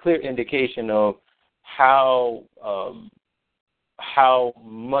a clear indication of how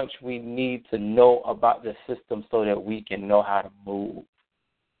much we need to know about the system so that we can know how to move.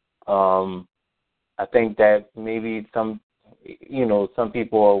 I think that maybe some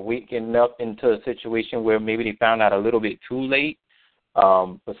people are waking up into a situation where maybe they found out a little bit too late.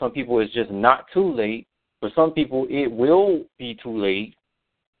 For some people, it's just not too late. For some people, it will be too late.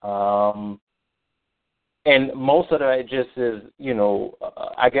 And most of that just is,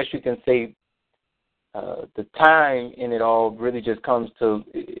 I guess you can say the time in it all really just comes to,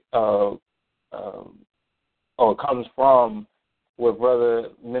 or comes from what Brother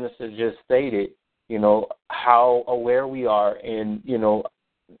Minister just stated, how aware we are in,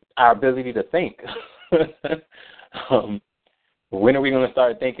 our ability to think. When are we going to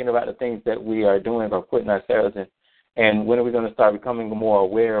start thinking about the things that we are doing or putting ourselves in? And when are we going to start becoming more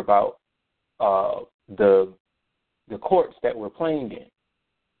aware about the courts that we're playing in?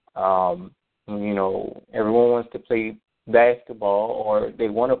 Everyone wants to play basketball, or they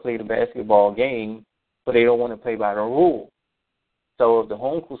want to play the basketball game, but they don't want to play by the rules. So if the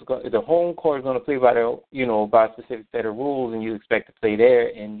home court is going to play by by a specific set of rules, and you expect to play there,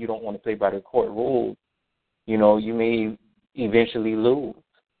 and you don't want to play by the court rules, you may eventually lose.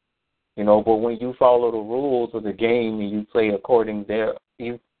 But when you follow the rules of the game and you play according to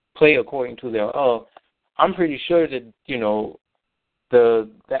thereof, I'm pretty sure that the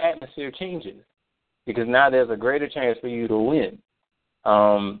atmosphere changes, because now there's a greater chance for you to win.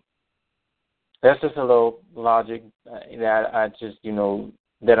 That's just a little logic that I just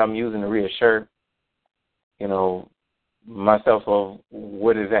that I'm using to reassure myself of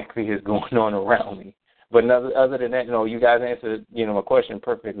what exactly is going on around me. But other than that, you guys answered my question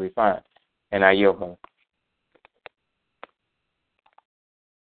perfectly fine, and I yield home.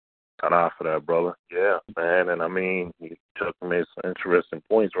 Cut off for that, brother. Yeah, man. And I mean, you made some interesting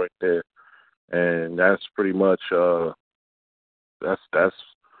points right there, and that's pretty much that's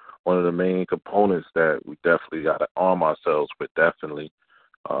one of the main components that we definitely got to arm ourselves with. Definitely,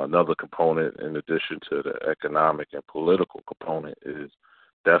 another component in addition to the economic and political component is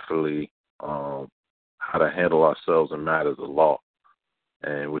definitely how to handle ourselves in matters of law.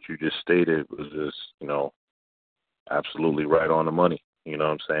 And what you just stated was just absolutely right on the money. You know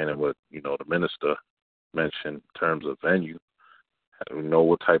what I'm saying? And what, the minister mentioned in terms of venue,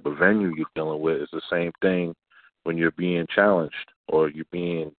 what type of venue you're dealing with is the same thing when you're being challenged or you're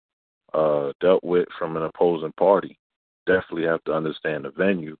being dealt with from an opposing party. Definitely have to understand the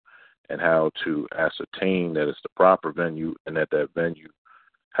venue and how to ascertain that it's the proper venue and that venue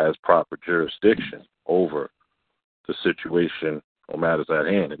has proper jurisdiction over the situation or matters at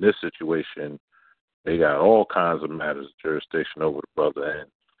hand. In this situation, they got all kinds of matters of jurisdiction over the brother, and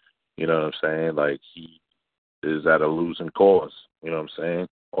you know what I'm saying? Like, he is at a losing cause, you know what I'm saying?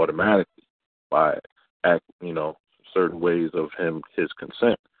 Automatically by certain ways of his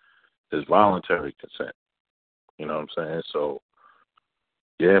consent, his voluntary consent. You know what I'm saying? So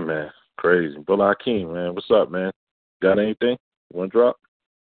yeah, man, crazy. Brother Hakeem, man, what's up, man? Got anything? You want to drop?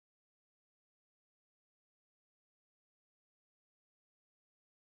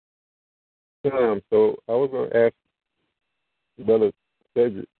 So I was going to ask Brother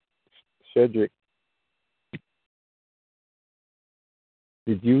Cedric,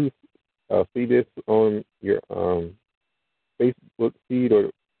 did you see this on your Facebook feed, or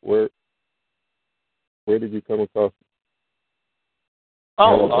where did you come across it?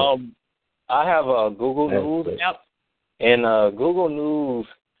 I have a Google News app, and Google News,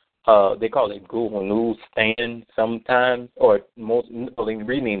 they call it Google Newsstand sometimes, or they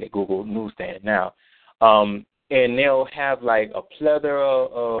rename it Google Newsstand now. And they'll have like a plethora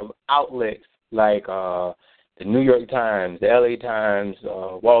of outlets like the New York Times, the LA Times,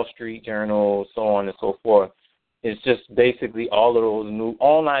 Wall Street Journal, so on and so forth. It's just basically all of those new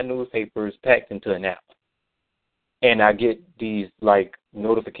online newspapers packed into an app. And I get these like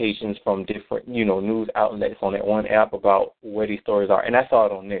notifications from different, news outlets on that one app about where these stories are. And I saw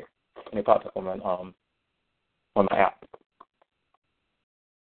it on there. And it popped up on my app.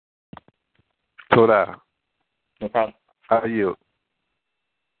 Toda. No problem. How are you?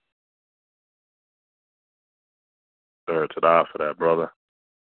 Sir, Toda for that, brother.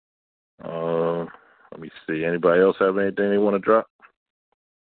 Let me see. Anybody else have anything they want to drop?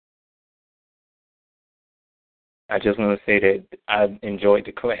 I just want to say that I enjoyed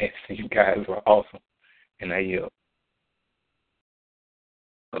the class. You guys were awesome. And I yield.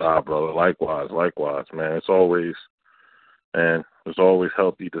 Brother. Likewise, man. It's always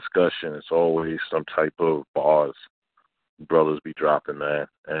healthy discussion. It's always some type of bars brothers be dropping, man.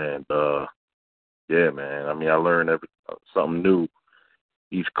 And yeah, man. I mean, I learn something new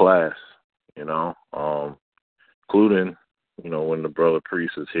each class, including when the brother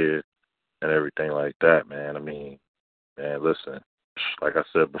priest is here and everything like that, man. I mean, man, listen, like I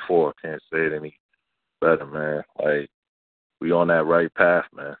said before, I can't say it any better, man. Like, we on that right path,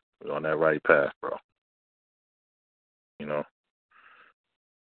 man. We on that right path, bro. You know.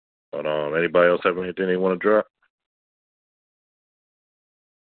 But anybody else have anything they want to drop?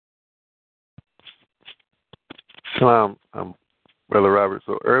 Brother Robert.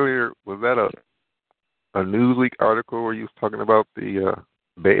 So earlier, was that a Newsweek article where you was talking about the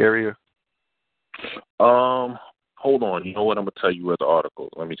Bay Area? Hold on. You know what? I'm gonna tell you where the article.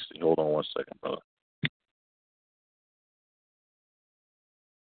 Let me see. Hold on one second, brother.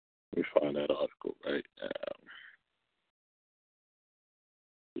 Let me find that article right now.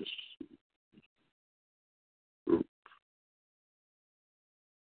 This group.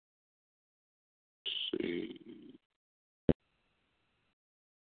 Let's see.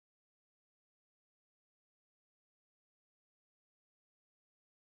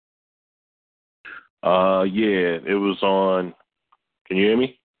 Yeah, it was on. Can you hear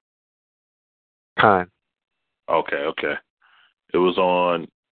me? Kind. Okay. It was on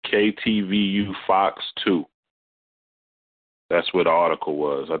KTVU Fox 2. That's where the article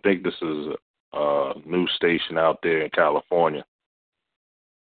was. I think this is a news station out there in California.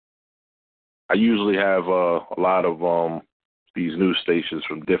 I usually have a lot of these news stations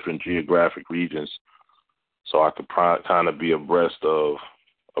from different geographic regions, so I could kind of be abreast of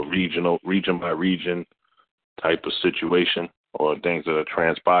a region by region type of situation or things that are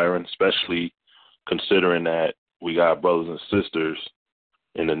transpiring, especially considering that we got brothers and sisters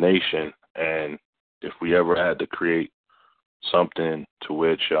in the nation, and if we ever had to create something to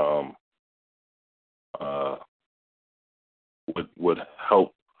which would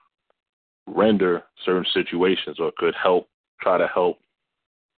help render certain situations or could try to help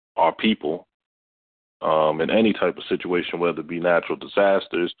our people in any type of situation, whether it be natural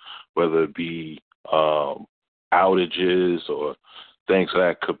disasters, whether it be outages or things of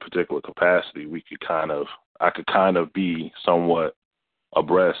that particular capacity, I could kind of be somewhat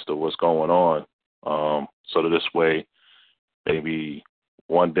abreast of what's going on, so that this way, maybe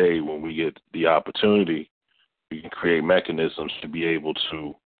one day when we get the opportunity, we can create mechanisms to be able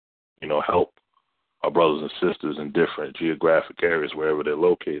to, help our brothers and sisters in different geographic areas wherever they're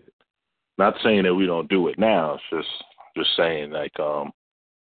located. Not saying that we don't do it now. It's just saying like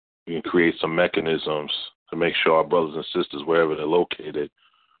we can create some mechanisms to make sure our brothers and sisters wherever they're located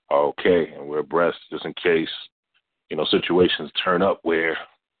are okay and we're abreast, just in case situations turn up where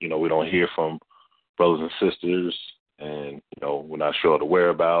we don't hear from brothers and sisters, and we're not sure of the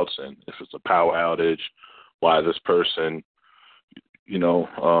whereabouts, and if it's a power outage, why this person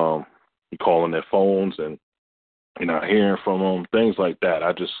be calling their phones and you're not hearing from them, things like that.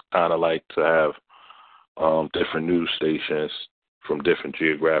 I just kind of like to have different news stations from different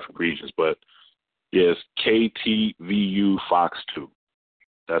geographic regions. But yes, KTVU Fox 2.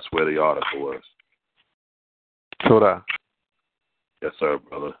 That's where the article was. Torah. Yes, sir,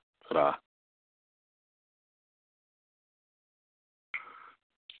 brother. Torah.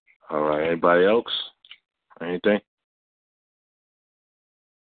 All right. Anybody else? Anything?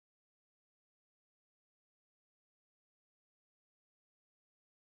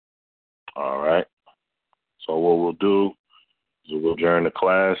 All right. So what we'll do is we'll adjourn the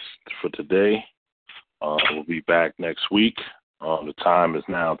class for today. We'll be back next week. The time is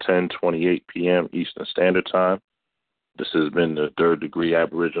now 10:28 p.m. Eastern Standard Time. This has been the Third Degree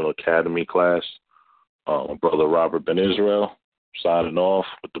Aboriginal Academy class. Brother Robert Ben Israel signing off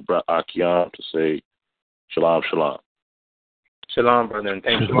with the Akiam to say shalom, shalom. Shalom, brother, and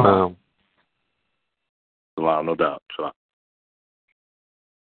thank you. Shalom. Shalom, no doubt. Shalom.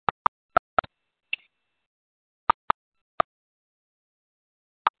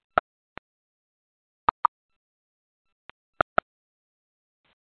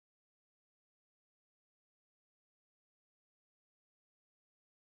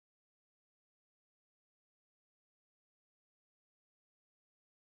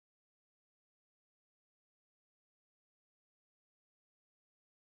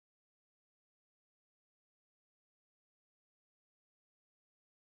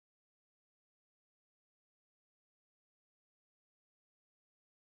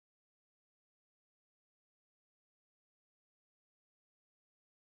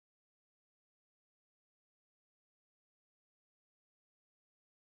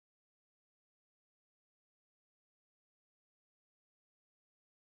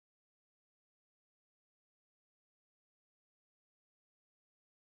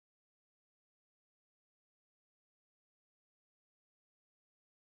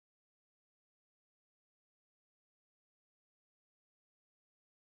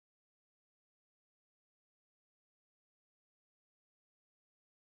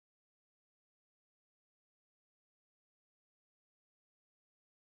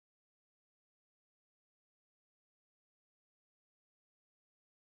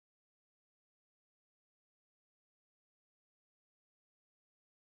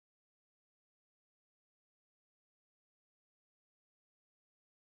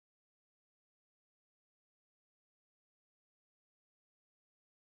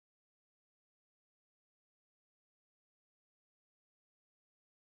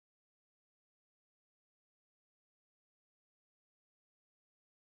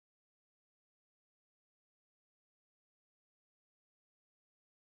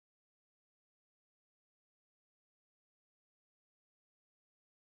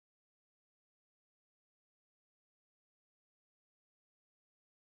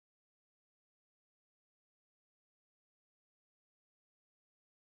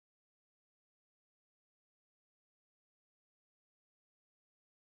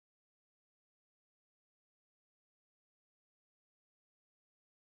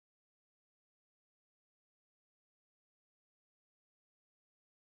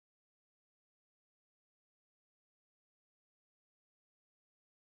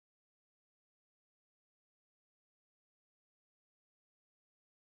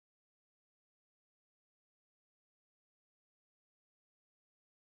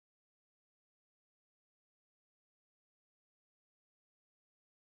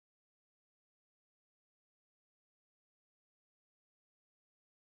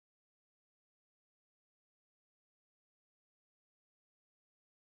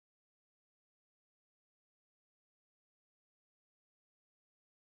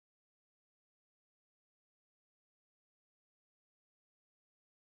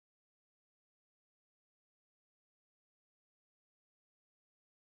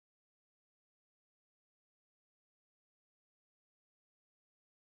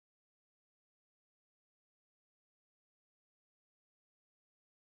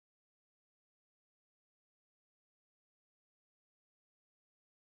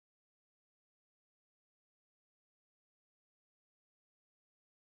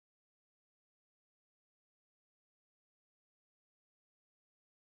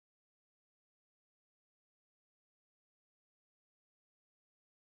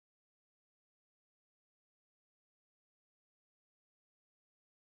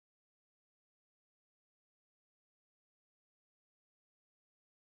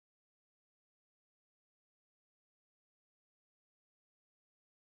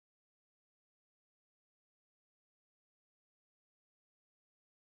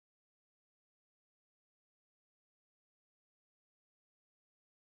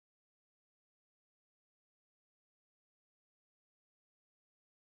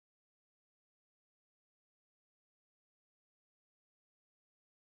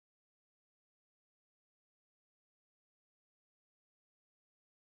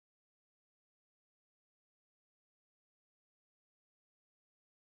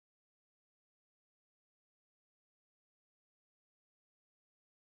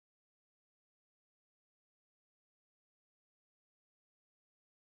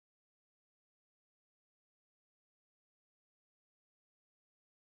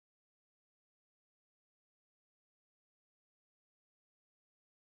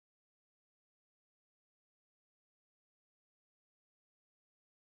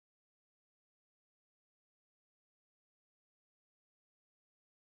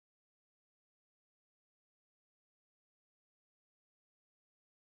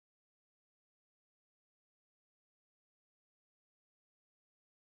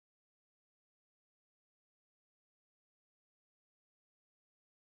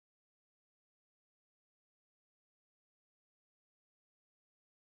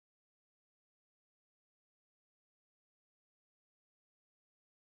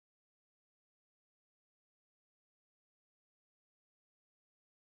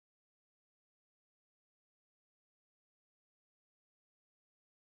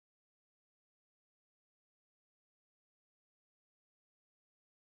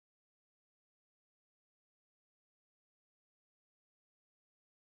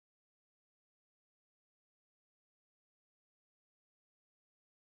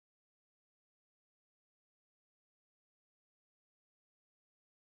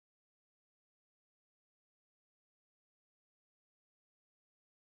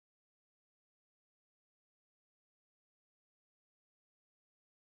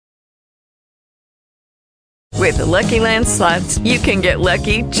 With the Lucky Land Slots, you can get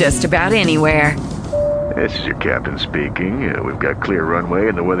lucky just about anywhere. This is your captain speaking. We've got clear runway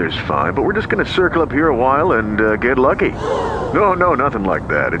and the weather's fine, but we're just going to circle up here a while and get lucky. No, nothing like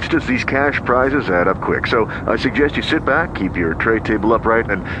that. It's just these cash prizes add up quick. So I suggest you sit back, keep your tray table upright,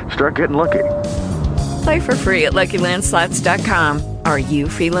 and start getting lucky. Play for free at LuckyLandSlots.com. Are you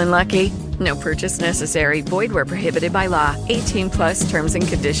feeling lucky? No purchase necessary. Void where prohibited by law. 18+ terms and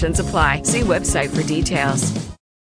conditions apply. See website for details.